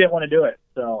 And he didn't want to do it.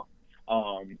 So,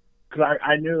 cause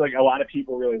I knew like a lot of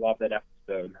people really loved that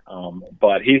episode.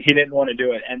 But he didn't want to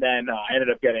do it. And then I ended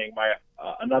up getting my,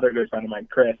 another good friend of mine,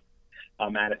 Chris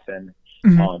Madison,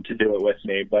 to do it with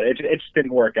me, but it just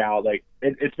didn't work out. Like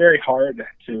it's very hard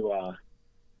to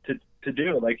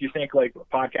do. Like you think like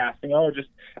podcasting, just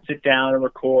sit down and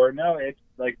record. No, it's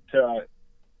like to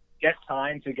get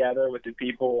time together with the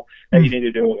people that you need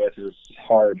to do it with is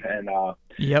hard, and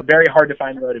very hard to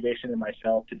find motivation in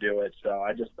myself to do it. So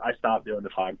I stopped doing the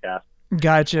podcast.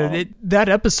 Gotcha. That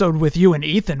episode with you and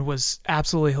Ethan was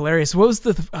absolutely hilarious. What was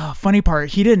the funny part?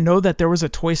 He didn't know that there was a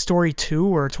Toy Story 2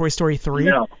 or a Toy Story 3?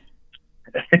 No.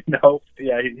 No.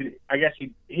 Yeah. I guess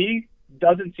he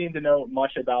doesn't seem to know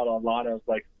much about a lot of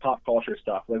like pop culture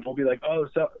stuff. Like we'll be like, oh,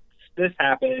 so this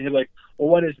happened. And he's like, well,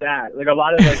 what is that? Like a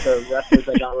lot of like the wrestlers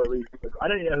that got released, like, I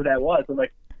don't even know who that was. I'm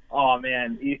like, oh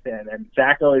man, Ethan. And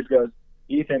Zach always goes,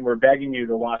 Ethan, we're begging you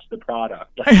to watch the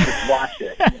product. Like, just watch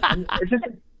it. And it's just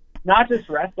not just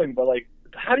wrestling, but like,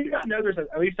 how do you not know there's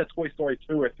at least a Toy Story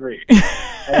 2 or 3?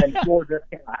 And then 4 just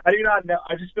came out. How do you not know?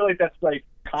 I just feel like that's like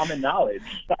common knowledge.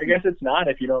 I guess it's not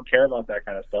if you don't care about that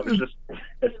kind of stuff.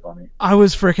 It's funny. I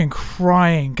was freaking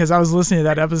crying because I was listening to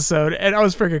that episode and I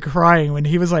was freaking crying when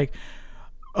he was like,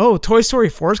 oh, Toy Story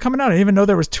 4 is coming out? I didn't even know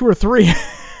there was 2 or 3.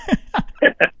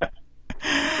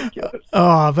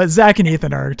 Oh, but Zach and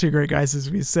Ethan are two great guys,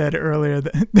 as we said earlier.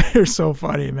 They're so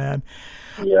funny, man.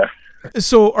 Yeah.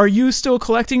 So are you still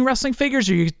collecting wrestling figures?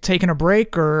 Are you taking a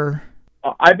break or?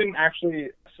 I've been actually,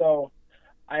 so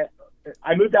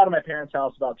I moved out of my parents'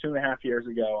 house about 2.5 years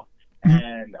ago.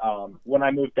 And when I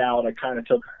moved out, I kind of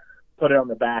put it on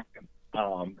the back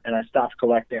and I stopped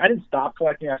collecting. I didn't stop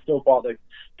collecting. I still bought like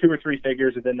 2 or 3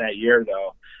 figures within that year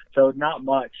though. So not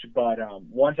much, but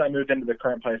once I moved into the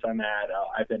current place I'm at,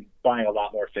 I've been buying a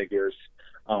lot more figures.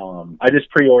 I just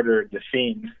pre-ordered The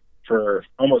Fiend for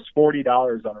almost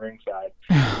 $40 on Ringside.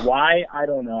 Why? I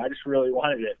don't know. I just really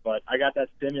wanted it, but I got that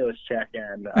stimulus check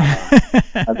and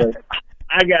I was like,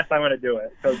 I guess I'm going to do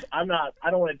it because I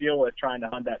don't want to deal with trying to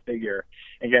hunt that figure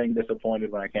and getting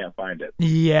disappointed when I can't find it.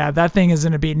 Yeah, that thing is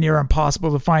going to be near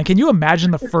impossible to find. Can you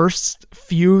imagine the first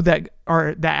few that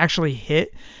actually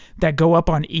hit that go up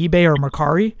on eBay or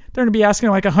Mercari? They're going to be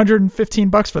asking like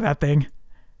 $115 for that thing.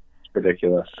 It's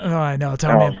ridiculous. Oh, I know.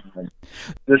 Tell me.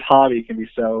 This hobby can be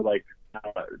so like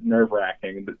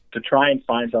nerve-wracking. To try and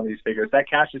find some of these figures, that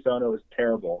Cassius Ono was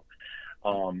terrible.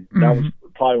 That was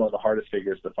probably one of the hardest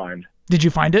figures to find. Did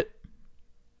you find it?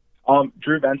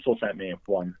 Drew Bensel sent me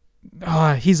one.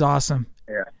 Oh, he's awesome.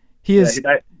 Yeah, he is.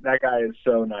 That guy is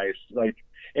so nice. Like,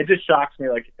 it just shocks me,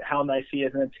 like how nice he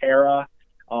is. And then Tara,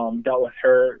 dealt with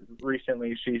her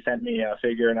recently. She sent me a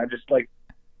figure, and I just like,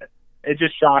 it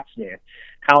just shocks me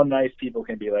how nice people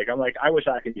can be. Like, I'm like, I wish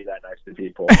I could be that nice to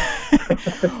people.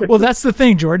 Well, that's the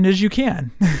thing, Jordan, is you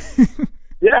can.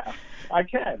 Yeah. I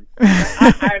can.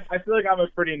 I feel like I'm a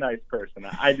pretty nice person.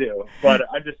 I do, but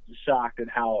I'm just shocked at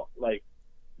how it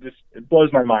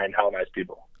blows my mind how nice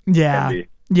people can be.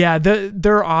 Yeah,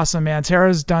 they're awesome, man.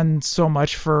 Tara's done so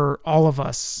much for all of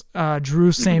us.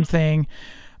 Drew, same thing.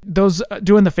 Those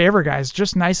doing the favor guys,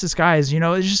 just nicest guys.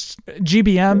 It's just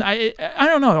GBM. I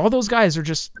don't know. All those guys are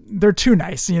they're too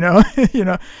nice.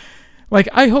 Like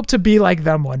I hope to be like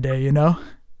them one day. Yep.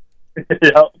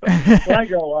 When I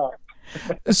grow up.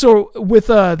 So with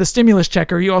the stimulus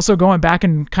check, are you also going back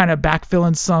and kind of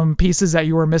backfilling some pieces that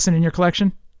you were missing in your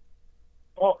collection?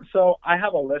 Well, so I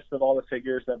have a list of all the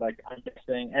figures that I'm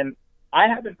missing, and I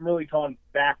haven't really gone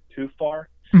back too far.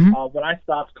 Mm-hmm. When I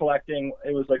stopped collecting,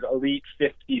 it was like Elite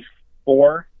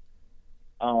 54.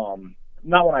 Not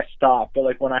when I stopped, but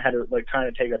like when I had to kind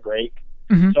of take a break.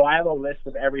 Mm-hmm. So I have a list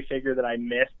of every figure that I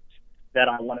missed that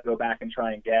I want to go back and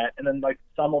try and get. And then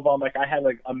some of them, I had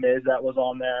a Miz that was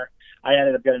on there. I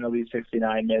ended up getting Elite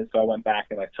 69 Miz, so I went back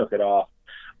and took it off.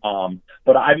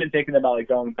 But I've been thinking about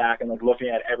going back and looking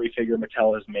at every figure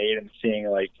Mattel has made and seeing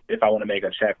if I want to make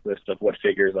a checklist of what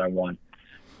figures I want.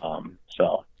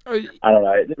 So I don't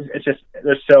know. It's just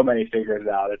there's so many figures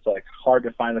out. It's hard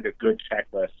to find a good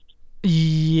checklist.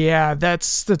 Yeah,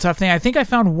 that's the tough thing. I think I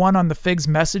found one on the Figs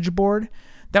message board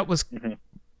that was. Mm-hmm.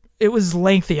 It was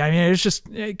lengthy. I mean, it's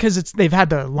just because they've had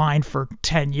the line for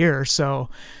 10 years. So,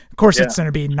 of course, It's going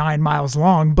to be 9 miles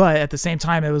long. But at the same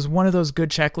time, it was one of those good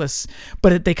checklists.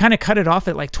 But they kind of cut it off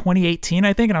at 2018,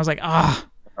 I think. And I was like,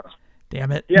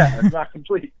 damn it. Yeah, it's not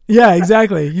complete. Yeah,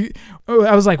 exactly.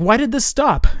 I was like, why did this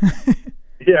stop?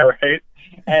 Yeah, right.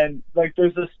 And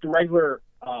there's this regular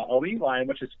Elite line,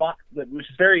 which is fun, which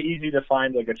is very easy to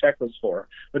find a checklist for.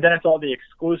 But then it's all the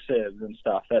exclusives and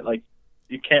stuff that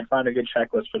you can't find a good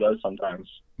checklist for those sometimes.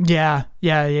 Yeah.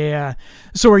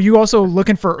 So are you also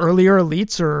looking for earlier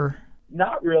Elites or?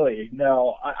 Not really,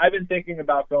 no. I've been thinking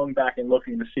about going back and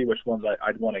looking to see which ones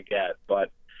I'd want to get,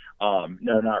 but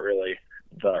no, not really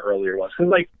the earlier ones.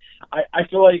 Because I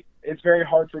feel like it's very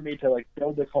hard for me to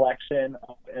build a collection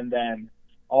and then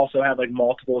also have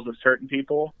multiples of certain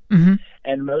people. Mm-hmm.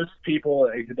 And most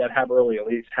people that have early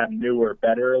Elites have newer,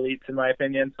 better Elites, in my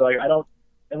opinion. So I don't.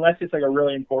 Unless it's a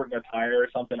really important attire or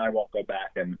something, I won't go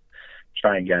back and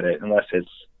try and get it unless it's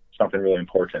something really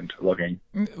important looking.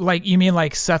 You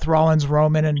mean Seth Rollins,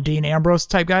 Roman, and Dean Ambrose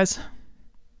type guys?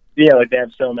 Yeah, they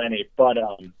have so many. But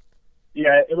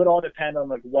yeah, it would all depend on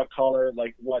what color,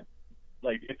 what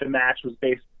if the match was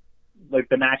based,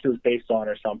 the match it was based on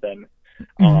or something.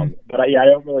 Mm-hmm. But I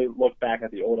don't really look back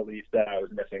at the old Elites that I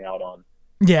was missing out on.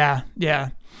 Yeah.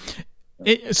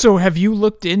 So have you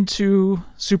looked into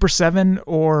Super 7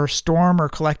 or Storm or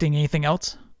collecting anything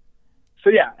else? So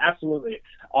yeah, absolutely.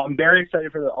 I'm very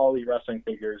excited for the All Elite Wrestling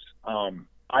figures.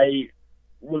 I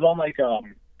was on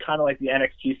kind of the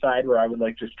NXT side where I would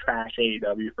just trash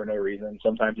AEW for no reason.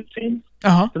 Sometimes it seems.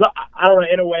 Uh-huh. 'Cause I don't know.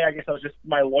 In a way, I guess I was just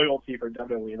my loyalty for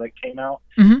WWE came out.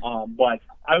 Mm-hmm. But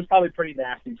I was probably pretty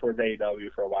nasty towards AEW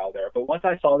for a while there. But once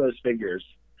I saw those figures,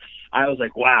 I was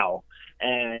like, wow.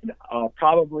 And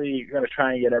probably going to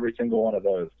try and get every single one of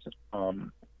those.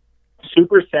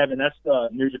 Super 7, that's the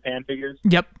New Japan figures.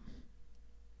 Yep.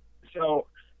 So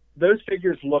those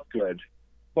figures look good,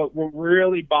 but what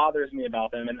really bothers me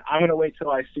about them, and I'm going to wait till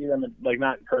I see them,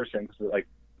 not in person, because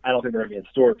I don't think they're going to be in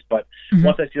stores, but mm-hmm.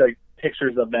 Once I see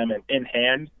pictures of them in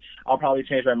hand, I'll probably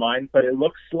change my mind. But it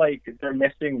looks like they're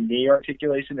missing knee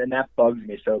articulation, and that bugs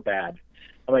me so bad.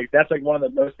 That's one of the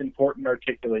most important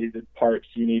articulated parts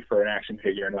you need for an action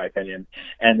figure, in my opinion.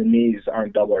 And the knees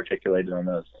aren't double articulated on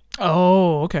those.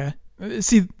 Oh, okay.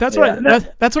 See, that's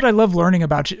what I love learning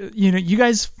about you. You know, you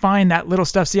guys find that little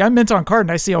stuff. See, I'm mint on card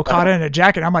and I see Okada in a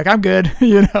jacket. I'm like, I'm good,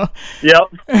 you know? Yep.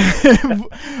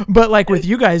 But like with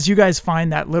you guys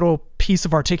find that little piece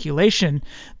of articulation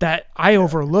that I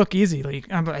overlook easily.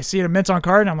 I see it a mint on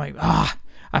card and I'm like,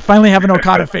 I finally have an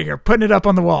Okada figure, putting it up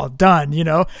on the wall, done, you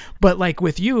know? But like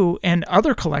with you and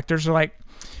other collectors are like,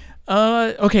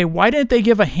 okay, why didn't they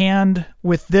give a hand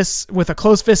with a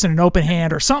closed fist and an open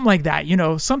hand or something like that? You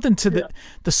know, something to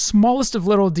the smallest of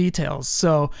little details.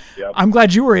 So I'm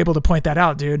glad you were able to point that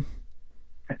out, dude.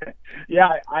 Yeah,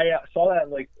 I saw that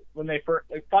like when they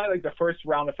first, like probably like the first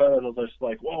round of photos, I was just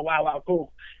like, whoa, wow,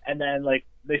 cool. And then like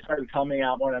they started coming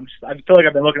out more. And I feel like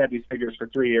I've been looking at these figures for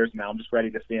 3 years now. I'm just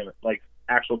ready to see them, like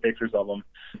actual pictures of them.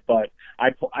 But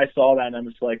I saw that and I'm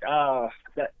just like, I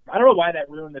don't know why that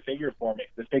ruined the figures for me.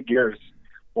 Because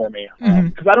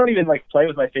I don't even like play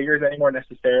with my figures anymore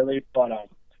necessarily. But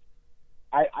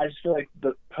I just feel like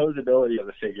the posability of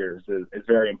the figures is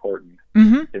very important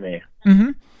to me.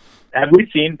 Mm-hmm. Have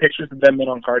we seen pictures of them in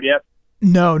on card yet?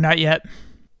 No, not yet.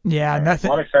 Yeah, nothing.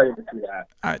 Well, I'm excited to see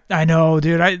that. I know,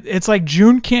 dude. It's like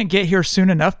June can't get here soon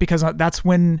enough because that's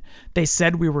when they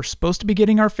said we were supposed to be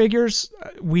getting our figures.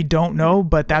 We don't know,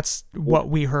 but that's what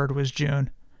we heard was June.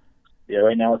 Yeah,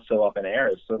 right now it's still up in the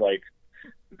air. So like,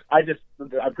 I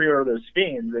pre-ordered those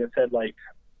Fiends and it said like,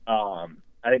 I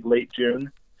think late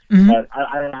June, but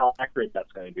I don't know how accurate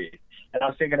that's going to be. And I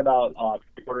was thinking about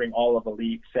ordering all of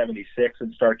Elite 76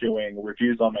 and start doing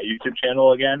reviews on my YouTube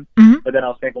channel again. But then I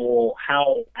was thinking, well,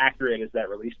 how accurate is that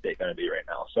release date going to be right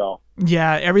now? So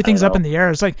yeah, everything's up in the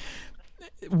air. It's like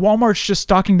Walmart's just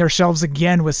stocking their shelves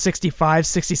again with 65,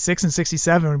 66, and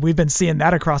 67. We've been seeing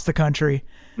that across the country.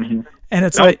 And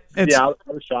it's I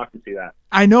was shocked to see that.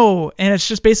 I know. And it's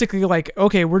just basically like,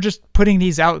 okay, we're just putting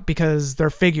these out because they're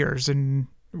figures and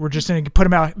we're just going to put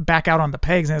them back out on the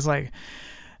pegs. And it's like,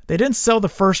 they didn't sell the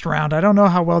first round. I don't know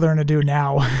how well they're going to do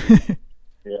now.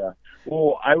 Yeah.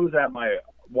 Well, I was at my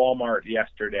Walmart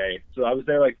yesterday. So I was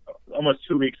there like almost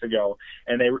 2 weeks ago,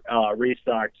 and they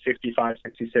restocked 65,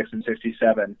 66, and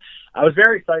 67. I was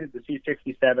very excited to see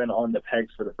 67 on the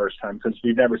pegs for the first time because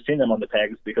we've never seen them on the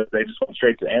pegs because they just went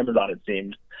straight to Amazon, it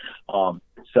seemed.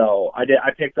 So I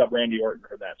picked up Randy Orton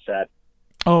from that set.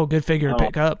 Oh, good figure to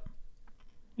pick up.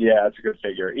 Yeah, it's a good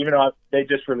figure. Even though they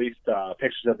just released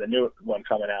pictures of the new one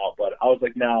coming out, but I was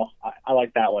like, no, I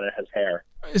like that one. It has hair.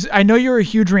 I know you're a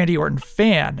huge Randy Orton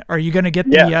fan. Are you going to get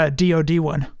the DOD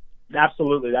one?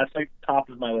 Absolutely. That's like top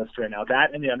of my list right now.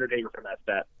 That and the Undertaker from that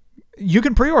set. You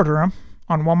can pre-order them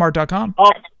on Walmart.com.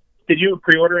 Oh, did you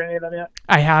pre-order any of them yet?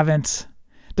 I haven't.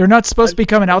 They're not supposed to be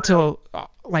coming out till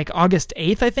like August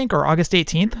 8th, I think, or August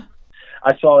 18th.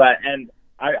 I saw that, and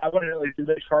I want to know, like, do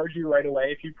they charge you right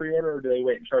away if you pre-order, or do they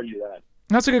wait and charge you that?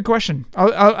 That's a good question.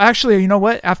 I'll actually, you know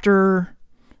what? After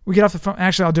we get off the phone,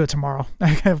 actually, I'll do it tomorrow.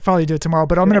 I'll probably do it tomorrow,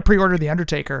 but I'm going to pre-order the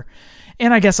Undertaker,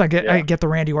 and I guess I get the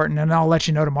Randy Orton, and I'll let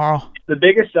you know tomorrow. The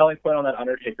biggest selling point on that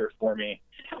Undertaker for me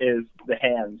is the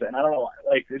hands, and I don't know,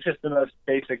 like, it's just the most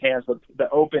basic hands, but the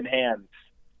open hands,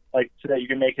 like, so that you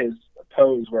can make his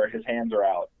pose where his hands are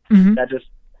out. Mm-hmm.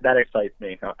 That excites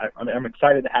me. I'm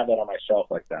excited to have that on my shelf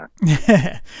like that.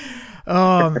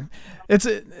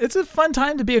 It's a fun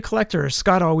time to be a collector.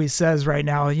 Scott always says right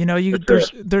now, you know,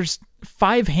 there's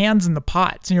 5 hands in the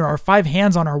pot, you know, or 5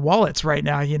 hands on our wallets right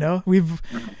now. You know,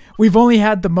 we've only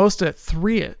had the most at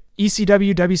 3 at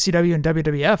ECW, WCW, and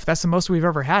WWF. That's the most we've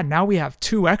ever had. Now we have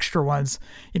 2 extra ones,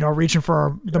 you know, reaching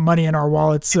for the money in our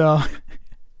wallets. So,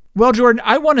 well, Jordan,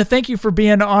 I want to thank you for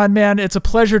being on, man. It's a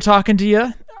pleasure talking to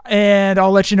you. And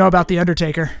I'll let you know about the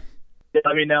Undertaker.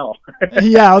 Let me know.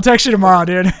 Yeah, I'll text you tomorrow,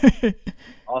 dude.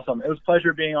 Awesome. It was a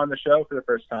pleasure being on the show for the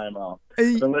first time.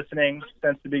 I've been listening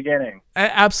since the beginning.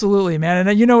 Absolutely, man.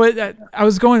 And you know what? I'm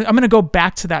going to go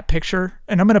back to that picture,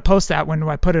 and I'm going to post that when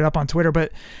I put it up on Twitter.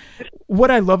 But what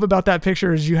I love about that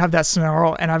picture is you have that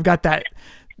snarl, and I've got that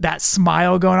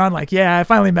smile going on, like, yeah, I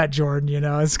finally met Jordan, you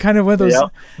know. It's kind of one of those,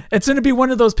 It's going to be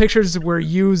one of those pictures where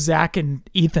you, Zach, and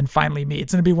Ethan finally meet.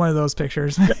 It's going to be one of those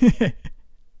pictures.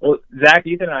 Well, Zach,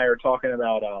 Ethan, and I are talking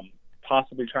about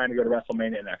possibly trying to go to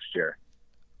WrestleMania next year.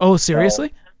 Oh,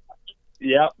 seriously?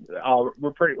 So,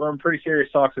 we're in pretty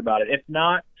serious talks about it. If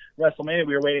not WrestleMania,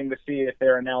 we were waiting to see if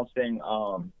they're announcing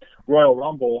Royal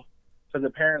Rumble, because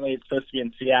apparently it's supposed to be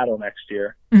in Seattle next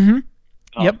year. Mm-hmm.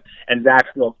 And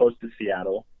Zach's real close to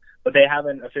Seattle, but they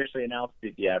haven't officially announced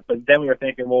it yet. But then we were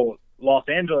thinking, well, Los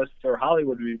Angeles or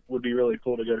Hollywood would be really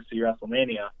cool to go to see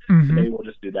WrestleMania. Mm-hmm. So maybe we'll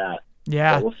just do that.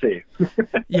 Yeah. So we'll see.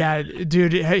 Yeah,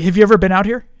 dude. Have you ever been out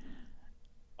here?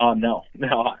 No.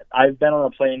 I've been on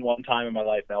a plane one time in my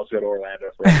life, and I was go to Orlando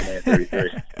for WrestleMania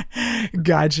 33.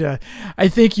 Gotcha. I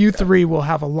think you three will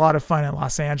have a lot of fun in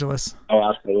Los Angeles. Oh,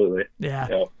 absolutely. Yeah.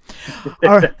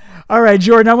 All right,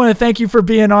 Jordan, I want to thank you for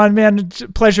being on, man.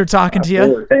 Pleasure talking to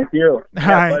you. Thank you.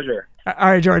 Pleasure.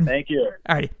 All right, Jordan. Thank you.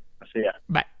 All right. See ya.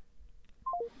 Bye.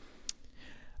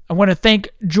 I want to thank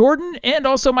Jordan and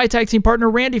also my tag team partner,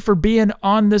 Randy, for being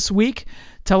on this week.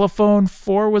 Telephone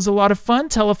 4 was a lot of fun.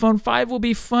 Telephone 5 will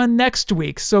be fun next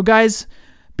week. So, guys,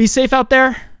 be safe out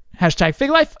there. Hashtag Fig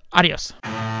Life. Adios.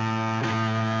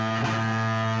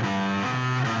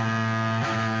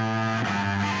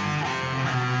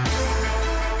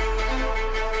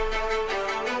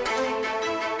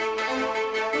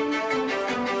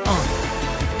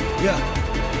 Yeah.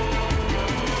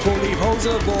 Fully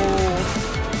poseable.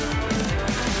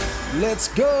 Let's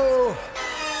go.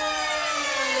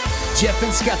 Jeff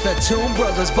and Scott, the Toon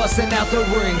Brothers, busting out the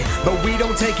ring. But we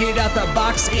don't take it out the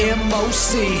box,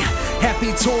 MOC.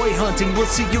 Happy toy hunting, we'll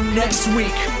see you next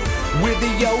week. We're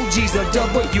the OGs of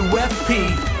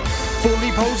WFP.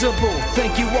 Fully poseable,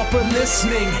 thank you all for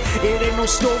listening. It ain't no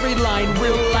storyline,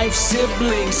 real life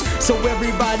siblings. So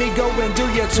everybody go and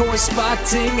do your toy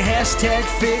spotting. Hashtag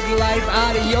Fig Life,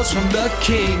 adios from the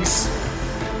Kings.